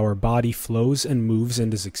system of our body flows and moves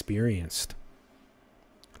and is experienced.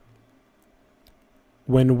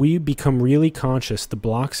 When we become really conscious, the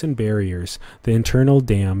blocks and barriers, the internal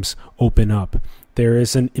dams, open up. There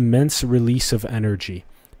is an immense release of energy.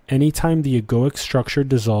 Anytime the egoic structure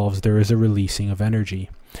dissolves, there is a releasing of energy.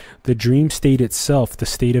 The dream state itself, the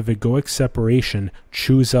state of egoic separation,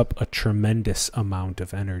 chews up a tremendous amount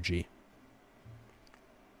of energy.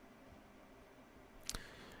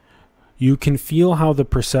 You can feel how the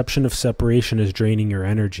perception of separation is draining your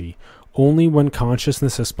energy. Only when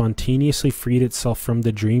consciousness has spontaneously freed itself from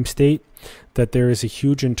the dream state that there is a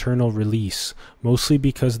huge internal release, mostly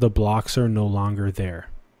because the blocks are no longer there.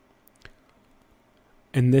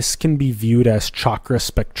 And this can be viewed as chakra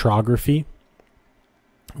spectrography,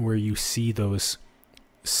 where you see those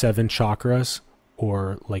 7 chakras,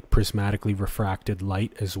 or like prismatically refracted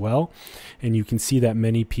light as well. And you can see that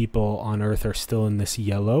many people on Earth are still in this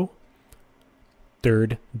yellow,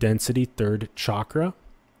 3rd density, 3rd chakra.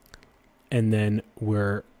 And then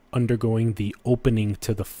we're undergoing the opening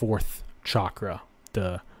to the 4th chakra,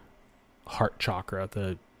 the heart chakra,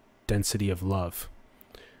 the density of love.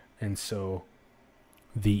 And so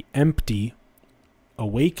the empty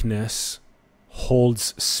awakeness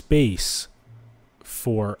holds space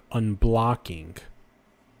for unblocking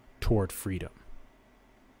toward freedom.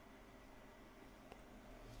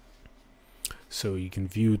 So you can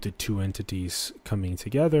view the two entities coming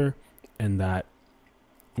together, and that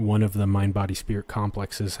one of the mind-body-spirit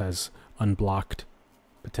complexes has unblocked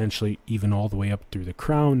potentially even all the way up through the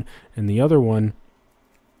crown, and the other one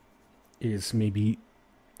is maybe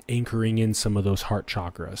anchoring in some of those heart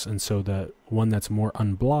chakras. And so the one that's more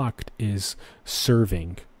unblocked is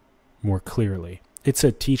serving more clearly. It's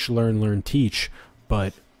a teach, learn, learn, teach,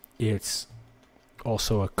 but it's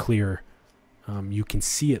also a clear, you can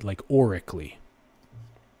see it like aurically.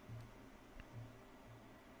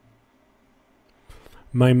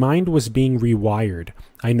 My mind was being rewired.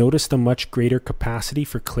 I noticed a much greater capacity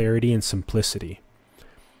for clarity and simplicity.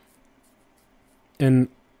 And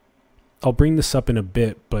I'll bring this up in a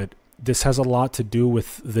bit, but this has a lot to do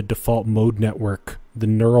with the default mode network, the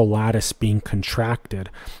neural lattice being contracted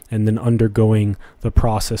and then undergoing the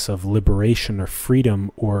process of liberation or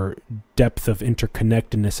freedom or depth of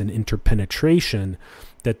interconnectedness and interpenetration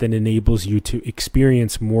that then enables you to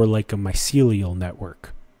experience more like a mycelial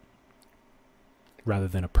network rather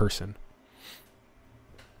than a person.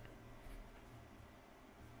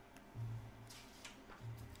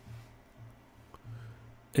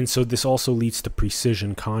 And so this also leads to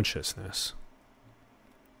precision consciousness.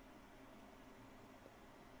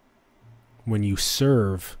 When you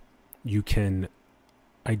serve, you can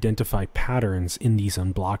identify patterns in these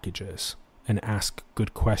unblockages and ask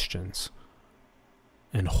good questions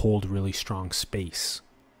and hold really strong space.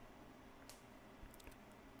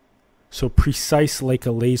 So precise like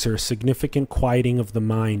a laser, significant quieting of the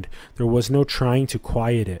mind. There was no trying to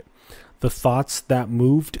quiet it. The thoughts that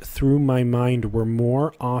moved through my mind were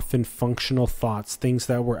more often functional thoughts, things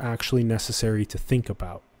that were actually necessary to think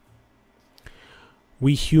about.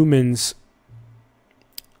 We humans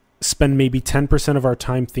spend maybe 10% of our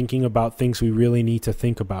time thinking about things we really need to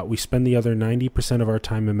think about. We spend the other 90% of our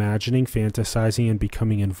time imagining, fantasizing, and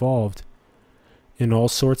becoming involved in all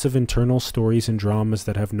sorts of internal stories and dramas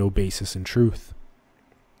that have no basis in truth.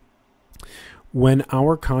 When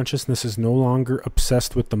our consciousness is no longer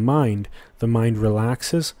obsessed with the mind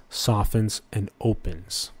relaxes, softens, and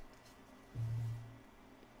opens.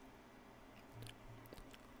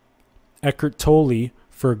 Eckhart Tolle,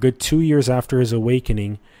 for a good 2 years after his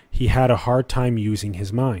awakening, he had a hard time using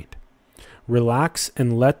his mind. Relax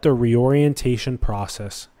and let the reorientation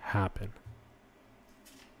process happen.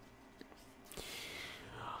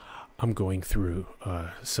 I'm going through a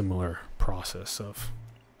similar process of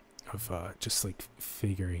just like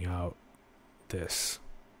figuring out this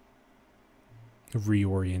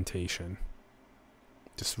reorientation.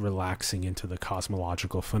 Just relaxing into the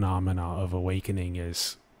cosmological phenomena of awakening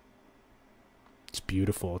it's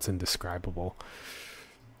beautiful. It's indescribable.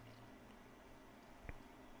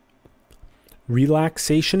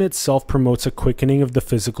 Relaxation itself promotes a quickening of the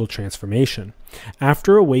physical transformation.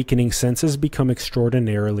 After awakening, senses become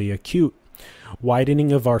extraordinarily acute,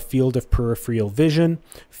 widening of our field of peripheral vision,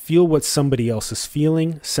 feel what somebody else is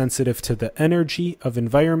feeling, sensitive to the energy of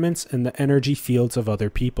environments and the energy fields of other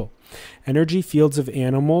people, energy fields of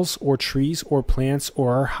animals or trees or plants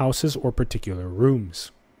or our houses or particular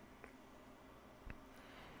rooms.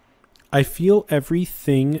 I feel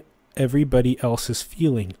everything everybody else is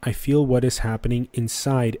feeling. I feel what is happening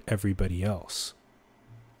inside everybody else.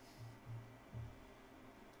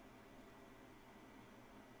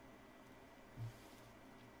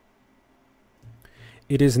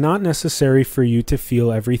 It is not necessary for you to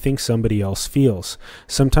feel everything somebody else feels.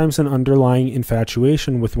 Sometimes an underlying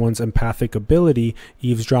infatuation with one's empathic ability,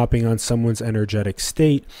 eavesdropping on someone's energetic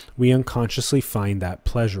state, we unconsciously find that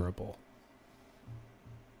pleasurable.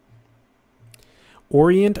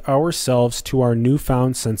 Orient ourselves to our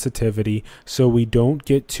newfound sensitivity so we don't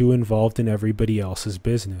get too involved in everybody else's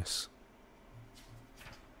business.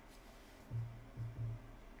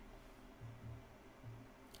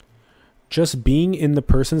 Just being in the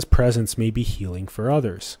person's presence may be healing for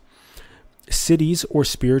others. Cities or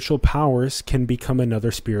spiritual powers can become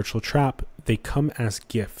another spiritual trap. They come as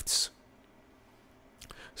gifts.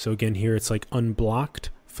 So again, here it's like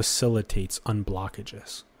unblocked facilitates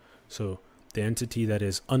unblockages. So the entity that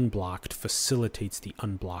is unblocked facilitates the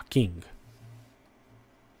unblocking.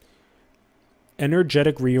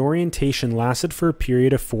 Energetic reorientation lasted for a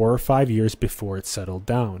period of 4 or 5 years before it settled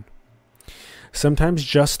down. Sometimes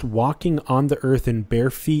just walking on the earth in bare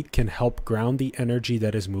feet can help ground the energy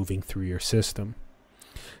that is moving through your system.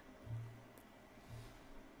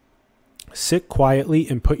 Sit quietly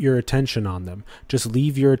and put your attention on them. Just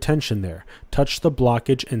leave your attention there. Touch the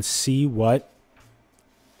blockage and see what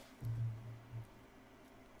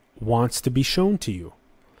wants to be shown to you.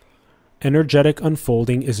 Energetic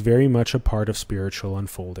unfolding is very much a part of spiritual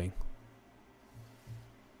unfolding.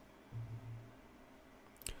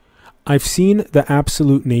 I've seen the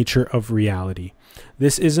absolute nature of reality.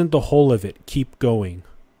 This isn't the whole of it. Keep going.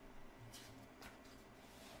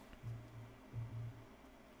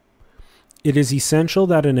 It is essential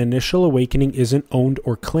that an initial awakening isn't owned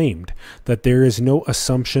or claimed, that there is no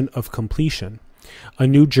assumption of completion. A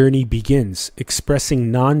new journey begins,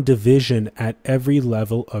 expressing non-division at every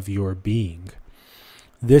level of your being.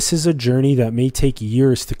 This is a journey that may take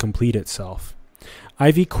years to complete itself.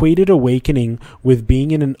 I've equated awakening with being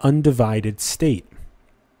in an undivided state.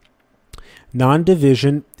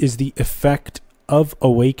 Non-division is the effect of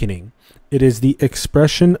awakening. It is the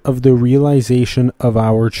expression of the realization of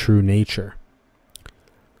our true nature.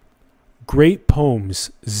 Great poems,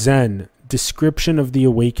 Zen, description of the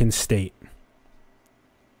awakened state.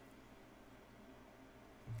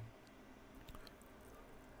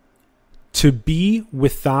 To be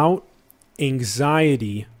without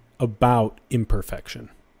anxiety about imperfection.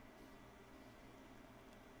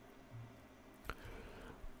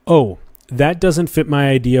 Oh, that doesn't fit my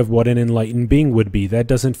idea of what an enlightened being would be. That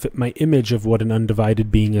doesn't fit my image of what an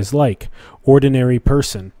undivided being is like. Ordinary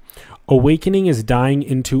person. Awakening is dying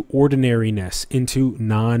into ordinariness, into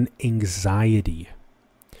non-anxiety.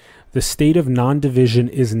 The state of non-division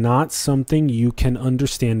is not something you can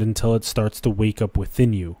understand until it starts to wake up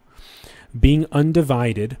within you. Being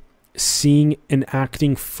undivided, seeing and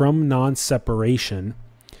acting from non-separation,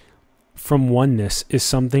 from oneness, is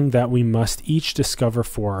something that we must each discover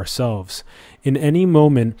for ourselves. In any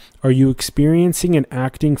moment, are you experiencing and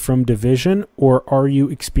acting from division, or are you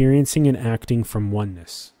experiencing and acting from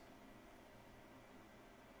oneness?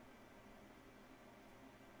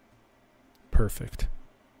 Perfect.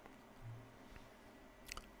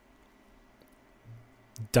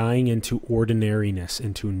 Dying into ordinariness,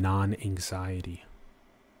 into non-anxiety.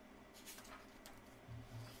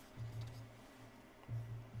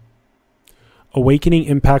 Awakening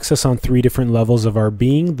impacts us on 3 different levels of our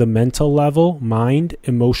being: the mental level, mind;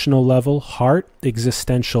 emotional level, heart;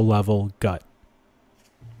 existential level, gut.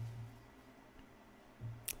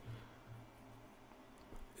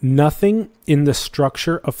 Nothing in the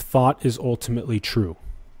structure of thought is ultimately true.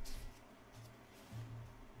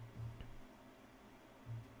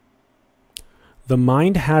 The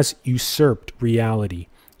mind has usurped reality.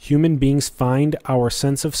 Human beings find our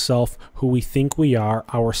sense of self, who we think we are,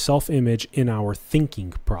 our self-image in our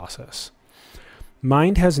thinking process.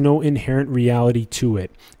 Mind has no inherent reality to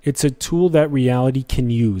it. It's a tool that reality can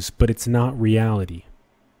use, but it's not reality.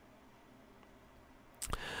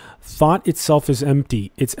 Thought itself is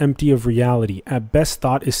empty. It's empty of reality. At best,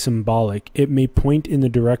 thought is symbolic. It may point in the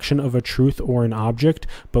direction of a truth or an object,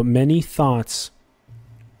 but many thoughts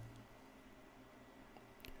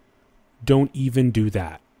don't even do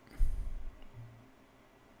that.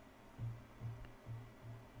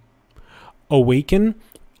 Awaken.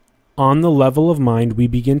 On the level of mind, we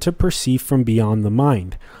begin to perceive from beyond the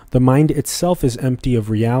mind. The mind itself is empty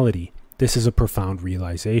of reality. This is a profound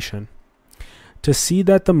realization. To see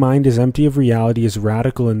that the mind is empty of reality is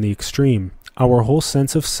radical in the extreme. Our whole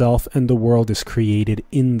sense of self and the world is created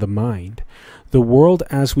in the mind. The world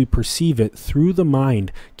as we perceive it through the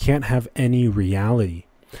mind can't have any reality.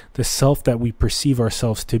 The self that we perceive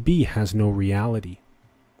ourselves to be has no reality.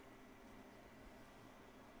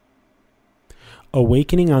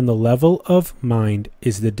 Awakening on the level of mind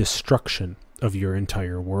is the destruction of your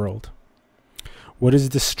entire world. What is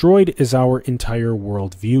destroyed is our entire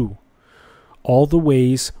worldview. All the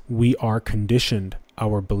ways we are conditioned,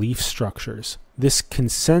 our belief structures, this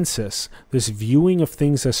consensus, this viewing of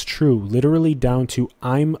things as true, literally down to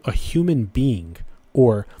I'm a human being,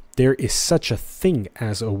 or there is such a thing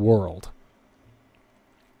as a world.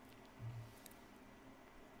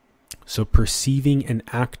 So perceiving and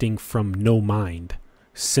acting from no mind,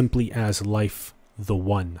 simply as life, the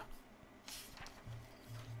one.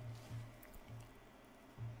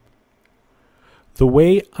 The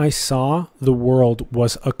way I saw the world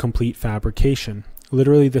was a complete fabrication,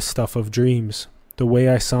 literally the stuff of dreams. The way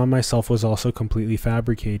I saw myself was also completely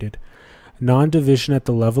fabricated. Non-division at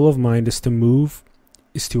the level of mind is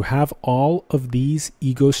to have all of these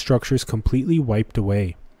ego structures completely wiped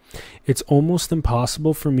away. It's almost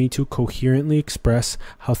impossible for me to coherently express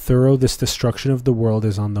how thorough this destruction of the world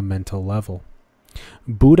is on the mental level.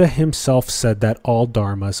 Buddha himself said that all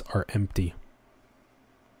dharmas are empty.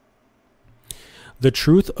 The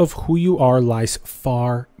truth of who you are lies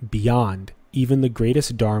far beyond even the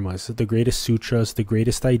greatest dharmas, the greatest sutras, the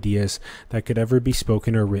greatest ideas that could ever be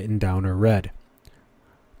spoken or written down or read.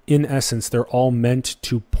 In essence, they're all meant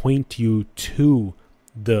to point you to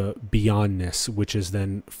the beyondness, which is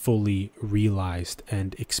then fully realized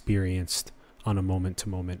and experienced on a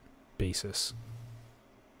moment-to-moment basis.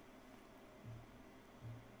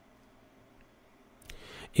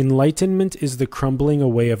 Enlightenment is the crumbling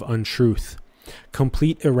away of untruth,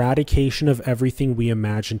 complete eradication of everything we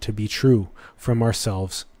imagine to be true, from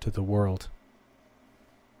ourselves to the world.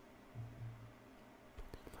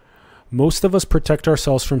 Most of us protect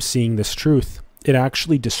ourselves from seeing this truth. It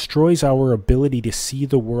actually destroys our ability to see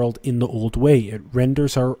the world in the old way. It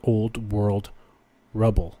renders our old world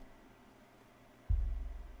rubble.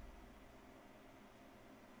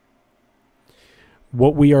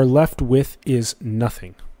 What we are left with is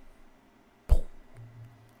nothing.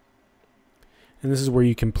 And this is where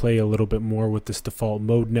you can play a little bit more with this default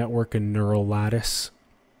mode network and neural lattice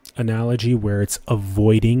analogy, where it's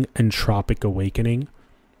avoiding entropic awakening.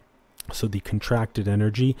 So the contracted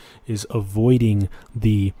energy is avoiding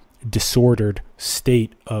the disordered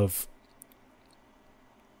state of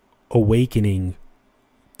awakening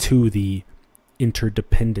to the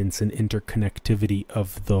interdependence and interconnectivity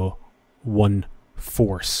of the one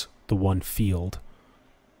force, the one field.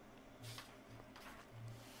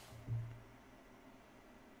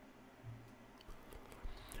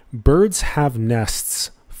 Birds have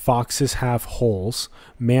nests, foxes have holes,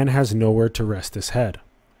 man has nowhere to rest his head.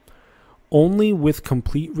 Only with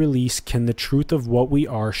complete release can the truth of what we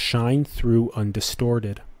are shine through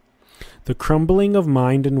undistorted. The crumbling of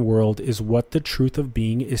mind and world is what the truth of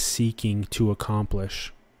being is seeking to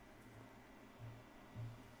accomplish.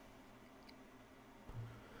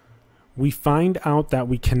 We find out that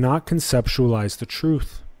we cannot conceptualize the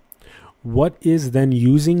truth. What is then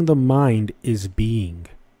using the mind is being.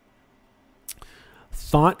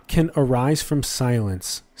 Thought can arise from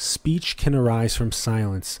silence. Speech can arise from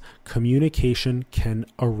silence. Communication can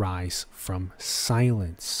arise from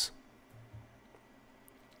silence.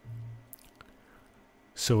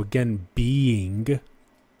 So again, being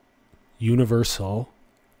universal,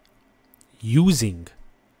 using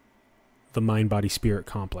the mind-body-spirit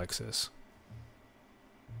complexes.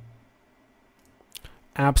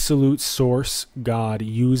 Absolute source, God,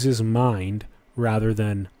 uses mind rather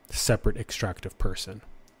than separate extractive person.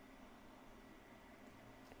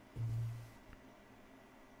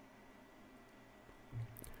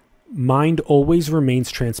 Mind always remains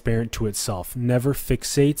transparent to itself, never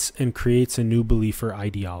fixates and creates a new belief or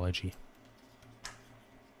ideology.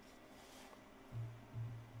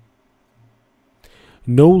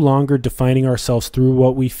 No longer defining ourselves through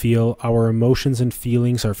what we feel, our emotions and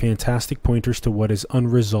feelings are fantastic pointers to what is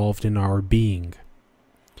unresolved in our being.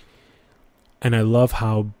 And I love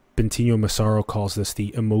how Bentinho Massaro calls this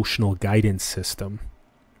the emotional guidance system.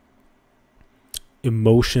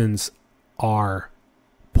 Emotions are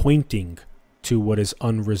pointing to what is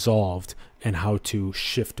unresolved and how to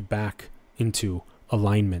shift back into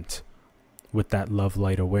alignment with that love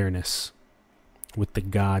light awareness, with the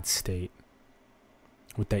God state,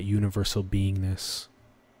 with that universal beingness.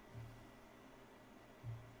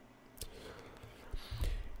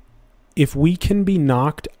 If we can be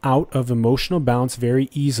knocked out of emotional balance very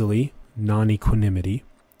easily, non-equanimity,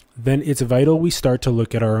 then it's vital we start to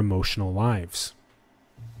look at our emotional lives.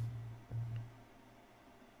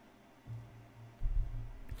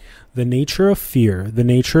 The nature of fear, the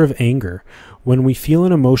nature of anger, when we feel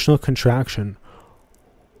an emotional contraction,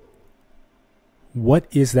 what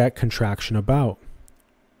is that contraction about?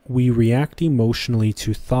 We react emotionally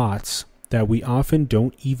to thoughts that we often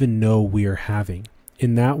don't even know we are having.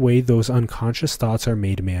 In that way, those unconscious thoughts are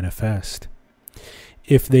made manifest.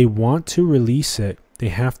 If they want to release it, they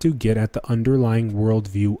have to get at the underlying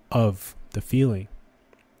worldview of the feeling.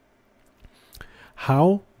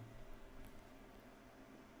 How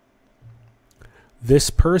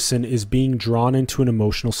this person is being drawn into an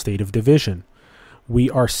emotional state of division. We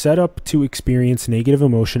are set up to experience negative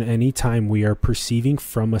emotion anytime we are perceiving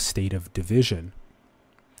from a state of division.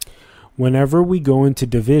 Whenever we go into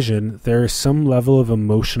division, there is some level of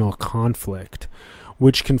emotional conflict,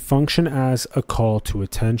 which can function as a call to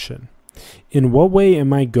attention. In what way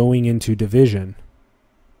am I going into division?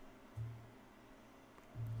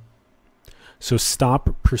 So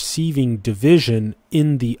stop perceiving division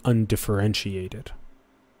in the undifferentiated.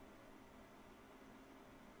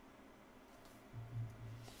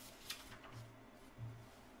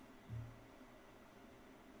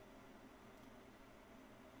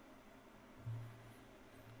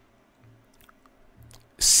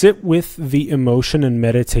 Sit with the emotion and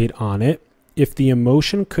meditate on it. If the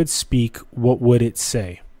emotion could speak, what would it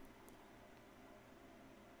say?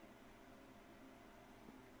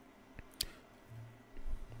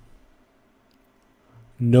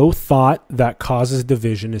 No thought that causes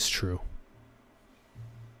division is true.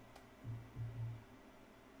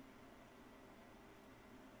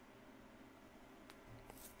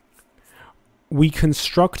 We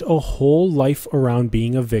construct a whole life around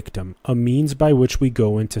being a victim, a means by which we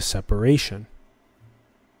go into separation.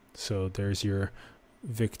 So there's your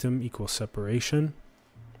victim equals separation.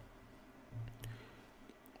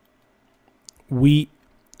 We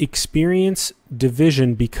experience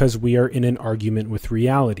division because we are in an argument with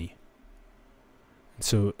reality.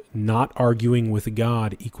 So not arguing with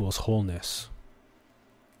God equals wholeness.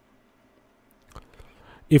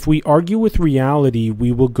 If we argue with reality,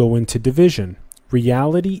 we will go into division.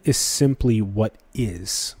 Reality is simply what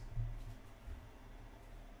is.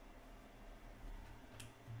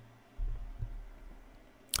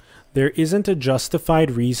 There isn't a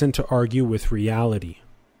justified reason to argue with reality.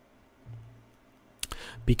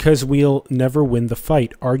 Because we'll never win the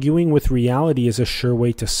fight, arguing with reality is a sure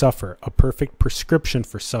way to suffer, a perfect prescription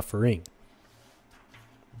for suffering.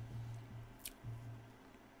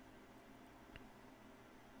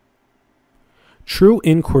 True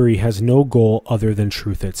inquiry has no goal other than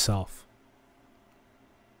truth itself.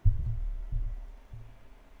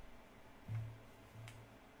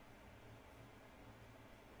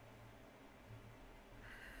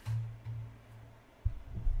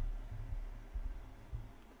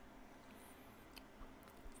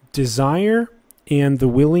 Desire and the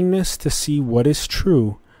willingness to see what is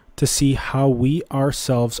true, to see how we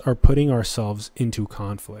ourselves are putting ourselves into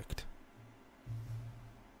conflict.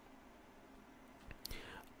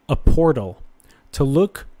 A portal, to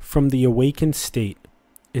look from the awakened state,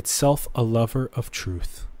 itself a lover of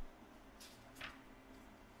truth.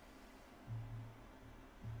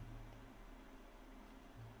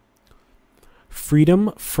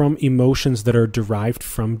 Freedom from emotions that are derived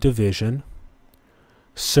from division.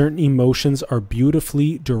 Certain emotions are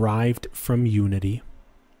beautifully derived from unity.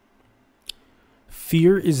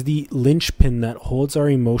 Fear is the linchpin that holds our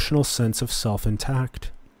emotional sense of self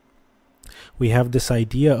intact. We have this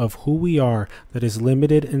idea of who we are that is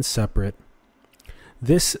limited and separate.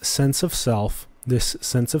 This sense of self, this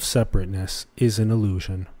sense of separateness, is an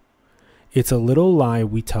illusion. It's a little lie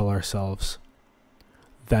we tell ourselves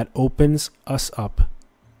that opens us up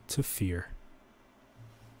to fear.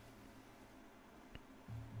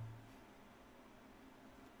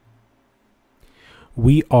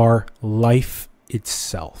 We are life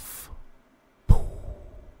itself.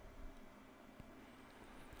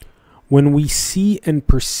 When we see and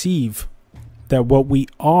perceive that what we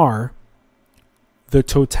are, the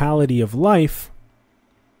totality of life,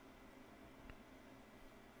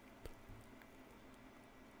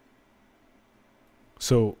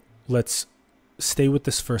 so let's stay with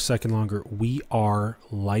this for a second longer. We are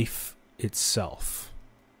life itself.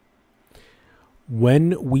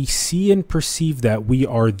 When we see and perceive that we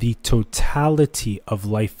are the totality of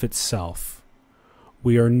life itself,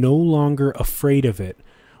 we are no longer afraid of it.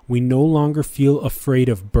 We no longer feel afraid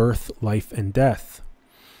of birth, life, and death.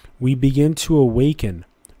 We begin to awaken.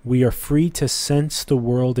 We are free to sense the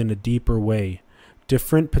world in a deeper way.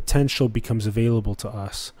 Different potential becomes available to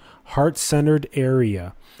us. Heart-centered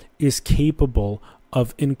area is capable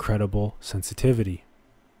of incredible sensitivity.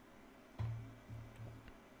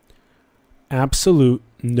 Absolute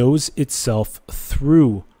knows itself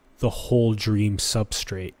through the whole dream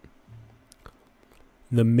substrate.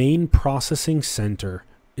 The main processing center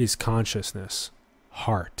is consciousness,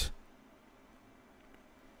 heart.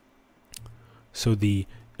 So the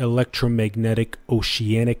electromagnetic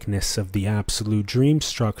oceanicness of the absolute dream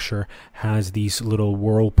structure has these little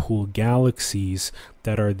whirlpool galaxies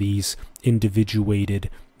that are these individuated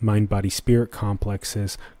mind-body-spirit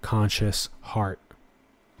complexes, conscious, heart,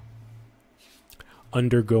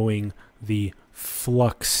 undergoing the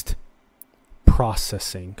fluxed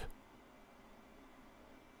processing.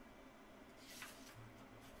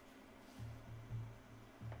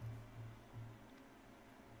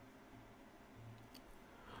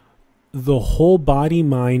 The whole body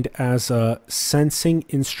mind as a sensing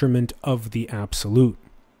instrument of the absolute.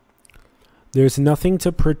 There's nothing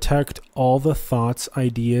to protect. All the thoughts,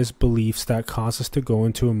 ideas, beliefs that cause us to go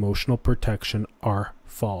into emotional protection are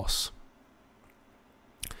false.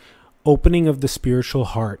 Opening of the spiritual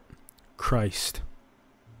heart, Christ.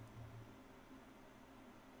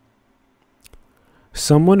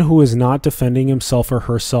 Someone who is not defending himself or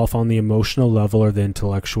herself on the emotional level or the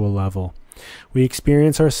intellectual level. We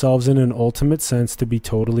experience ourselves in an ultimate sense to be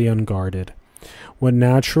totally unguarded. What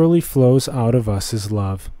naturally flows out of us is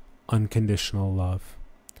love, unconditional love,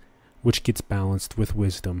 which gets balanced with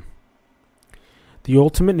wisdom. The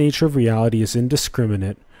ultimate nature of reality is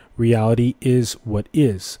indiscriminate. Reality is what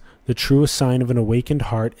is. The truest sign of an awakened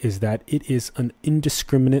heart is that it is an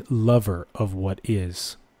indiscriminate lover of what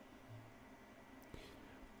is.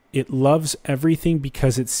 It loves everything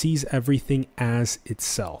because it sees everything as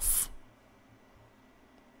itself.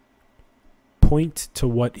 Point to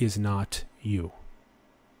what is not you.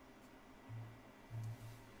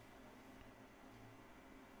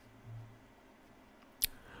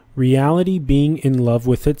 Reality, being in love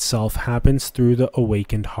with itself, happens through the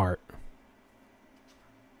awakened heart.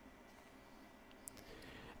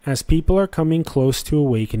 As people are coming close to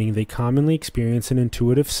awakening, they commonly experience an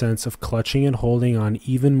intuitive sense of clutching and holding on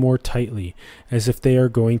even more tightly, as if they are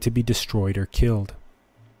going to be destroyed or killed.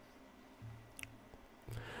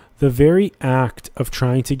 The very act of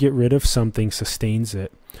trying to get rid of something sustains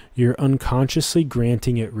it. You're unconsciously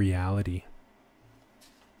granting it reality.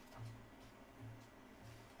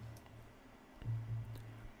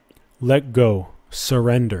 Let go.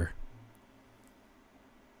 Surrender.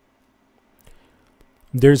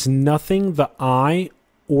 There's nothing the I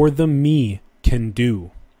or the me can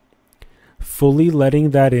do. Fully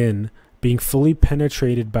letting that in, being fully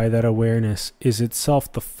penetrated by that awareness, is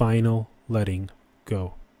itself the final letting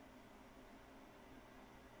go.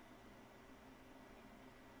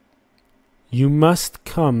 You must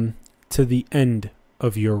come to the end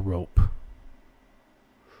of your rope.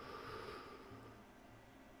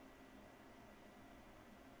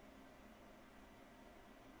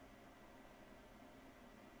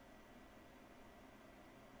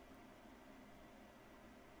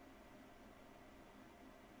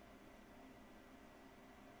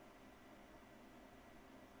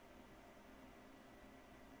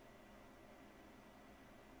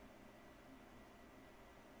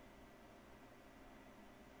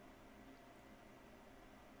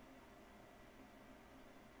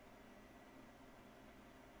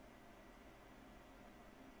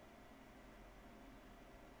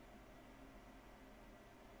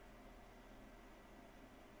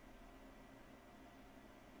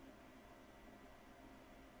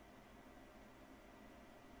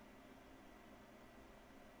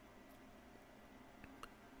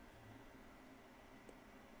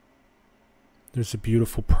 There's a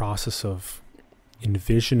beautiful process of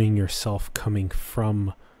envisioning yourself coming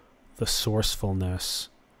from the sourcefulness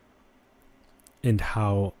and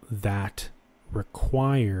how that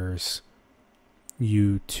requires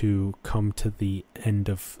you to come to the end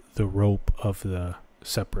of the rope of the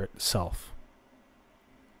separate self.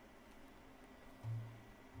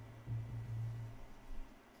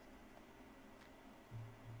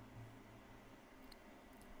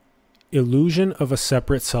 Illusion of a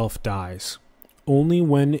separate self dies. Only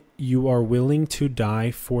when you are willing to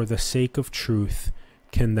die for the sake of truth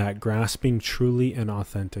can that grasping truly and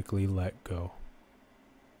authentically let go.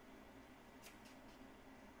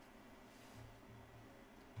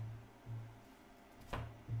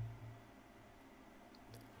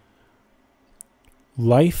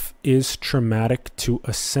 Life is traumatic to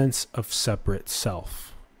a sense of separate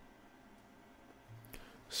self.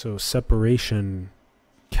 So separation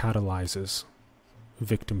catalyzes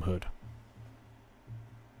victimhood.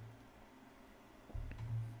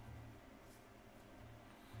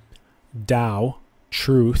 Tao,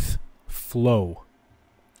 truth, flow.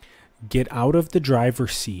 Get out of the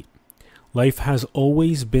driver's seat. Life has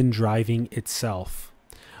always been driving itself.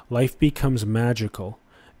 Life becomes magical.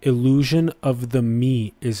 Illusion of the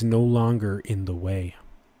me is no longer in the way.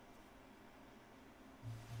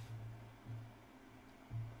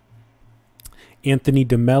 Anthony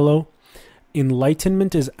DeMello,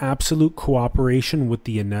 enlightenment is absolute cooperation with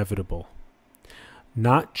the inevitable.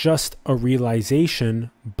 Not just a realization,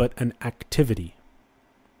 but an activity.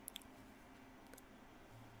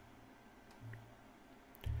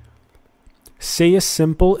 Say a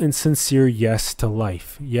simple and sincere yes to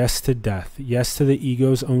life, yes to death, yes to the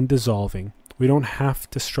ego's own dissolving. We don't have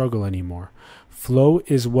to struggle anymore. Flow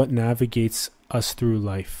is what navigates us through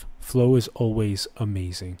life. Flow is always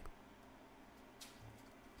amazing.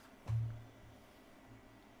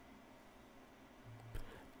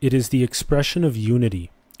 It is the expression of unity.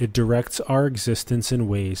 It directs our existence in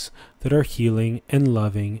ways that are healing and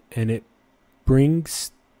loving, and it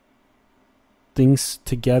brings things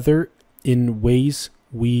together in ways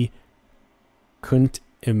we couldn't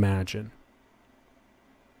imagine.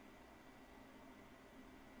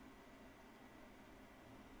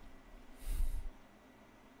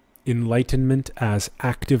 Enlightenment as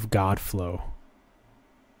active God flow.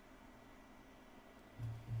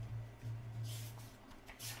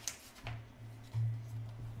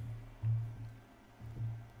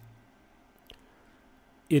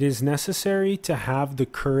 It is necessary to have the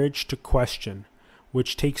courage to question,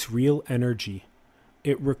 which takes real energy.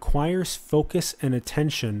 It requires focus and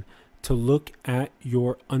attention to look at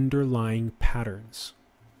your underlying patterns.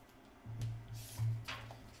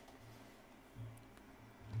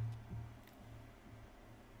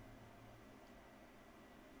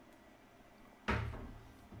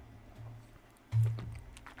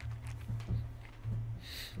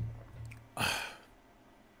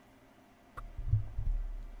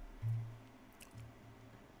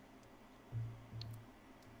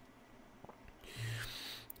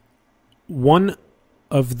 One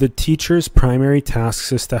of the teacher's primary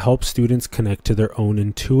tasks is to help students connect to their own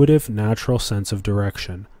intuitive, natural sense of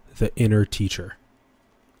direction, the inner teacher.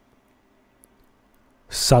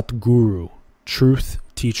 Satguru, truth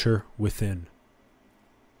teacher within.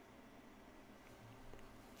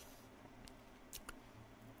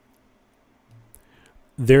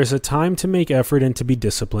 There's a time to make effort and to be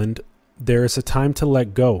disciplined. There is a time to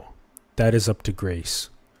let go. That is up to grace.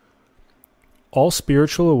 All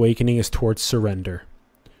spiritual awakening is towards surrender.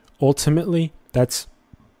 Ultimately, that's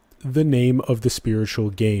the name of the spiritual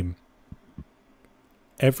game.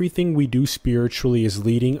 Everything we do spiritually is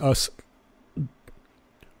leading us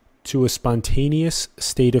to a spontaneous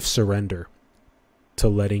state of surrender, to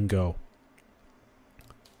letting go.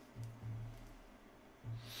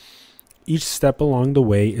 Each step along the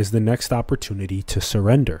way is the next opportunity to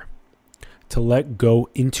surrender, to let go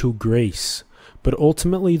into grace. But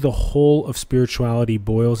ultimately, the whole of spirituality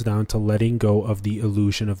boils down to letting go of the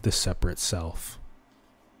illusion of the separate self.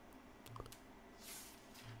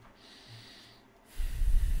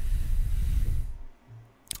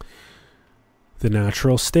 The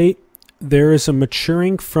natural state, there is a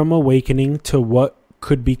maturing from awakening to what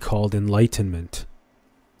could be called enlightenment.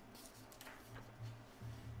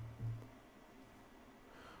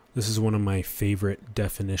 This is one of my favorite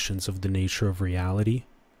definitions of the nature of reality.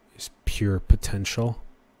 Is pure potential.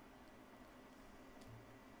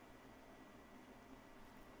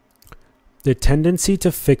 The tendency to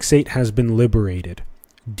fixate has been liberated.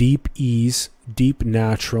 Deep ease, deep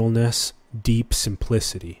naturalness, deep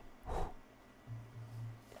simplicity.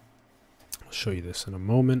 I'll show you this in a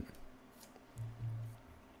moment.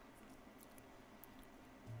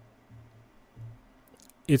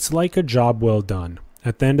 It's like a job well done.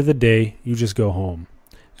 At the end of the day, you just go home.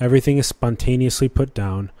 Everything is spontaneously put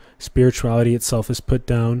down. Spirituality itself is put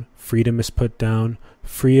down. Freedom is put down.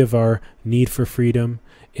 Free of our need for freedom.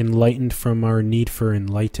 Enlightened from our need for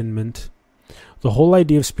enlightenment. The whole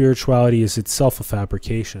idea of spirituality is itself a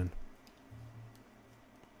fabrication.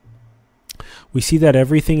 We see that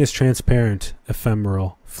everything is transparent,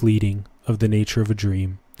 ephemeral, fleeting, of the nature of a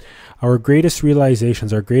dream. Our greatest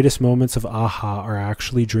realizations, our greatest moments of aha are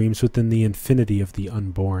actually dreams within the infinity of the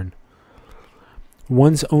unborn.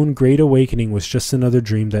 One's own great awakening was just another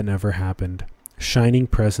dream that never happened, shining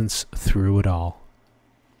presence through it all.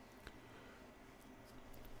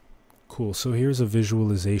 Cool, so here's a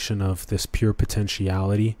visualization of this pure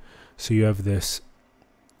potentiality. So you have this,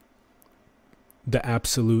 the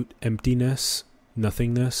absolute emptiness,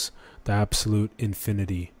 nothingness, the absolute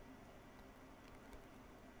infinity,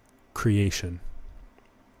 creation.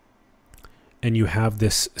 And you have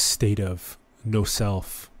this state of no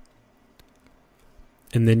self.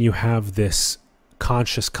 And then you have this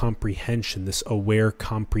conscious comprehension, this aware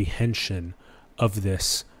comprehension of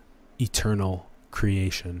this eternal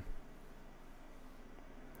creation.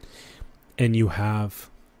 And you have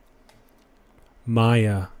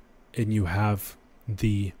Maya, and you have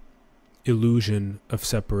the illusion of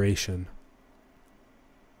separation.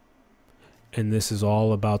 And this is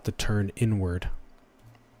all about the turn inward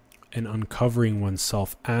and uncovering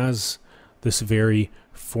oneself as this very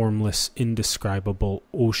formless, indescribable,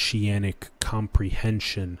 oceanic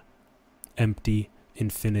comprehension, empty,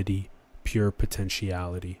 infinity, pure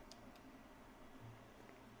potentiality.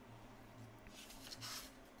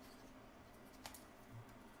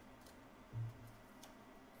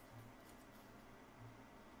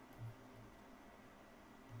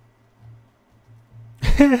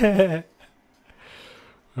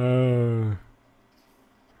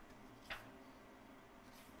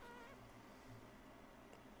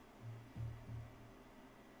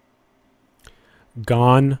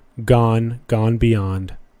 Gone, gone, gone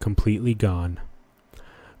beyond, completely gone.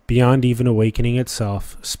 Beyond even awakening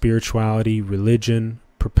itself, spirituality, religion,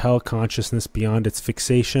 propel consciousness beyond its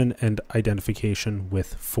fixation and identification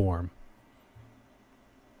with form.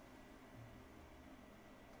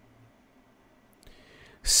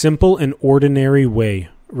 Simple and ordinary way,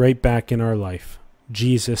 right back in our life.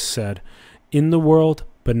 Jesus said, "In the world,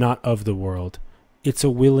 but not of the world." It's a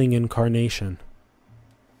willing incarnation.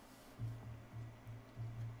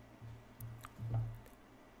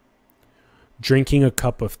 Drinking a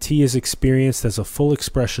cup of tea is experienced as a full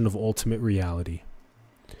expression of ultimate reality.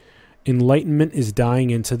 Enlightenment is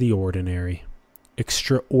dying into the ordinary.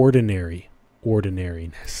 Extraordinary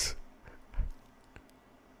ordinariness.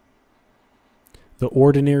 The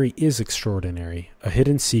ordinary is extraordinary, a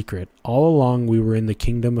hidden secret. All along we were in the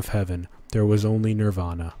kingdom of heaven. There was only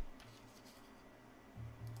nirvana.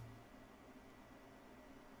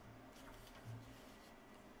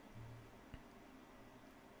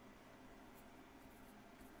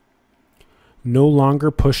 No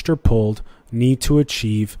longer pushed or pulled, need to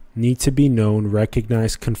achieve, need to be known,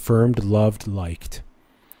 recognized, confirmed, loved, liked.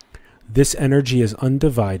 This energy is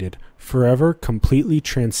undivided, forever completely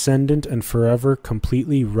transcendent, and forever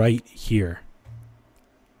completely right here.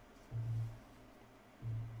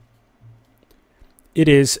 It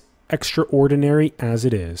is extraordinary as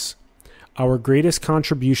it is. Our greatest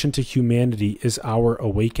contribution to humanity is our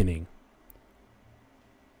awakening.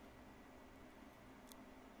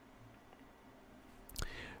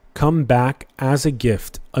 Come back as a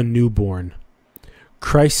gift, a newborn.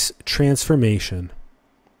 Christ's transformation.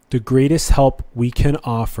 The greatest help we can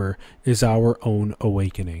offer is our own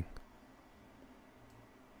awakening.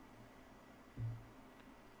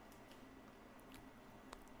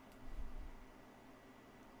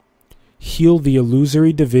 Heal the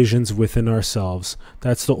illusory divisions within ourselves.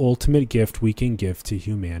 That's the ultimate gift we can give to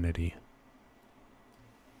humanity.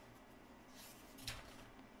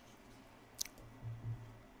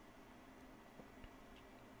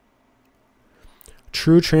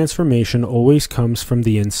 True transformation always comes from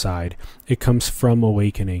the inside. It comes from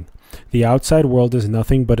awakening. The outside world is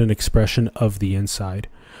nothing but an expression of the inside.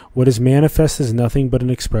 What is manifest is nothing but an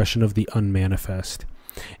expression of the unmanifest.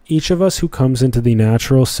 Each of us who comes into the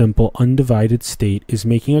natural, simple, undivided state is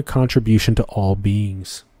making a contribution to all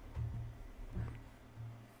beings.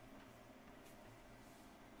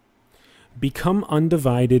 Become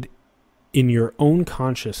undivided in your own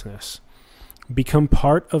consciousness. Become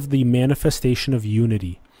part of the manifestation of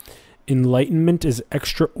unity. Enlightenment is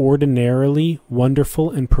extraordinarily wonderful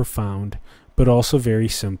and profound, but also very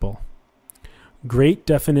simple. Great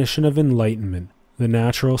definition of enlightenment, the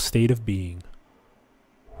natural state of being.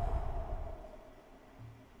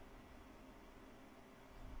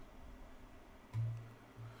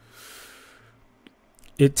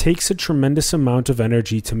 It takes a tremendous amount of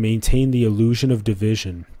energy to maintain the illusion of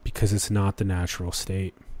division because it's not the natural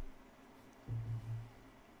state.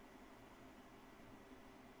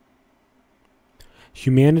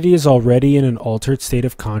 Humanity is already in an altered state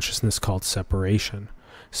of consciousness called separation.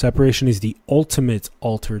 Separation is the ultimate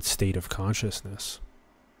altered state of consciousness.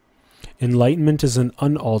 Enlightenment is an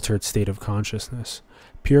unaltered state of consciousness,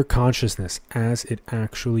 pure consciousness as it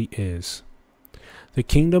actually is. The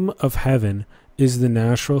kingdom of heaven is the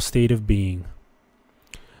natural state of being.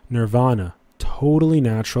 Nirvana, totally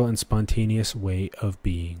natural and spontaneous way of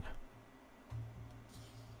being.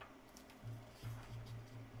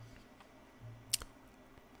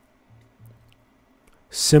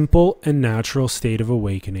 Simple and natural state of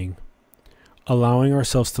awakening, allowing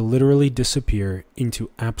ourselves to literally disappear into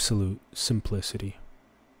absolute simplicity.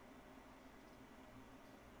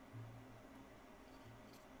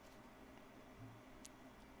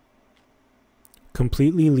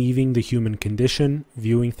 Completely leaving the human condition,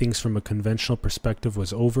 viewing things from a conventional perspective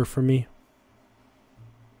was over for me.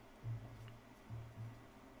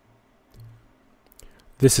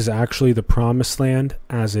 This is actually the promised land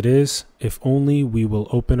as it is, if only we will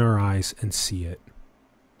open our eyes and see it.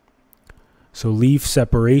 So leave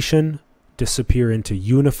separation, disappear into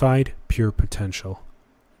unified, pure potential.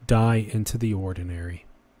 Die into the ordinary.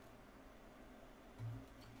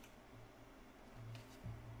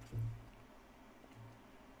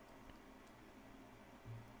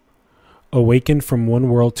 Awaken from one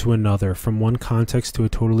world to another, from one context to a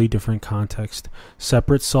totally different context.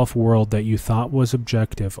 Separate self-world that you thought was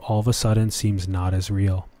objective all of a sudden seems not as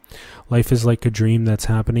real. Life is like a dream that's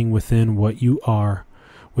happening within what you are,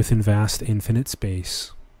 within vast infinite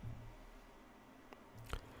space.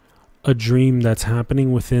 A dream that's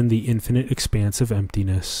happening within the infinite expanse of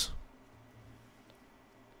emptiness.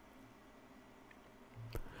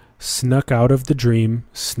 Snuck out of the dream,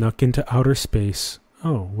 snuck into outer space.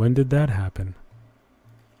 Oh, when did that happen?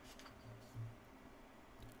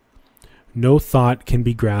 No thought can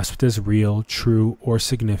be grasped as real, true, or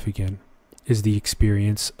significant, is the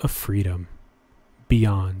experience of freedom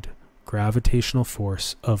beyond gravitational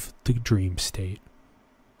force of the dream state.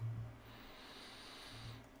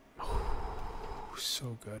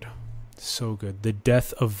 So good. So good. The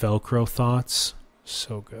death of Velcro thoughts.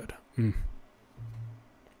 So good.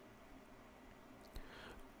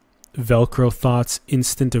 Velcro thoughts,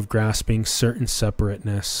 instant of grasping certain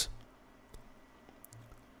separateness.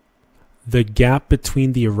 The gap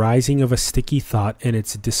between the arising of a sticky thought and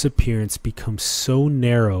its disappearance becomes so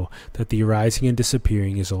narrow that the arising and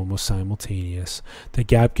disappearing is almost simultaneous. The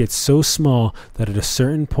gap gets so small that at a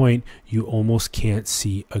certain point you almost can't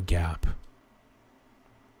see a gap.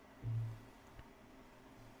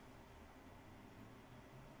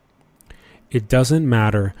 It doesn't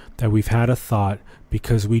matter that we've had a thought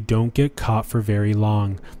because we don't get caught for very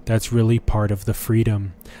long. That's really part of the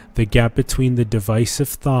freedom. The gap between the divisive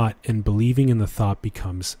thought and believing in the thought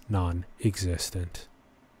becomes non-existent.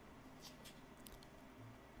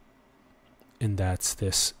 And that's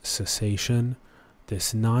this cessation,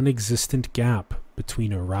 this non-existent gap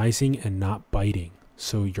between arising and not biting.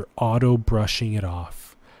 So you're auto-brushing it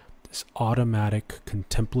off. This automatic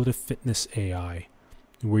contemplative fitness AI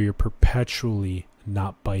where you're perpetually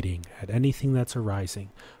not biting at anything that's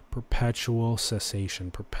arising. Perpetual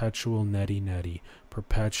cessation, perpetual neti-neti,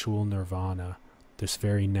 perpetual nirvana, this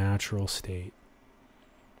very natural state.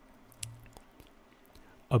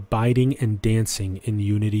 Abiding and dancing in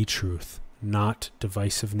unity truth, not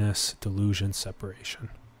divisiveness, delusion, separation.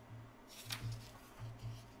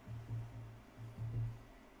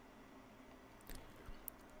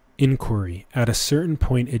 Inquiry. At a certain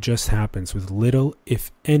point, it just happens with little,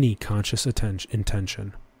 if any, conscious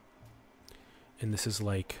intention. And this is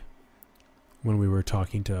like when we were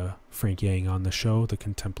talking to Frank Yang on the show, the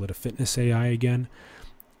contemplative fitness AI again.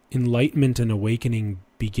 Enlightenment and awakening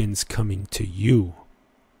begins coming to you,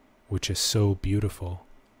 which is so beautiful,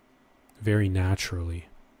 very naturally.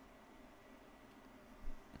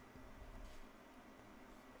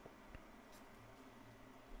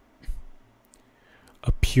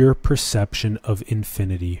 A pure perception of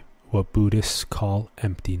infinity, what Buddhists call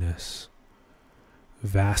emptiness.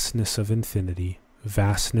 Vastness of infinity,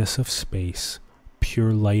 vastness of space,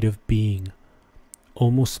 pure light of being,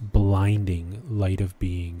 almost blinding light of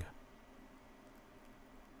being.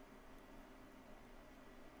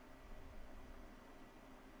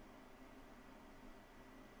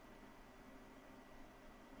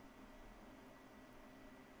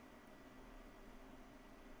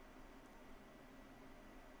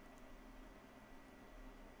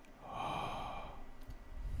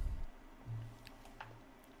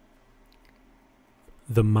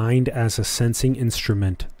 The mind as a sensing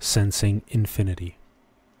instrument, sensing infinity.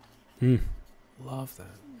 Love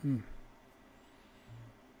that.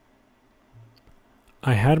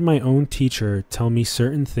 I had my own teacher tell me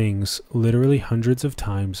certain things literally hundreds of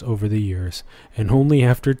times over the years, and only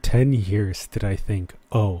after 10 years did I think,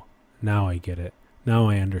 oh, now I get it. Now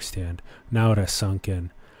I understand. Now it has sunk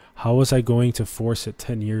in. How was I going to force it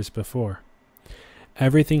 10 years before?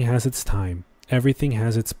 Everything has its time. Everything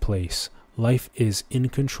has its place. Life is in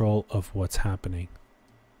control of what's happening.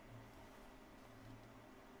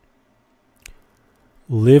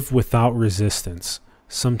 Live without resistance.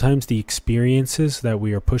 Sometimes the experiences that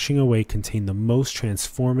we are pushing away contain the most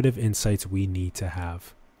transformative insights we need to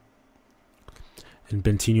have. And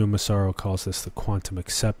Bentinho Massaro calls this the quantum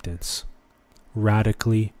acceptance.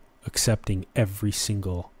 Radically accepting every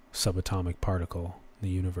single subatomic particle in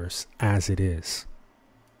the universe as it is.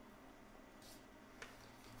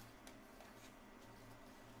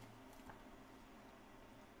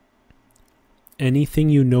 Anything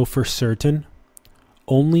you know for certain?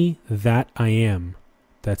 Only that I am.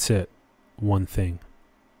 That's it. One thing.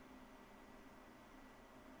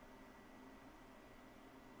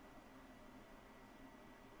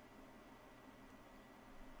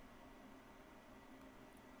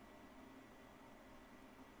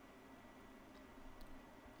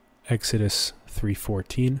 Exodus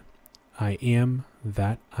 3:14. I am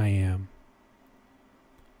that I am.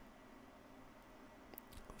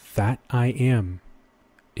 That I am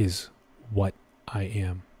is what I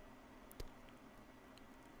am.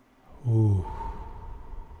 Ooh.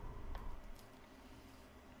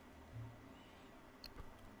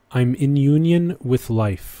 I'm in union with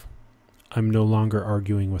life. I'm no longer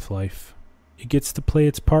arguing with life. It gets to play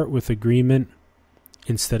its part with agreement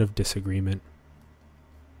instead of disagreement.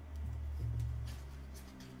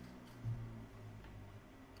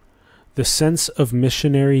 The sense of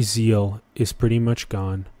missionary zeal is pretty much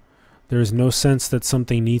gone. There is no sense that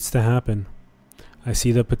something needs to happen. I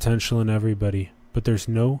see the potential in everybody, but there's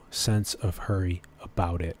no sense of hurry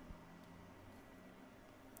about it.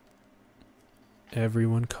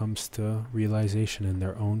 Everyone comes to realization in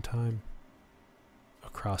their own time,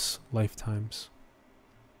 across lifetimes.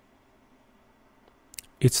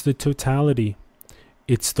 It's the totality.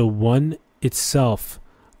 It's the one itself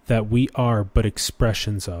that we are but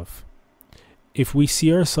expressions of. If we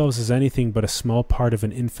see ourselves as anything but a small part of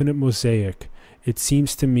an infinite mosaic, it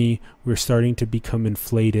seems to me we're starting to become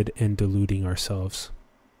inflated and deluding ourselves.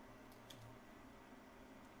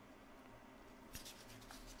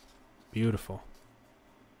 Beautiful.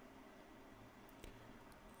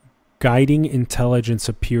 Guiding intelligence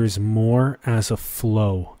appears more as a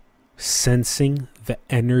flow, sensing the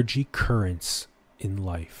energy currents in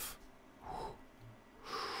life.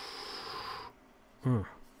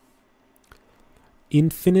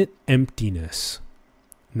 Infinite emptiness.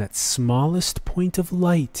 And that smallest point of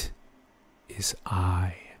light is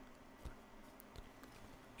I.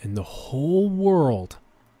 And the whole world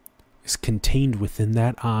is contained within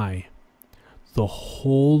that I. The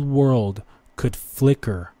whole world could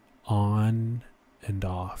flicker on and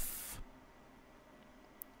off.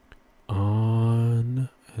 On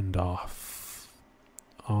and off.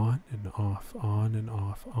 On and off, on and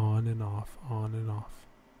off, on and off, on and off.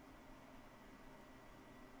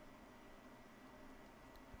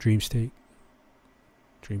 Dream state,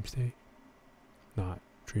 not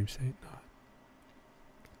dream state, not.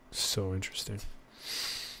 So interesting.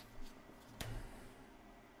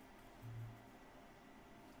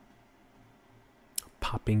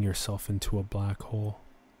 Popping yourself into a black hole.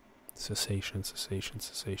 Cessation, cessation,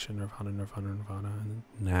 cessation, nirvana, nirvana, nirvana, and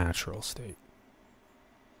natural state.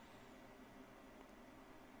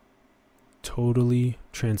 Totally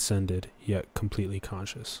transcended, yet completely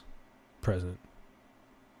conscious. Present.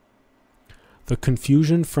 The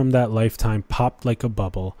confusion from that lifetime popped like a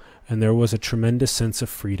bubble, and there was a tremendous sense of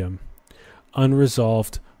freedom.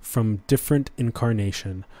 Unresolved from different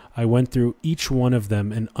incarnation, I went through each one of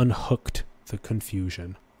them and unhooked the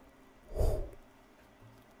confusion.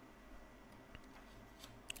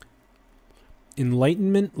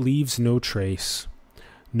 Enlightenment leaves no trace,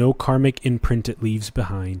 no karmic imprint it leaves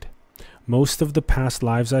behind. Most of the past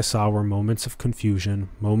lives I saw were moments of confusion,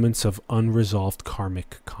 moments of unresolved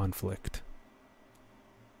karmic conflict.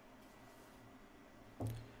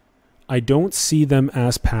 I don't see them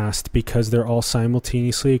as past because they're all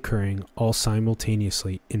simultaneously occurring, all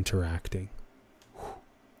simultaneously interacting.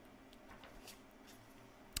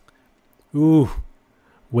 Ooh,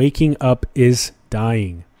 waking up is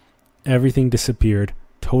dying. Everything disappeared,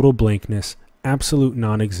 total blankness, absolute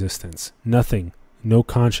non-existence, nothing, no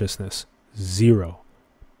consciousness, zero.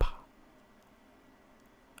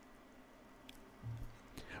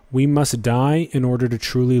 We must die in order to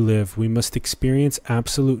truly live. We must experience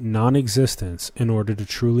absolute non-existence in order to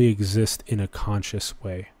truly exist in a conscious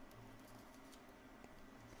way.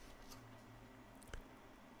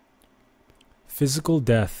 Physical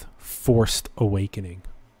death, forced awakening.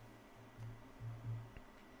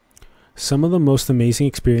 Some of the most amazing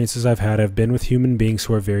experiences I've had have been with human beings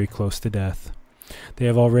who are very close to death. They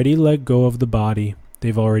have already let go of the body.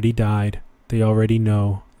 They've already died. They already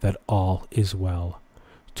know that all is well.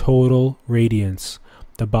 Total radiance.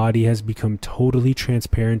 The body has become totally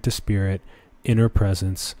transparent to spirit, inner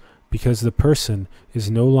presence, because the person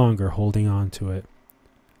is no longer holding on to it.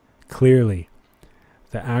 Clearly,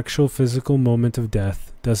 the actual physical moment of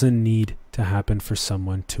death doesn't need to happen for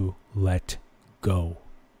someone to let go.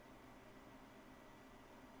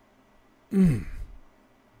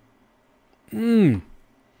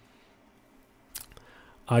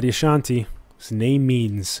 Adyashanti, his name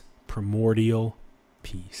means primordial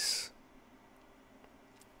peace.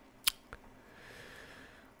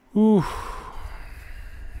 Ooh.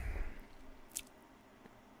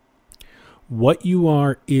 What you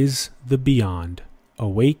are is the beyond,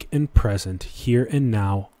 awake and present here and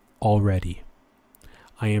now already.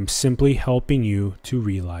 I am simply helping you to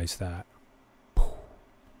realize that.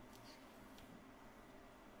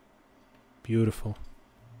 Beautiful.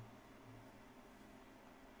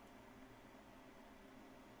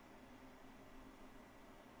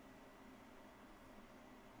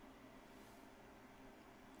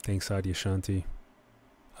 Thanks, Adyashanti.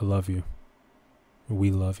 I love you.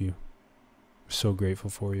 We love you. We're so grateful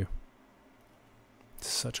for you. It's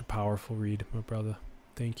such a powerful read, my brother.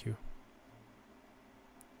 Thank you.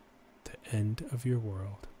 The end of your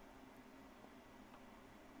world.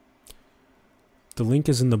 The link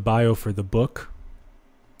is in the bio for the book.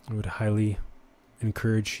 I would highly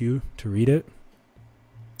encourage you to read it.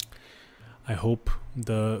 I hope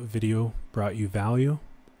the video brought you value.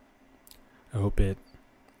 I hope it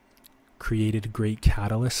created great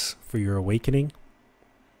catalysts for your awakening.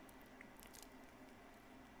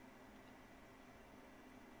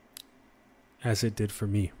 As it did for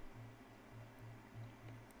me.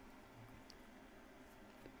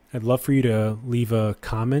 I'd love for you to leave a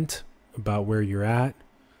comment about where you're at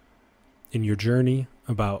in your journey,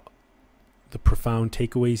 about the profound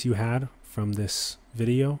takeaways you had from this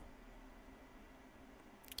video.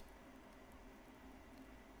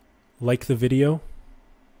 Like the video,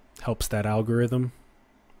 helps that algorithm.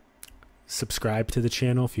 Subscribe to the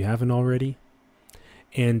channel if you haven't already.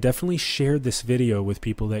 And definitely share this video with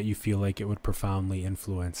people that you feel like it would profoundly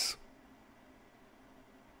influence.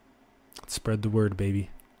 Spread the word, baby.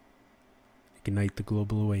 Ignite the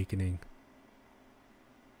global awakening.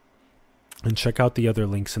 And check out the other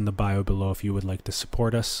links in the bio below if you would like to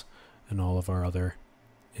support us and all of our other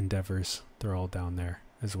endeavors. They're all down there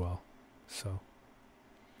as well. So,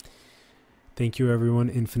 thank you, everyone.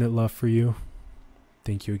 Infinite love for you.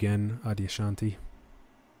 Thank you again, Adyashanti.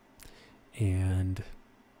 And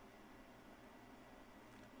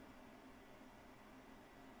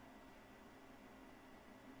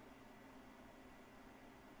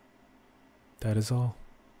that is all,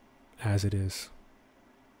 as it is.